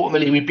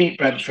ultimately we beat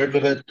Brentford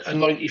with a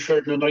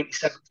 93rd and a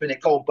 97th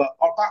minute goal, but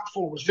our back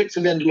four was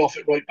Victor Lindelof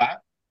at right back,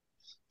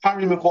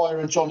 Harry Maguire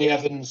and Johnny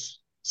Evans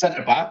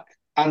centre back,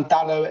 and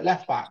Dallo at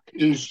left back,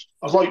 who's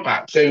a right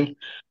back. So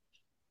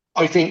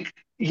I think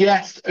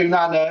yes,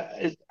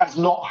 Onana has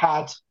not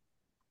had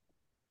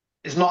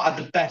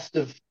the best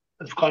of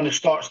kind of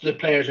starts to the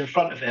players in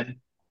front of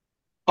him.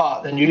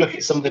 But then you look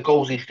at some of the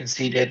goals he's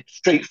conceded,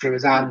 straight through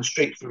his hands,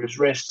 straight through his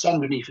wrists,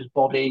 underneath his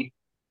body.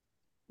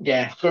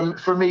 Yeah,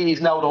 for me,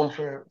 he's nailed on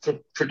for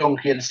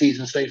donkey in the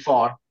season so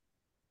far.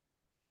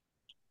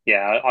 Yeah,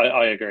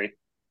 I agree.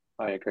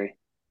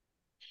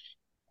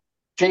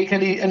 Jake,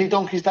 any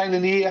donkeys down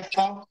in the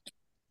EFL?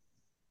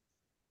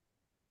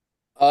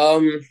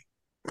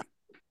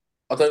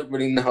 I don't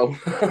really know.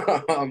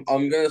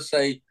 I'm going to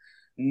say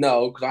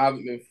no because I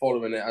haven't been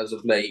following it as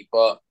of late.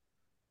 But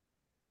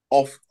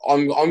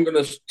I'm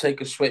going to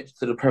take a switch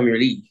to the Premier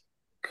League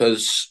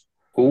because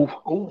Oh,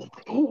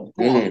 Go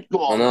on,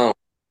 go I on. know,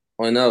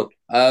 I know.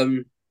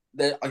 I'm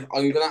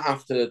going to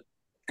have to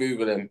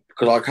Google him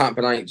because I can't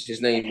pronounce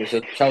his name. It's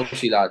a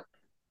Chelsea lad.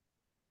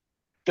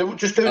 Um,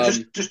 Just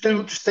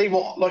say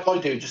what like I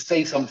do. Just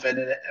say something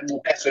and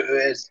we'll guess who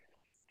it is.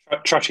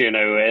 Trutchy, you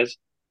know who it is.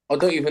 I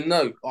don't even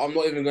know. I'm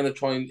not even going to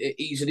try and.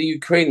 He's a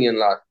Ukrainian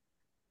lad.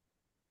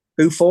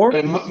 Who for?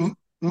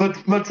 Mudridge,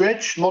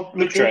 Mudrick. what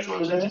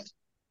was it?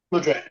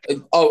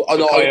 Mudridge. Oh, I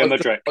know. Makayo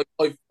Mudrick.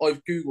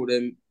 I've googled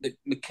him.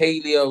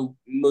 Mikhailo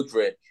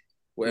Mudrik,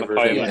 whatever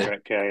his Makayo name is.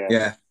 Mudrick, yeah.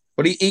 Yeah.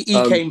 But he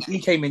Um,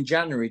 came in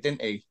January,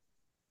 didn't he?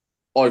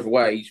 Either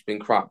way, he's been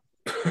crap.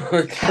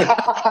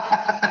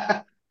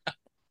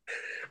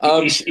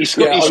 He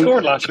Yeah,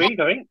 scored last week,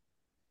 I think.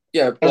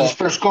 yeah, That was his but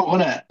first goal,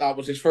 wasn't it? that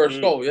was his first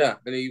Mm. goal, yeah,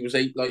 and he was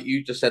like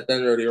you just said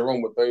then earlier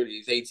on with Bowley,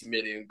 he's 80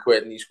 million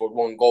quid, and he scored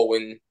one goal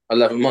in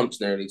 11 months,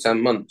 nearly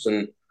 10 months,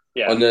 and I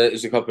Yeah. know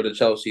there's a couple of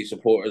Chelsea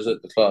supporters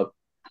at the club,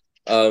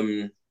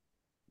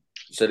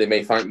 so they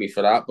may thank me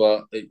for that,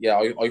 but yeah,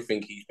 I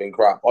think he's been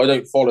crap. I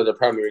don't follow the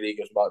Premier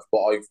League as much,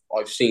 but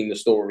I've seen the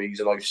stories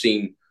and I've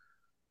seen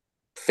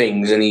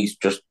things, and he's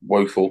just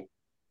woeful,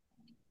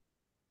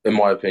 in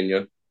my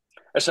opinion.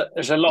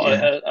 There's a lot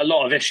Yeah. of a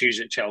lot of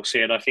issues at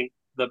Chelsea, and I think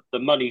the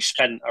money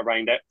spent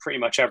around it, pretty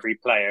much every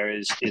player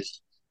is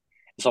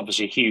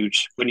obviously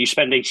huge. When you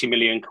spend 80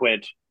 million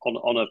quid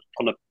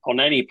on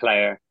any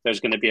player, there's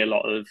going to be a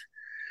lot of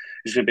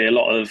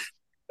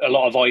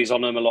eyes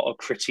on them, a lot of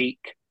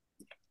critique,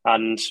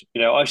 and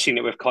I've seen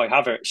it with Kai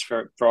Havertz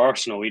for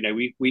Arsenal.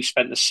 We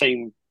spent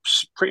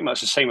pretty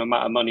much the same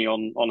amount of money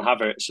on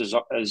Havertz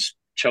as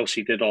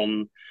Chelsea did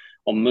on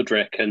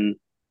Mudryk, and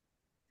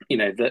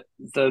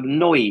the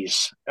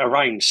noise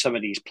around some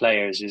of these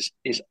players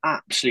is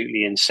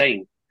absolutely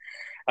insane.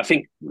 I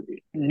think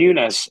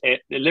Nunes at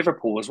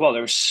Liverpool as well.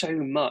 There was so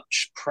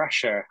much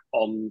pressure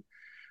on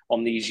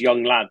these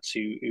young lads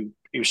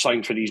who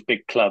signed for these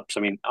big clubs.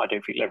 I mean, I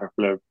don't think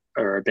Liverpool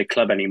are a big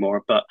club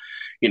anymore, but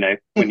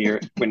when you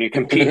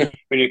compete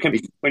when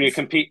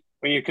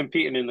you're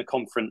competing in the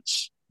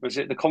conference, was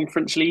it the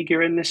Conference League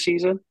you're in this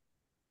season?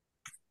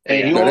 But Hey,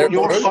 yeah, No, they're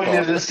your Europa. signing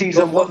of the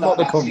season won Not that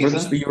the last conference,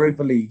 season. the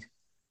Europa League.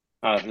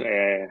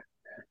 yeah.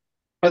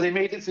 But they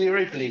made it to the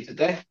Europa League, did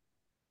they?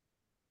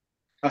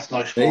 That's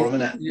nice for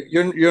them, isn't it?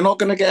 You're not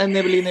going to get a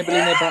nibbly nib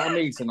out of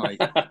me tonight.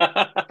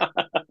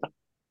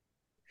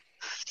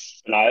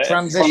 No,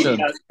 Transition.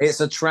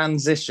 It's a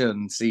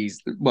transition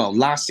season. Well,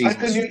 last How season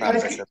can was a you how,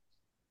 transition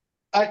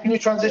how can you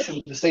transition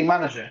with the same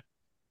manager?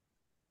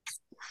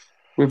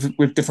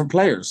 with different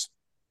players.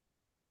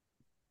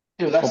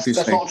 That's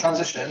Obviously, not a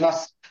transition.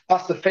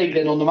 That's the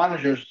failing on the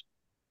manager's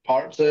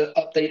part to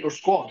update your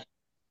squad.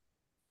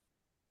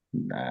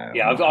 no,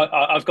 Yeah,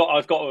 I've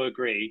got to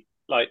agree.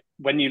 Like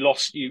when you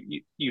lost,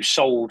 you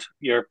sold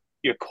your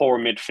core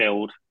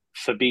midfield,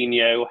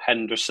 Fabinho,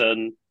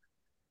 Henderson.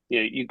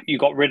 You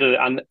got rid of it,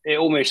 and it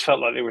almost felt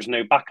like there was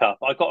no backup.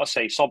 I got to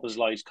say,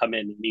 Szoboszlai's come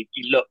in, and he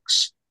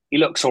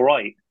looks all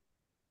right,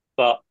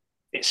 but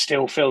it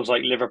still feels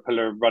like Liverpool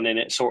are running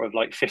it sort of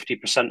like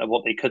 50% of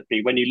what they could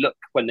be. When you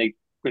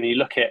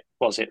look at,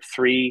 was it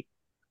three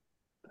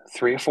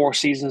or four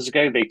seasons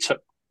ago, they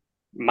took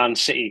Man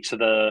City to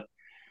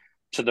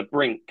the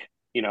brink.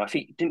 I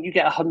think didn't you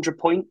get 100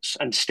 points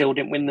and still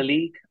didn't win the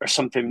league or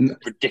something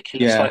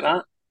ridiculous yeah, like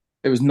that?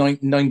 it was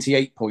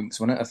 98 points,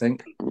 wasn't it? I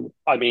think.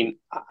 I mean,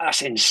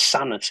 that's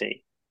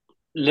insanity.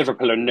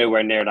 Liverpool are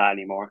nowhere near that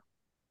anymore.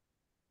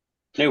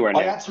 Nowhere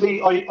near.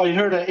 I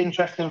heard an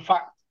interesting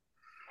fact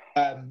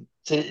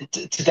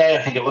today.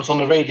 I think it was on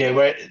the radio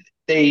where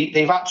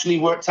they've actually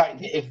worked out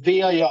that if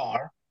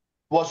VAR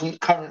wasn't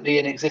currently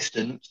in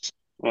existence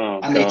Oh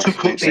and gosh,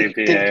 don't say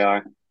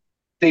VAR.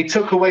 they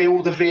took away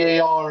all the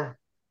VAR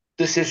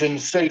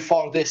decisions so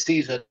far this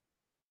season.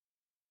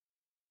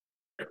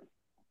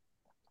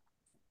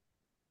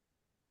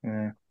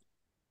 Yeah.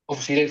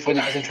 Obviously, you don't find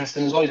that as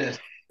interesting as I did.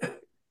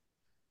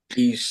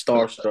 He's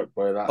starstruck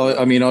by that.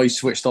 I mean, I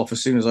switched off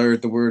as soon as I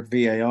heard the word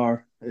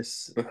VAR.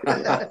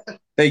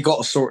 They got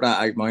to sort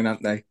that out, mine,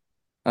 haven't they?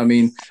 I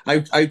mean, how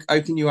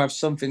can you have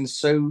something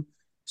so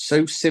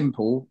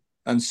simple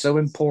and so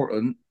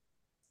important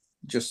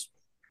just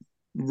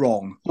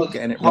wrong,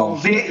 getting it Well,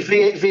 wrong?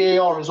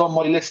 VAR is on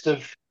my list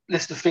of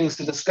things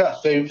to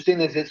discuss. So,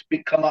 seeing as it's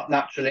come up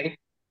naturally,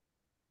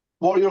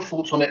 what are your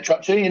thoughts on it,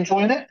 Trutchy?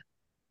 Enjoying it?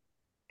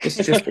 It's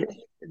just,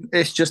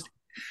 it's just,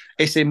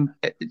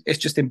 it's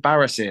just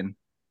embarrassing.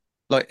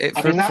 Like it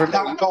I for mean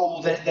that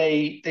goal that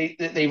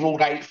they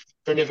ruled out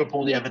for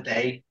Liverpool the other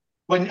day.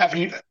 When have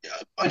you?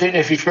 I don't know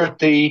if you've heard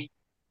the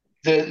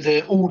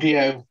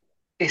audio.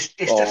 It's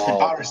just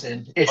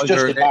embarrassing. It's I've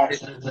just heard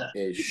embarrassing, isn't it?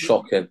 It's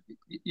shocking.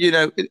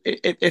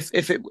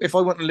 If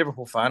I wasn't a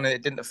Liverpool fan and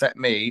it didn't affect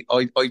me,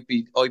 I'd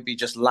be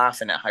just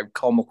laughing at how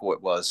comical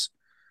it was.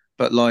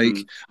 But I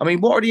mean,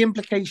 what are the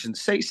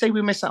implications? Say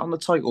we miss out on the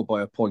title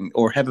by a point,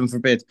 or heaven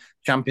forbid,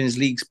 Champions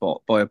League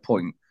spot by a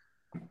point.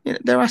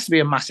 There has to be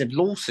a massive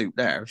lawsuit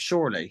there,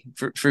 surely,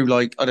 through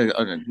like I don't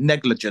know,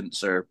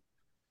 negligence or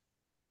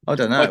I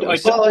don't I, know. I,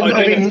 It's Well, I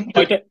I don't know. mean,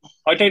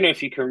 I don't know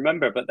if you can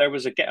remember, but there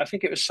was I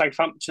think it was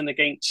Southampton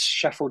against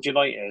Sheffield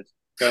United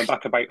going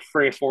back about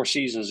 3 or 4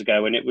 seasons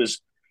ago, and it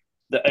was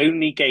the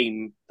only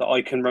game that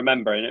I can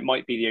remember, and it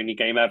might be the only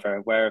game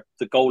ever, where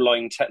the goal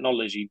line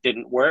technology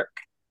didn't work.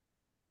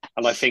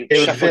 And I think it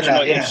was Sheffield Villa,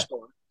 United yeah.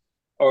 scored,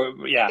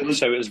 or yeah, It was,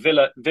 so it was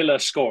Villa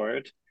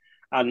scored,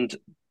 and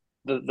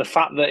the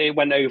fact that it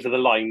went over the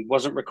line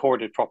wasn't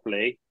recorded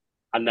properly,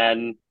 and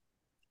then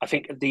I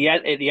think at the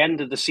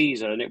end of the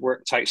season it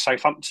worked out.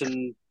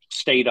 Southampton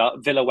stayed up,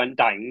 Villa went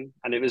down,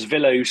 and it was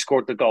Villa who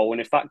scored the goal.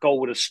 And if that goal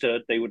would have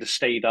stood, they would have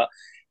stayed up.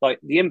 Like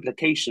the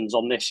implications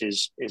on this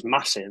is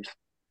massive,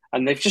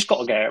 and they've just got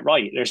to get it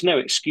right. There's no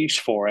excuse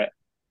for it.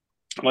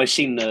 And I've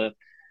seen the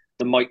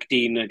Mike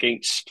Dean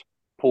against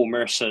Paul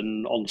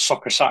Merson on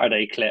Soccer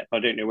Saturday clip. I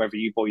don't know whether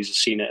you boys have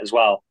seen it as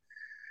well.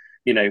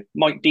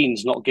 Mike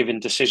Dean's not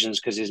giving decisions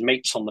because his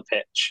mate's on the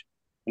pitch,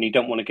 and you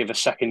don't want to give a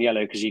second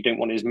yellow because you don't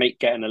want his mate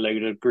getting a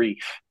load of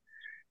grief.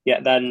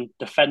 Yet then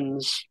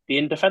defends the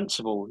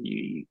indefensible.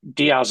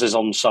 Diaz is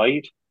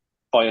onside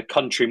by a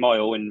country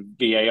mile in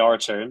VAR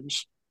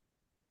terms,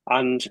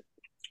 and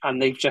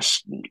they've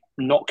just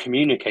not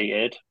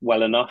communicated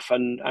well enough,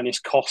 and it's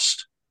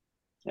cost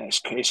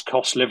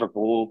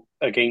Liverpool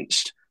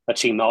against a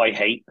team that I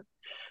hate.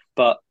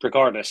 But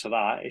regardless of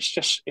that, it's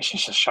just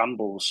a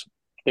shambles.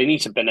 They need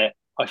to bin it.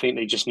 I think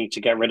they just need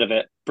to get rid of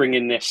it. Bring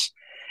in this.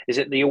 Is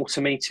it the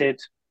automated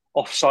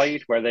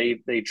offside where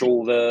they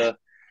draw the?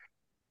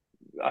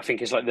 I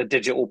think it's like the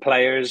digital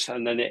players,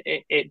 and then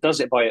it does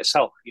it by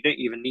itself. You don't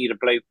even need a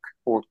bloke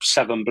or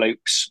 7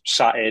 blokes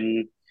sat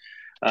in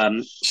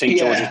St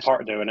George's yeah.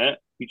 Park doing it.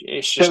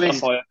 It's So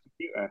just done by a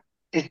computer.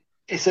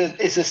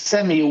 it's a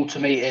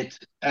semi-automated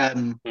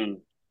Hmm.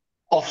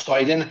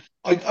 offside, and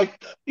I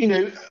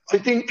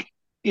think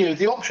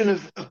the option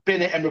of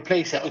bin it and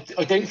replace it.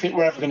 I don't think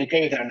we're ever going to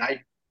go there now.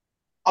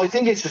 I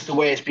think it's just the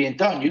way it's being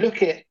done. You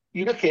look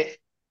at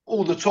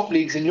all the top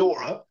leagues in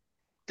Europe.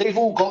 They've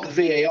all got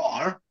the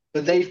VAR,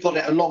 but they've got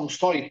it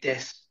alongside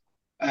this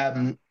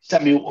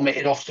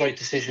semi-automated offside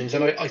decisions.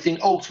 And I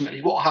think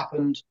ultimately what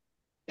happened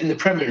in the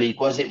Premier League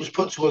was it was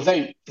put to a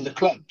vote for the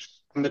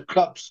clubs, and the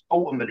clubs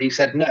ultimately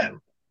said no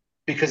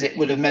because it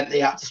would have meant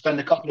they had to spend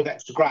a couple of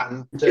extra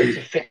grand to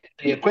fit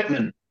the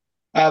equipment.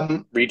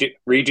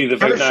 Redo the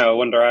vote now. I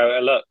wonder how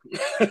it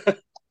look.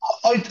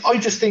 I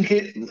just think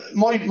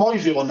my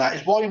view on that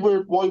is why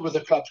were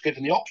the clubs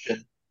given the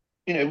option?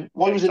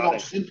 Why was it not Exactly.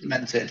 just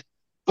implemented?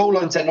 Goal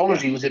line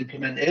technology was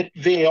implemented,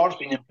 VAR's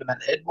been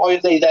implemented. Why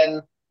are they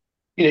then?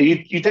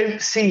 You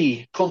don't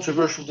see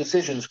controversial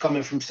decisions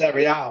coming from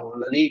Serie A or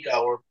La Liga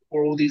or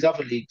all these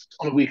other leagues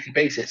on a weekly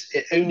basis.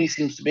 It only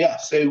seems to be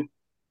us. So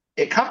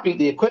it can't be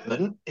the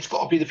equipment. It's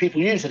got to be the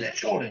people using it,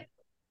 surely.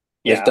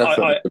 It's Yeah,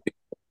 definitely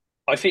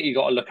I think you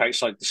got to look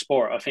outside the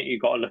sport. I think you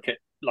got to look at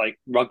like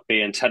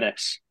rugby and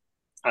tennis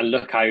and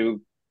look how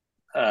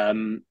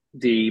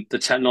the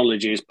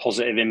technology has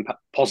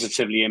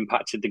positively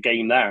impacted the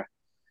game there.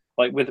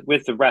 Like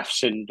with the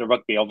refs in the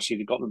rugby, obviously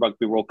they've got the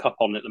Rugby World Cup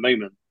on at the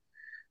moment,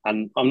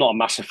 and I'm not a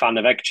massive fan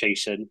of egg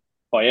chasing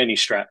by any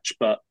stretch,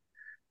 but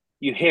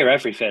you hear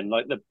everything.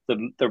 Like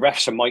the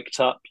refs are mic'd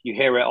up. You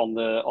hear it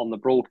on the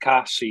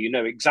broadcast, so you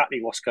know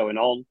exactly what's going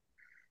on.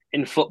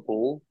 In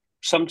football,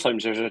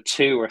 sometimes there's a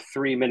 2 or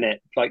 3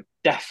 minute like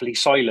deathly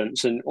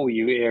silence, and all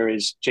you hear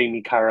is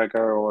Jamie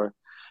Carragher or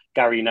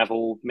Gary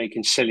Neville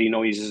making silly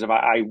noises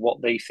about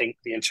what they think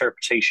the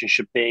interpretation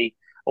should be.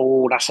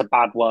 Oh, that's a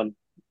bad one.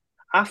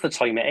 Half the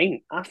time it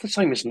ain't. Half the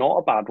time it's not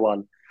a bad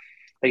one.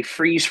 They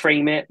freeze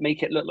frame it,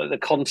 make it look like the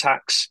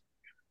contact's,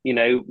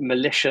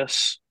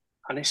 malicious,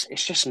 and it's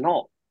just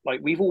not.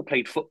 Like we've all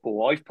played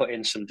football. I've put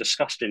in some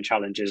disgusting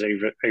challenges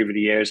over the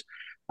years,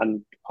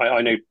 and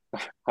I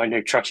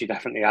know Trutchy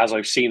definitely has.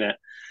 I've seen it,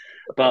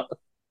 but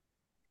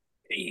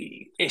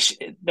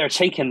they're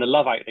taking the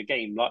love out of the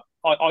game. Like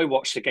I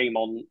watched the game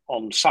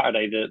on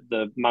Saturday,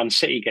 the Man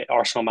City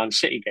Arsenal Man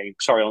City game.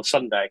 Sorry, on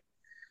Sunday,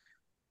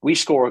 we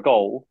score a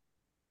goal,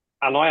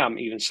 and I haven't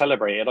even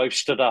celebrated. I've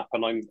stood up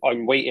and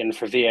I'm waiting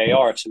for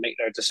VAR to make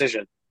their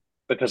decision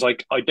because I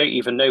don't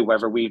even know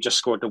whether we've just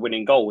scored the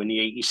winning goal in the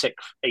 86th,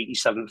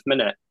 87th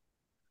minute,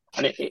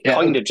 and it Yeah,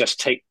 kind of just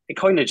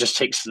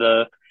takes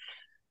the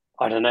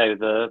I don't know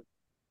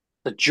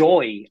the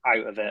joy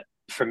out of it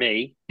for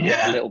me a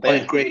yeah, little I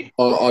bit. agree.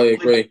 I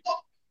agree.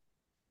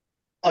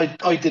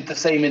 I did the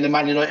same in the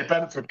Man United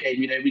Brentford game.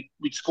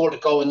 We'd scored a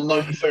goal in the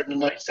 93rd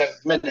and the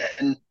 97th minute,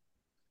 and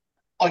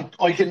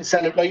I didn't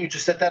celebrate. Like you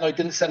just said then, I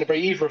didn't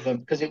celebrate either of them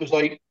because it was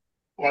like,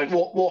 right,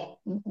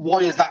 why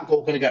is that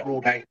goal going to get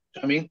ruled out? Do you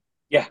know what I mean?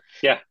 Yeah,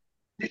 yeah.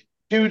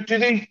 Do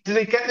they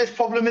get this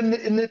problem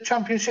in the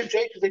Championship,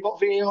 Jake? Because they got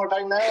VAR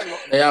down there.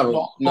 They haven't.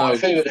 Not a No,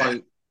 favour there.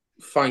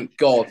 thank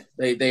God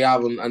they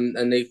haven't,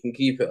 and they can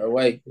keep it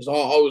away. Because I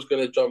was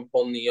going to jump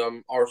on the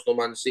Arsenal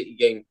Man City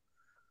game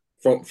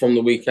from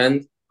the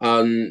weekend,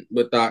 and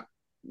with that,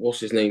 what's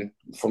his name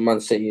from Man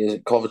City? Is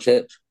it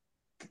Kovacic?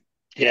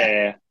 Yeah, Yeah,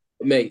 yeah.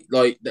 mate,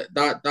 like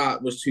that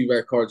was two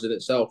red cards in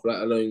itself,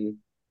 let alone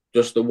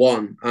just the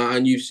one.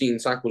 And you've seen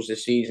tackles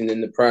this season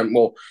in the Prem,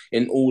 well,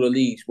 in all the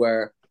leagues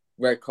where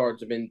red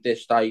cards have been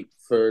dished out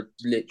for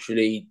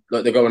literally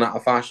like they're going out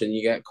of fashion.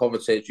 You get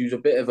Kovacic, who's a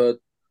bit of a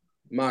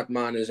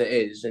madman as it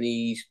is, and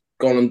he's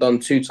gone and done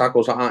two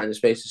tackles like that in the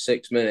space of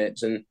 6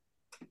 minutes, and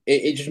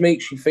it just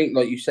makes you think,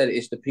 like you said,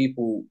 it's the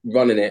people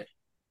running it.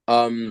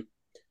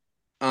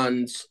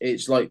 And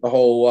it's like the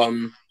whole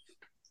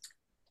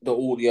the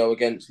audio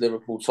against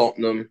Liverpool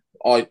Tottenham.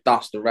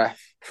 That's the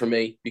ref for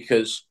me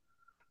because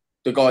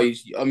the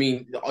guys. I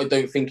mean, I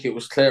don't think it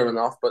was clear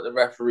enough, but the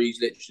referees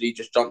literally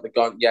just jumped the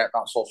gun. Yeah,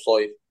 that's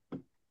offside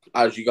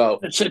as you go.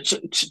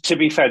 To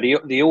be fair,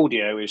 the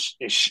audio is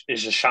a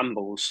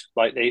shambles.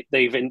 Like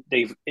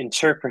they've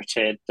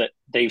interpreted that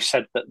they've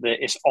said that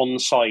it's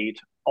onside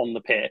on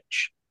the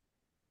pitch,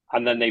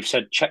 and then they've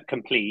said check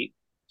complete.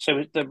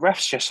 So the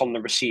ref's just on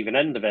the receiving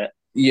end of it.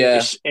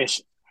 Yeah,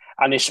 It's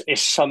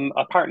some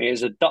apparently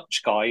it's a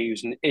Dutch guy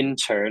who's an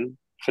intern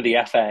for the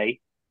FA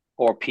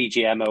or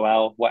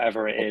PGMOL,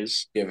 whatever it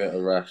is. give it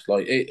a rest.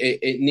 Like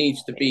it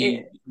needs to be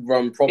It,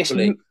 run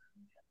properly.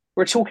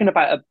 we're talking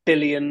about a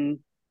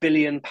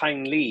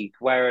billion-pound league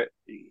where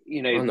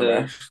you know And the the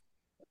rest.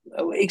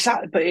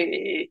 exactly, but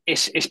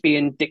it's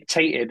being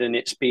dictated and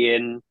it's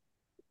being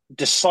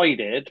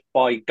decided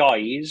by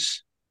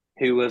guys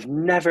who have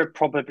never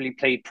probably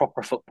played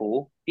proper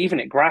football, even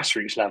at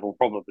grassroots level,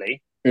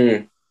 probably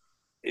Mm.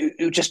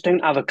 who just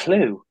don't have a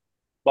clue.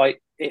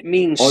 Like it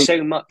means I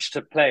so much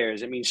to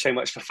players. It means so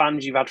much to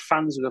fans. You've had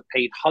fans who have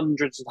paid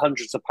hundreds and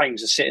hundreds of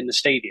pounds to sit in the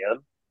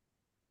stadium,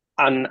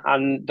 and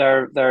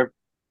they're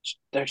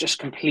just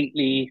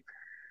completely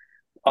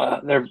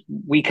their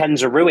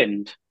weekends are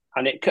ruined.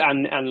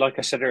 And like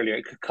I said earlier,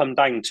 it could come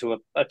down to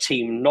a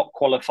team not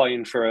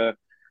qualifying for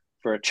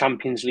a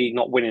Champions League,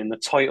 not winning the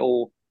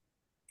title.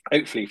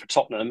 Hopefully for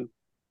Tottenham,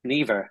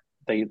 neither.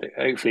 They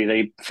hopefully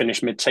they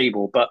finish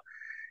mid-table, but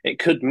it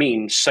could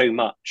mean so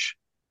much.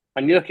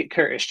 And you look at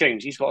Curtis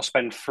Jones; he's got to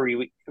spend 3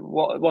 weeks.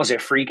 What was it?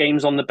 3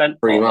 games on the bench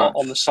Free on the match.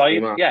 Free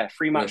side. match. Yeah,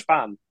 three Yeah. match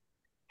ban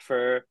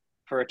for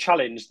a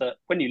challenge that,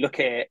 when you look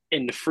at it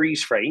in the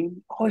freeze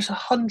frame, it's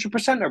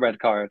 100% a red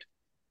card.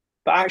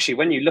 But actually,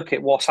 when you look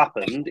at what's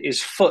happened,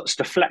 his foot's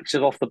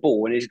deflected off the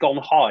ball and he's gone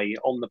high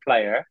on the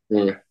player,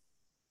 Mm.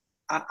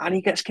 and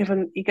he gets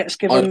given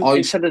I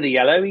instead of the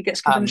yellow, he gets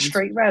given And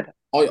straight red.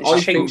 It's I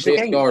think changed the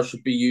game. VAR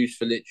should be used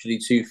for literally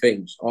two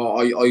things.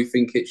 I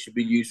think it should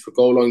be used for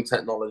goal line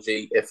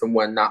technology if and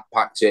when that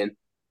packed in.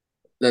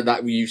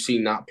 That you've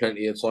seen that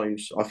plenty of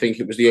times. I think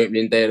it was the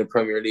opening day of the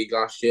Premier League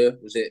last year.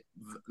 Was it?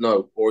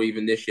 No, or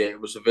even this year.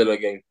 It was a Villa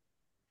game,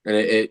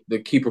 and the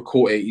keeper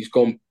caught it. He's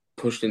gone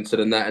pushed into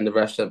the net, and the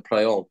rest said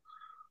play on.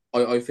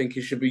 I think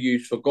it should be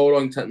used for goal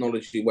line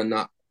technology when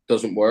that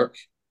doesn't work,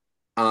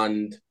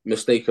 and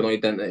mistaken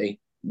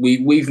identity.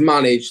 We've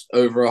managed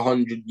over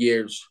 100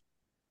 years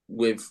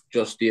with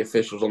just the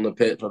officials on the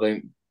pitch. I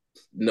don't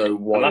know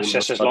why. And that's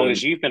just as long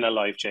as you've been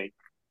alive, Jake.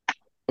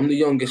 I'm the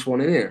youngest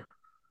one in here.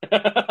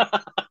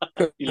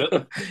 you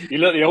look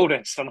the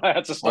oldest, and I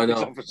had to stop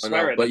myself from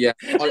swearing. But yeah,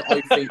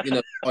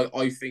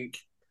 I think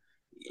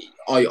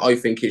I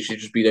think it should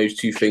just be those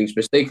two things: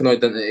 mistaken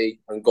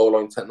identity and goal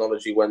line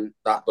technology. When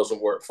that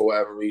doesn't work for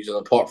whatever reason,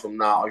 apart from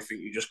that, I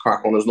think you just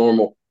crack on as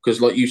normal. Because,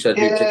 like you said,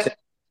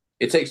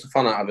 it takes the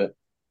fun out of it.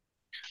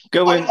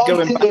 Going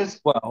back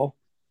as well.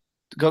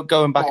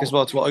 Going back as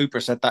well to what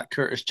Oprah said, that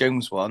Curtis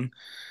Jones one.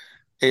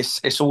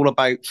 It's all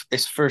about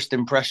its first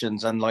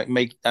impressions and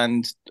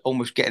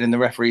almost getting in the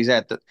referee's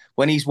head that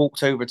when he's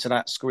walked over to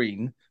that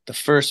screen, the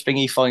first thing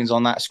he finds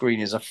on that screen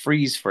is a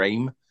freeze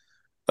frame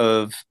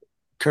of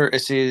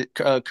Curtis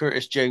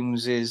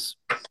Jones's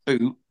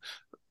boot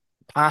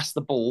past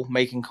the ball,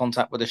 making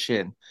contact with the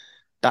shin.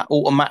 That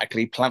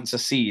automatically plants a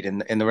seed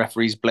in the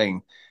referee's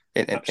brain,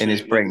 in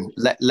his brain.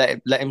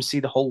 Let him see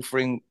the whole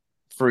thing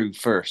through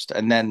first,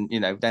 and then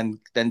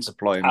then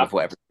supply him with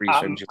whatever freeze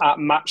frames at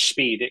match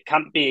speed. It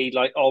can't be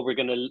like, we're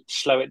going to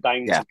slow it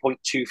down to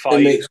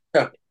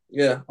 0.25.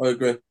 Yeah, I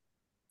agree.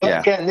 But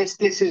again, this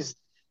is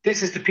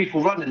the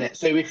people running it.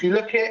 So if you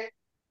look at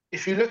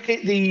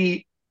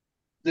the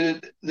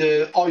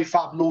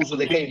IFAB laws of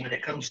the game when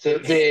it comes to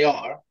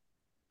VAR,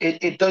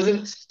 it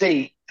doesn't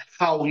state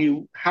how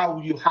you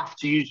have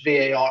to use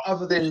VAR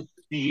other than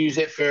you use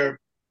it for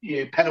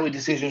penalty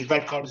decisions,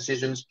 red card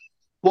decisions.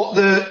 What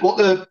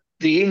the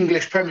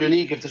English Premier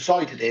League have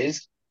decided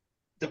is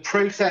the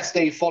process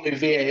they follow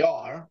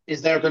VAR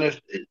is they're going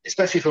to,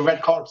 especially for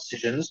red card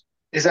decisions,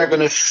 is they're going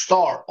to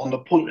start on the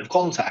point of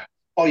contact,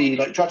 i.e.,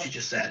 like Trutchy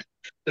just said,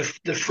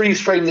 the freeze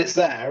frame that's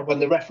there when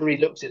the referee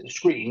looks at the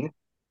screen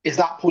is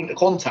that point of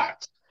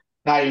contact.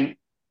 Now,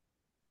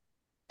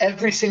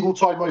 every single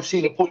time I've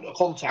seen a point of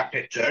contact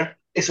picture,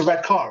 it's a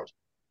red card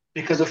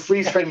because a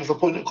freeze frame of a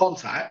point of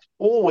contact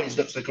always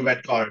looks like a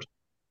red card.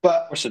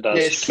 But of course it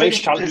does.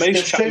 Most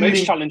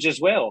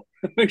challenges will.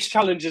 Most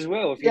challenges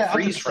will if you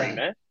freeze frame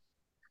it.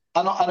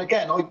 And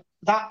again,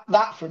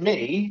 that for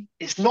me,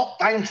 it's not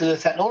down to the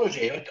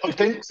technology. I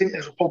don't think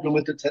there's a problem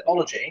with the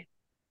technology.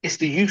 it's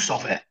the use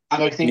of it.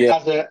 And I think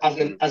Yeah,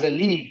 as a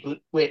league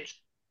which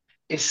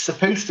is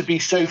supposed to be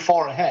so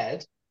far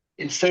ahead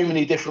in so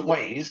many different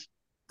ways,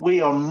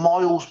 we are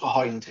miles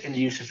behind in the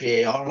use of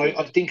VAR. And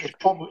I think it's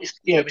probably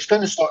it's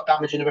going to start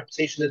damaging the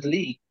reputation of the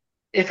league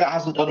if it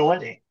hasn't done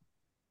already.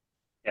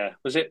 Yeah.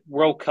 Was it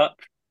World Cup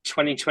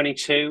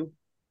 2022?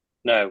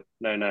 No,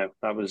 no, no.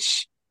 That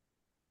was.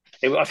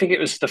 I think it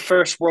was the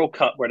first World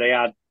Cup where they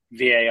had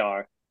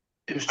VAR,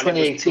 It was and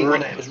it was 2018,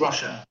 wasn't it? It was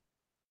Russia.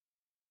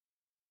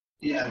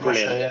 Yeah, Russia.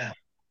 brilliant, Yeah.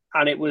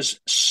 and it was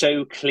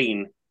so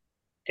clean.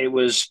 It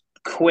was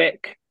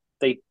quick.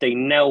 They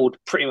nailed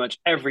pretty much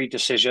every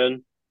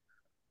decision.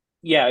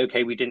 Yeah,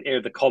 okay, we didn't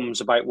hear the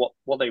comms about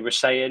what they were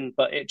saying,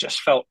 but it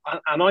just felt.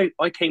 And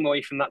I came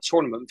away from that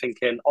tournament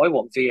thinking, I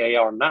want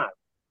VAR now.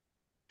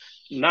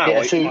 Now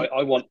Yeah. So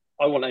I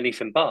want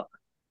anything but.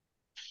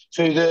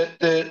 so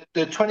the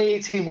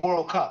 2018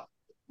 World Cup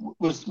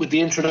was with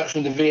the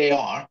introduction of the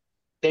VAR.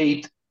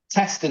 They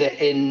tested it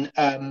in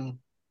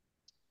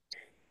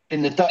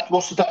the Dutch.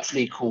 What's the Dutch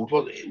league called?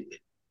 Well, in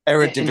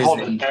Eredivisie.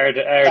 Holland. That's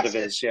it.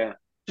 Eredivisie,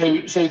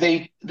 yeah. So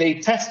they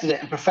tested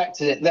it and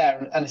perfected it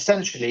there, and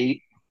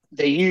essentially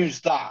they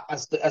used that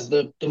as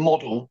the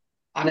model,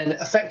 and then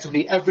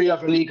effectively every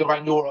other league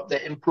around Europe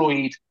that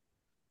employed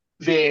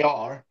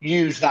VAR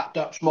used that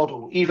Dutch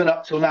model. Even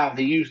up till now,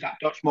 they use that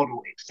Dutch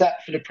model,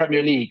 except for the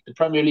Premier League. The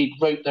Premier League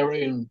wrote their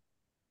own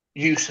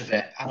use of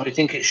it, and I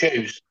think it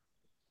shows.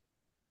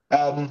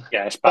 Yeah,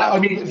 it's But I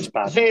bad. mean, It's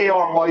bad.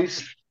 VAR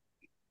wise,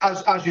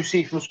 as you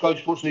see from Sky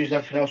Sports News and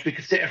everything else, we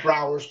could sit here for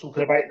hours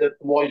talking about the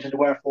whys and the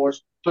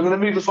wherefores. So I'm going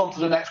to move us on to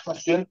the next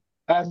question.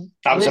 And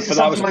this is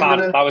something I'm going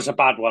to, That was a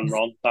bad one,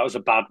 Ron. That was a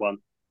bad one.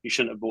 You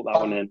shouldn't have brought that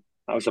one in.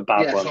 That was a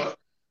bad yeah, one. so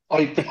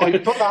I put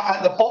that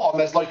at the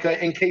bottom as like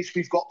a, in case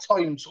we've got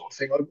time sort of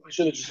thing. I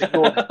should have just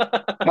ignored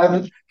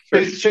it. So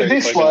this 35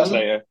 minutes one,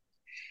 later.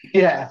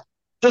 yeah,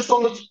 just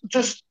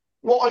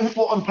what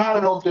I'm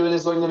planning on doing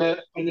is I'm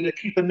gonna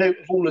keep a note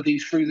of all of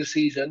these through the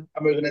season,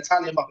 and we're gonna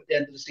tally them up at the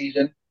end of the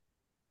season.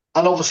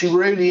 And obviously,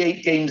 we're only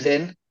 8 games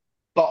in,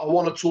 but I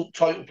want to talk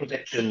title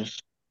predictions.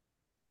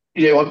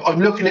 I'm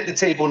looking at the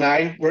table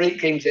now. We're 8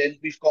 games in.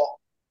 We've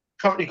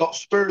currently got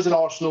Spurs and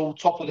Arsenal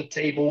top of the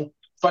table,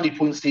 20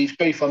 points each,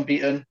 both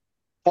unbeaten,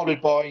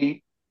 followed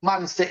by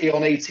Man City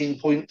on 18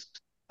 points,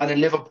 and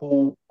then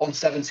Liverpool on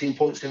 17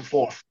 points in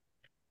fourth.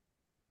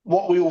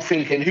 What are we all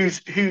thinking? Who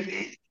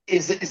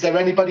is there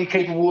anybody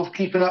capable of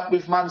keeping up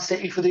with Man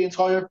City for the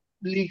entire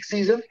league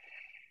season?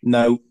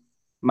 No,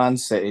 Man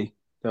City.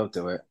 They'll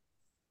do it.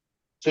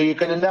 So you're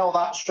going to nail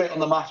that straight on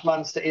the math,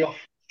 Man City off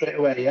straight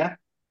away, yeah?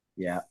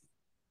 Yeah.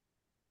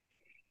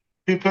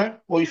 Cooper,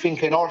 what are you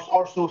thinking?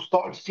 Arsenal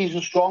started the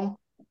season strong,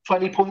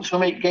 20 points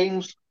from 8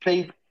 games,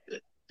 played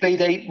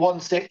eight,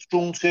 won six,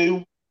 drawn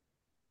two,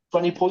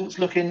 20 points,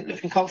 looking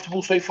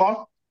comfortable so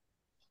far.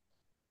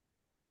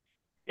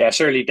 Yeah,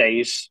 it's early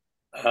days.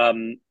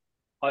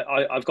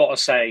 I've got to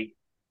say,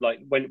 like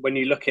when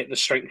you look at the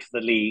strength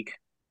of the league,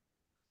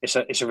 it's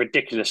a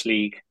ridiculous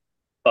league.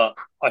 But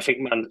I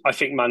think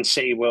Man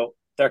City will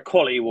their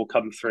quality will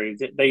come through.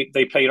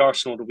 They played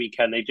Arsenal the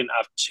weekend. They didn't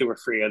have two or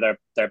three of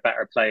their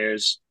better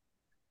players.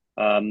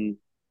 Um,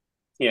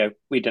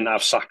 we didn't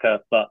have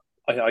Saka, but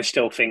I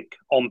still think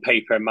on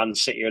paper Man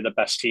City are the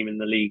best team in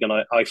the league, and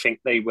I think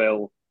they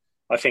will.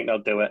 I think they'll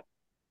do it,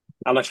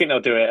 and I think they'll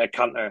do it at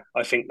Canter.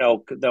 I think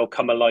they'll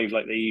come alive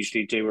like they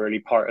usually do early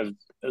part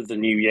of the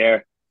new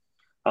year,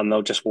 and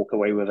they'll just walk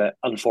away with it.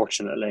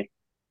 Unfortunately,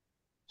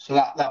 So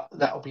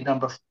that'll be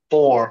number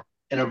four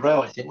in a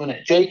row, I think, won't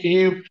it? Jake,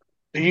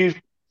 are you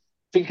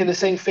thinking the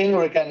same thing,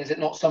 or again, is it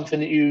not something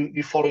that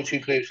you follow too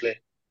closely?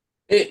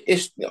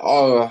 it's.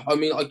 I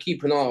mean, I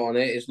keep an eye on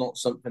it. It's not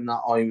something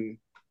that I'm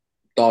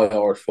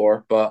diehard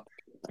for, but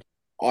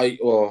I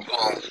well,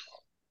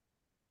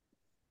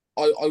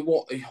 I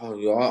what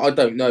I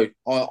don't know.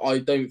 I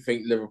don't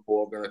think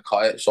Liverpool are going to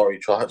cut it. Sorry,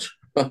 Trutch.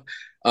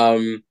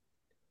 um,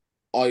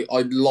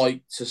 I'd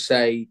like to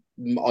say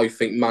I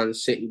think Man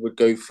City would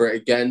go for it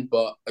again,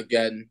 but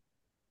again,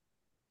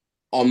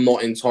 I'm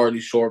not entirely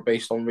sure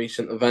based on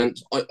recent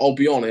events. I'll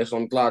be honest.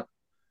 I'm glad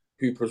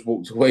Hooper's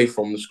walked away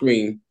from the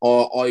screen.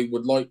 I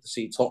would like to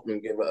see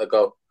Tottenham give it a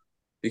go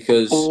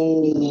because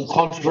Oh,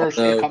 controversy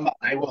to uh, come back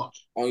now. What?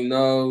 I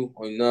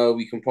know.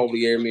 He can probably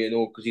hear me and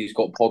all because he's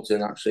got pods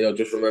in. Actually, I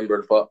just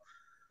remembered, but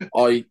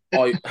I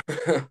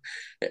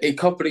a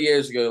couple of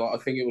years ago, like,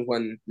 I think it was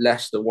when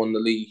Leicester won the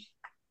league.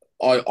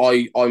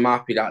 I'm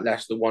happy that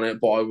Leicester won it,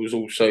 but I was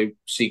also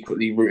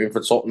secretly rooting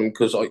for Tottenham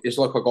because it's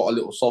like I got a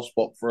little soft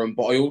spot for them.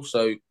 But I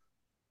also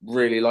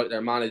really like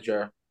their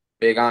manager,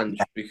 Big Ange,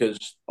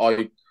 because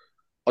I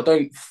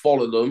don't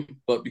follow them,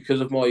 but because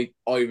of my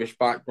Irish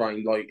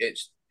background, like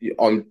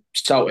I'm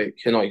Celtic,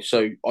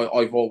 so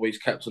I've always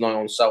kept an eye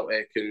on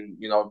Celtic, and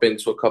I've been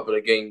to a couple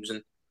of games,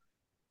 and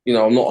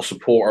I'm not a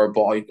supporter,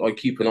 but I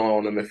keep an eye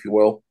on them, if you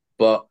will.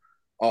 But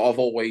I've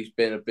always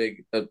been a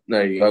big.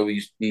 There you go.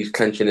 He's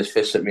clenching his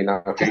fist at me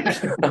now.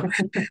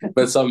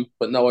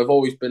 But no, I've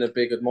always been a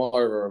big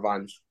admirer of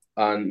Ange,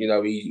 and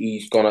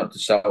he's gone up to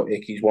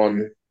Celtic. He's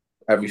won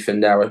everything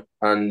there,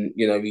 and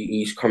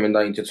he's coming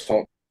down to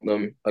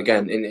Tottenham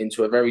again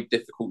into a very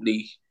difficult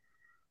league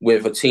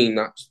with a team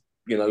that's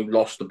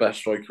lost the best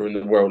striker in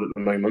the world at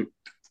the moment,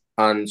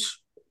 and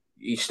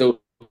he's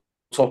still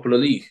top of the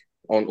league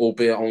on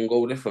albeit on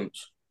goal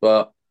difference.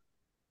 But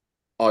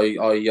I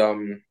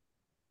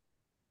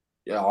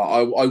yeah,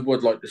 I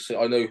would like to see.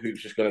 I know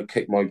Hoops is going to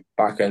kick my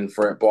back end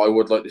for it, but I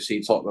would like to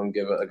see Tottenham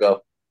give it a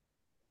go.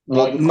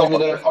 Well, Well, not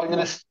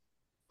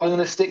I'm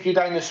gonna stick you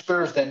down the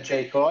Spurs then,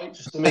 Jake. All right,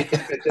 just to make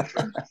it a bit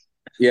different.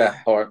 Yeah,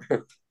 all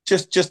right.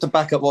 just to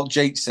back up what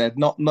Jake said.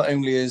 Not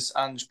only has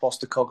Ange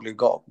Postecoglou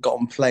got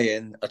on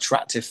playing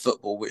attractive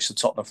football, which the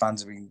Tottenham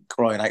fans have been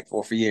crying out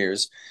for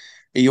years.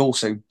 He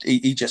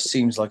just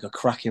seems like a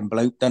cracking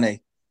bloke,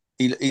 doesn't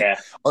he? Yeah.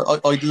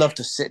 I'd love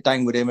to sit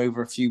down with him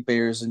over a few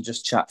beers and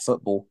just chat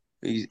football.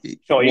 Sure,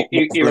 What a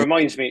he bloke.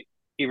 reminds me.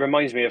 He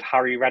reminds me of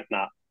Harry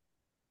Redknapp.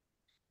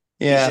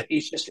 Yeah,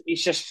 He's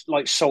just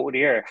like salt of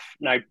the earth.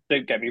 Now,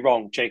 don't get me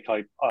wrong, Jake.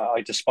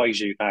 I despise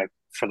you now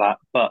for that,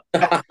 but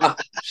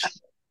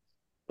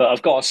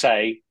I've got to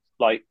say,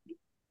 like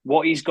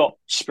what he's got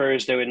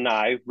Spurs doing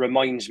now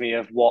reminds me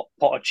of what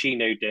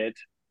Pochettino did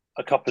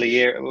a couple of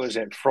years. Was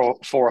it 4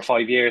 or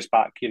 5 years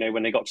back?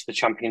 When they got to the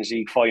Champions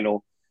League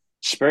final.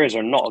 Spurs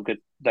are not a good.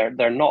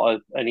 They're not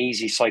an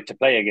easy side to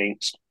play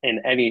against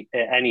in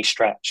any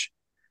stretch.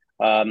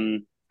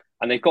 And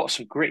they've got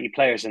some gritty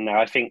players in there.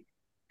 I think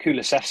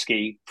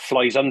Kulusevski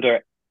flies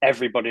under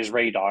everybody's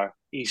radar.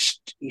 He's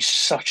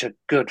such a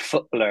good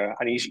footballer,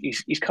 and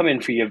he's come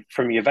in for you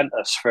from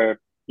Juventus for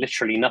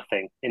literally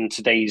nothing in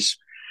today's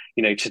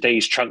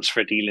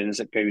transfer dealings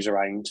that goes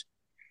around.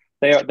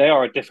 They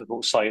are a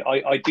difficult side.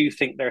 I do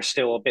think they're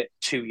still a bit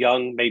too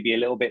young, maybe a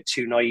little bit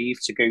too naive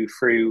to go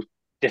through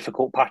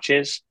difficult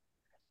patches.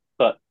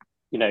 But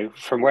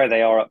from where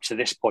they are up to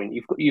this point,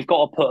 you've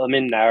got to put them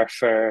in there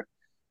for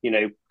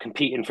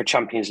competing for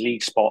Champions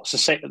League spots.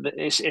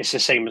 It's the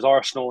same as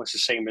Arsenal. It's the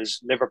same as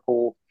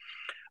Liverpool.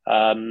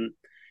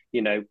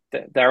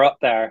 They're up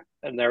there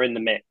and they're in the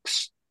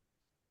mix.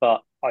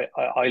 But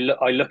I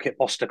look at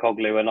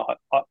Postecoglou and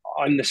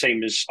I'm the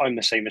same as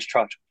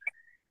Trutch.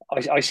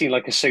 I seen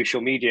like a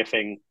social media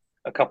thing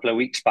a couple of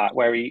weeks back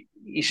where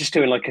he's just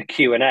doing like a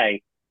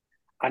Q&A,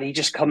 and he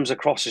just comes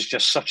across as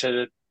just such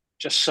a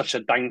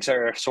down to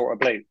earth sort of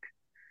bloke,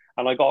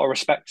 and I got to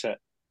respect it.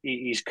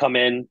 He's come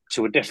in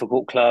to a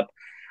difficult club.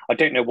 I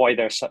don't know why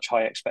there's such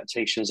high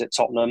expectations at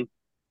Tottenham.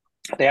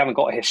 They haven't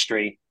got a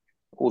history.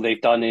 All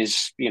they've done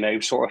is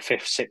sort of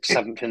fifth, sixth,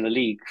 seventh in the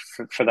league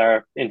for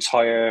their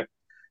entire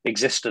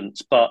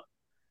existence. But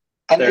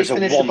And they there's a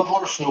finished one. above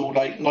Arsenal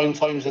like 9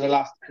 times in the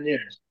last 10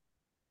 years.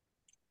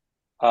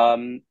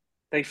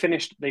 They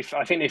finished.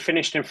 I think they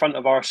finished in front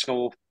of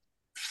Arsenal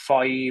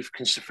for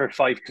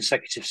 5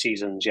 consecutive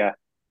seasons. Yeah,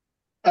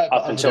 But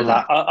other than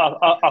that,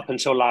 up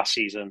until last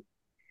season.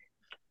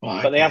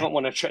 right, But they okay.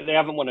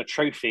 haven't won a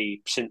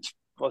trophy since,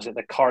 was it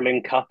the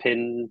Carling Cup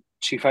in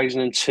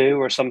 2002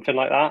 or something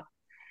like that?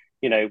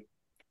 You know,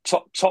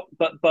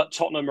 but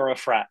Tottenham are a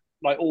threat.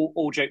 Like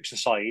all jokes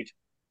aside,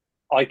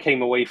 I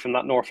came away from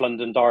that North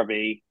London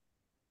derby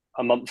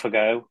a month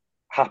ago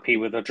happy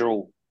with a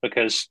draw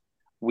because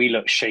we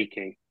looked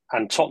shaky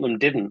and Tottenham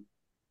didn't,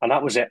 and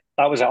that was it.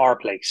 That was at our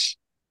place.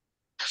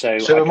 So I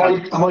So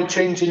am can't. I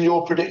changing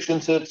your prediction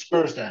to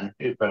Spurs then,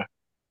 Cooper?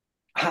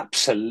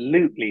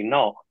 Absolutely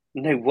not.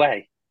 No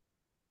way.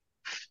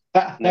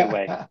 No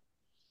way.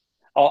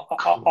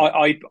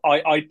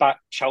 I back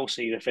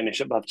Chelsea to finish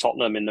above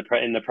Tottenham in the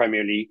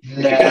Premier League. If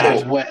you're going to No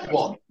ask way.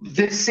 What?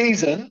 This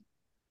season?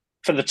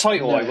 for the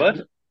title, I would.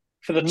 No,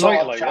 For the not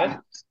title, a I would.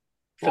 chance.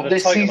 For What, the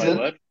this title, I season?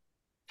 would.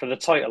 For the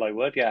title, I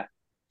would. Yeah.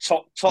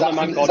 That Tottenham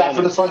for haven't is gone that on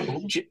for the it.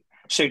 title?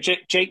 So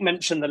Jake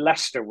mentioned the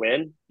Leicester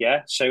win.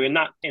 Yeah. So in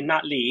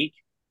that league,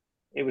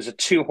 it was a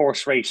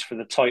 2-horse race for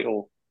the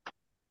title.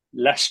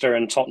 Leicester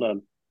and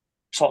Tottenham.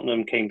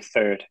 Tottenham came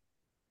third.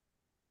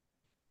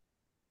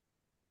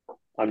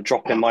 I'm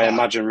dropping Wow, my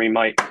imaginary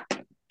mic.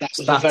 that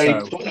was a very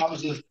Stato.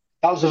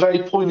 that was a very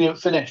poignant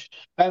finish.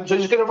 So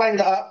just going to round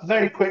that up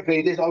very quickly.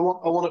 I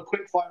want a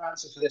quick fire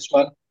answer for this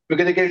one. We're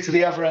going to go to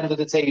the other end of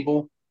the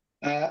table.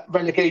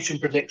 Relegation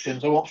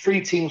predictions. I want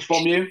three teams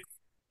from you.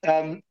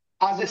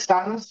 As it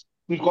stands,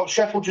 we've got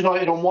Sheffield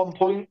United on 1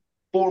 point,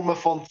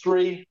 Bournemouth on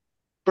 3,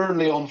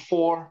 Burnley on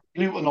 4,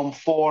 Luton on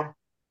 4,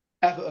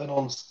 Everton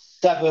on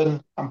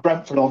 7, and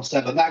Brentford on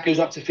 7. That goes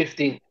up to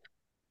 15.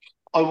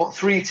 I want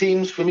three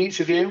teams from each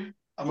of you,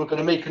 and we're going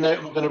to make a note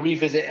and we're going to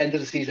revisit end of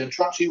the season.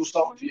 Trutchy, we'll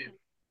start with you.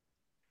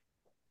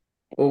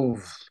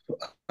 Oh,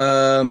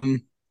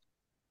 um,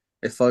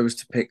 if I was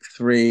to pick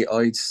three,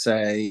 I'd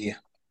say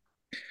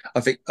I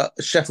think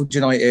Sheffield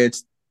United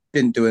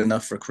didn't do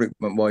enough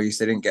recruitment wise.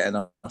 They didn't get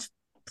enough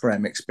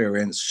Prem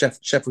experience.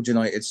 Sheffield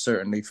United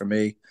certainly for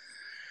me.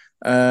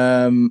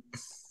 Um,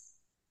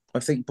 I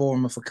think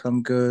Bournemouth will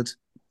come good.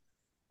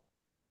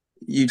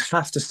 You'd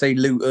have to say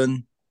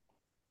Luton.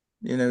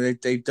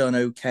 They've done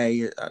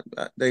okay.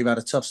 They've had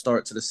a tough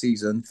start to the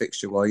season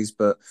fixture wise,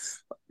 but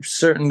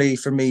certainly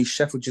for me,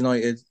 Sheffield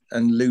United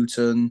and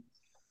Luton.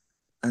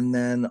 And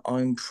then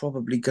I'm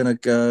probably gonna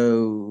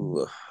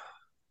go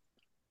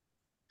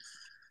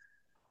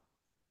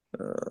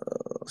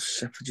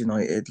Sheffield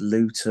United,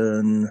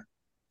 Luton.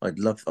 I'd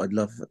love.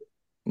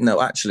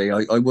 No, actually,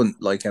 I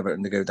wouldn't like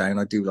Everton to go down.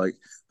 I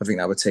think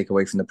that would take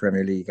away from the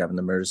Premier League having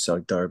the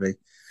Merseyside derby.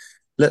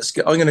 I'm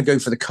going to go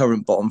for the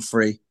current bottom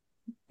three.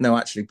 No,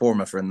 actually,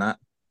 Bournemouth are in that.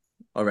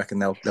 I reckon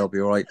they'll be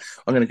all right.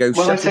 I'm going to go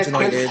Well, Sheffield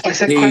United. I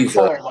said quick Jesus.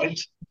 fire, right?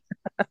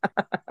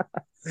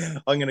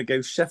 I'm going to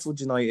go Sheffield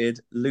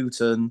United,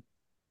 Luton,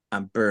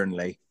 and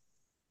Burnley.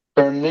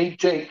 Burnley,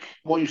 Jake,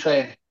 what are you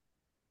saying?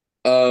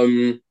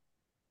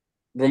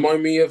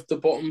 Remind me of the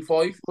bottom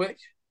five, quick.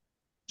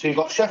 So you've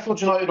got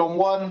Sheffield United on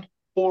 1,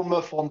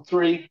 Bournemouth on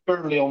 3,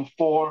 Burnley on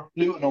 4,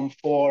 Luton on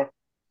 4,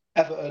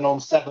 Everton on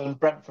 7,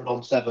 Brentford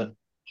on 7.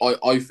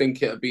 I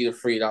think it'd be the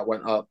three that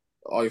went up.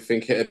 I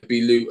think it'd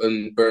be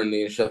Luton,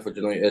 Burnley, and Sheffield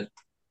United.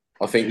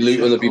 I think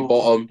Luton would be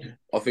bottom.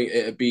 I think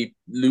it'd be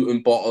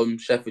Luton bottom,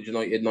 Sheffield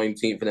United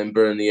 19th, and then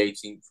Burnley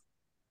 18th.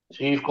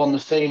 So you've gone the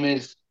same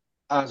as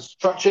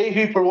Trutchy.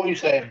 Hooper, what are you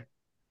saying?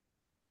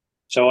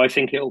 So I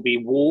think it'll be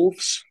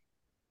Wolves.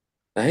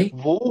 Hey,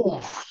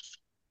 Wolves.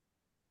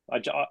 I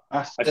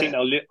think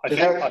they'll.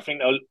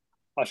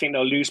 I think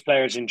they'll lose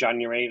players in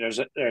January.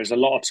 There's a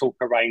lot of talk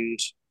around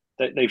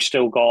that they've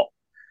still got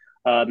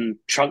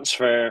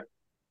transfer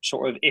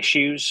sort of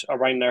issues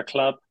around their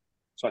club.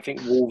 So I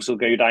think Wolves will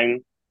go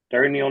down.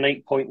 They're only on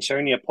 8 points. They're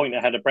only a point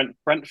ahead of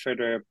Brentford.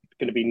 Are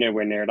going to be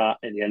nowhere near that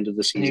at the end of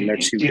the season. They're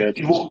too good.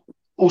 You've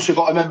also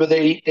got to remember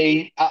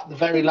they at the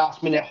very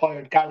last minute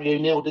hired Gary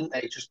O'Neill, didn't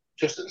they?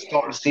 Just at the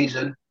start of the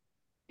season.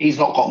 He's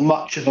not got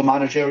much of a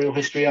managerial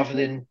history other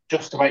than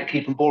just about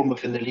keeping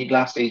Bournemouth in the league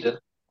last season.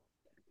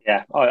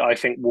 Yeah, I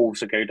think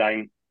Wolves will go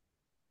down.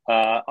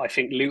 I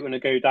think Luton will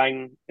go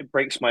down. It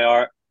breaks my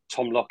heart.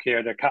 Tom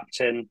Lockyer, their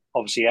captain,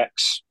 obviously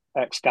ex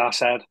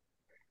Gashead.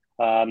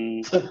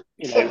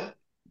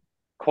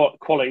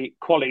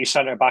 Quality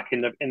centre back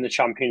in the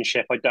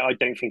Championship. I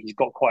don't think he's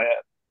got quite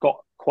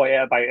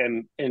about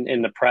him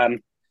in the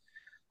Prem.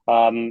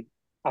 And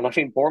I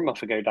think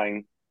Bournemouth will go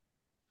down.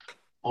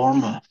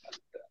 Bournemouth.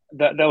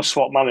 They'll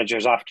swap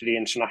managers after the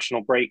international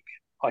break.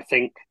 I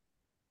think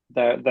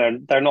they're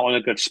not in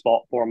a good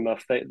spot.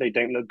 Bournemouth, they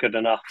don't look good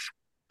enough.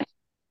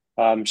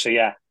 So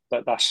yeah,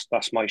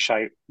 that's my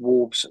shout.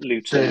 Wolves,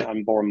 Luton,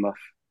 and Bournemouth.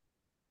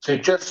 So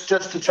just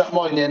to chuck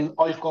mine in,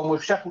 I've gone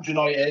with Sheffield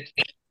United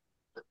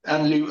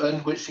and Luton,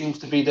 which seems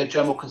to be the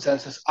general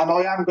consensus, and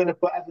I am going to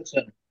put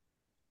Everton,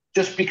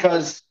 just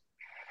because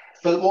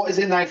for what is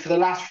it now for the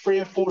last 3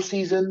 or 4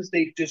 seasons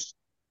they've just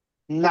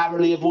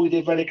narrowly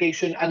avoided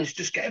relegation, and it's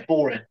just getting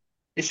boring.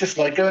 It's just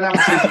like go and have a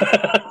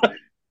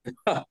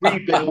season,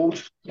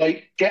 rebuild,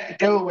 like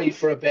go away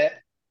for a bit,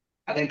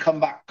 and then come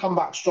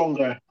back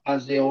stronger,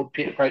 as the old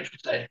Peter Crouch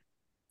would say.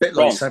 Bit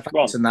like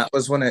Southampton, that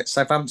was, wasn't it?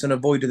 Southampton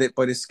avoided it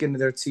by the skin of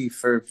their teeth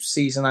for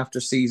season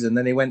after season.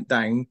 Then they went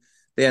down.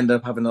 They ended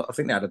up having, I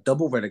think they had a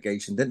double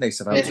relegation, didn't they?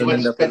 Southampton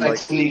ended up in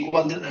like League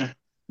One, didn't they?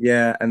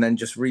 Yeah, and then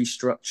just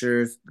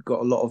restructured, got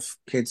a lot of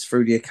kids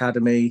through the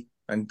academy,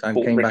 and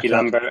came Ricky back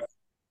Lambert. up.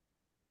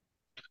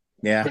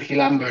 Yeah, Ricky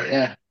Lambert,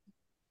 yeah.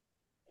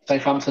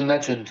 Southampton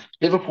legend,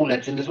 Liverpool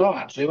legend as well,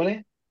 actually, wasn't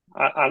he?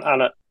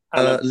 And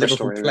a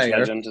Liverpool player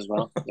legend as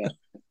well. Yeah,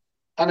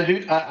 and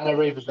a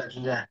Ravens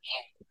legend, yeah.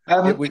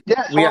 We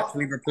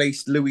actually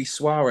replaced Luis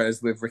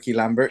Suarez with Ricky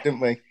Lambert, didn't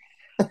we?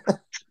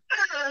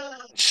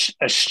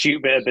 A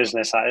stupid bit of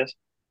business that is.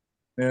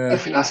 Yeah. I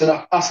think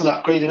that's an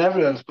upgrade in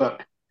everyone's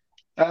book.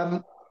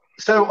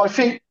 So I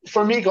think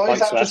for me, guys,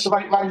 that just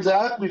about rounds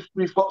out.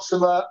 We've got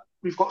some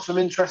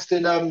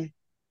interesting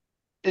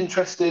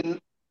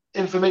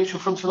information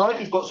from tonight.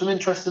 We've got some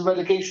interesting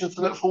relegations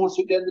to look forward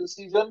to at the end of the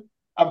season,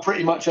 and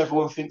pretty much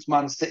everyone thinks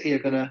Man City are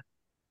gonna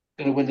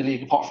win the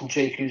league, apart from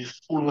Jake,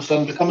 who's all of a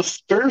sudden become a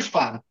Spurs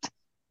fan.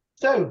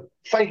 So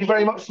thank you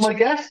very much to my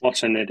guest.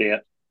 What an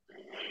idiot!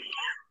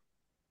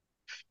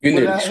 You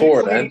nearly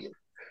swore then.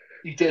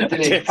 You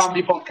didn't he?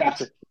 Family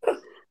podcast.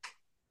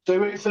 So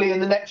hopefully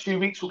in the next few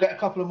weeks we'll get a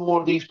couple of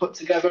more of these put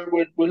together.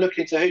 We're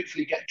looking to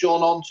hopefully get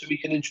John on so we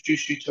can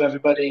introduce you to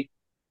everybody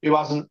who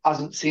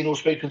hasn't seen or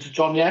spoken to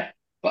John yet.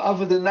 But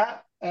other than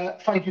that,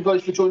 thank you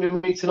guys for joining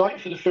me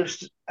tonight for the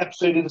first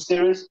episode of the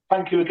series.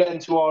 Thank you again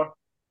to our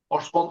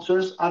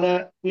sponsors,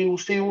 and we will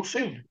see you all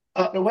soon.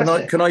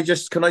 Can I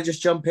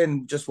just jump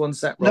in just one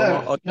sec,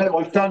 Rob? No,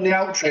 I've done the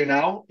outro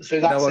now, so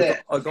that's it.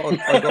 I got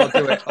to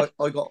do it.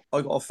 I got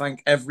to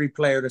thank every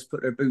player that's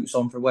put their boots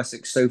on for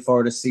Wessex so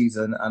far this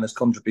season and has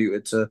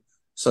contributed to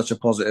such a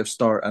positive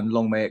start, and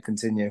long may it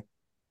continue.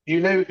 You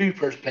know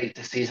Hooper's played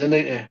this season,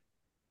 don't you?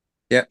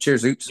 Yeah,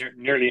 cheers, Hoops.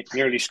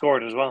 Nearly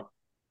scored as well.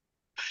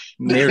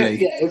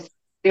 Nearly. Yeah,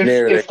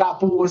 if that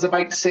ball was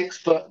about 6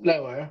 foot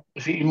lower, I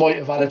think you might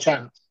have had a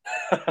chance.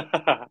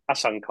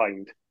 That's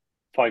unkind.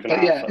 5.5.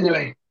 But yeah,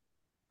 anyway.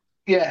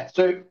 Yeah,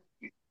 so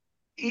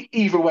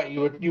either way,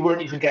 you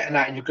weren't even getting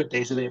that in your good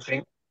days, I don't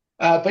think.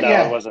 But no,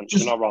 yeah, I wasn't.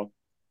 You're not wrong.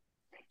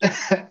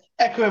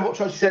 Echoing what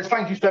Trutchy says,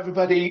 thank you to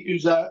everybody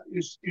who's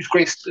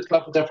graced the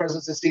club with their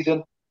presence this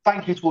season.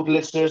 Thank you to all the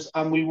listeners,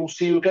 and we will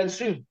see you again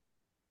soon.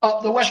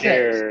 Up the Wessex.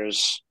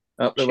 Cheers.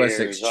 Up the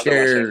Wessex. Cheers. Up the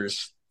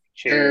Wessex.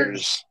 Cheers.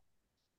 Cheers.